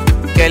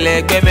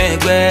 Kelegbe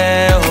megbe,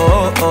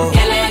 oh.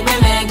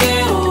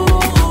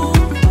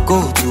 Go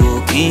to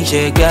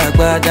Kinshege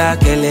Agbada,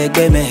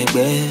 kelegbe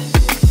megbe.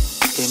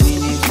 Èmi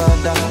ni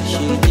fada,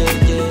 ṣe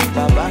jẹ́jẹ́.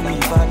 Baba ni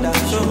fada,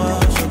 ṣọmọ.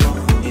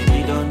 Èmi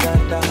don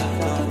dada.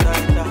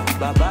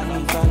 Baba ni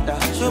fada,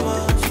 ṣọmọ.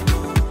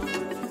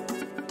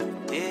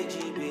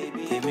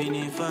 Èmi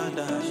ni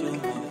fada,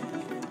 ṣọmọ.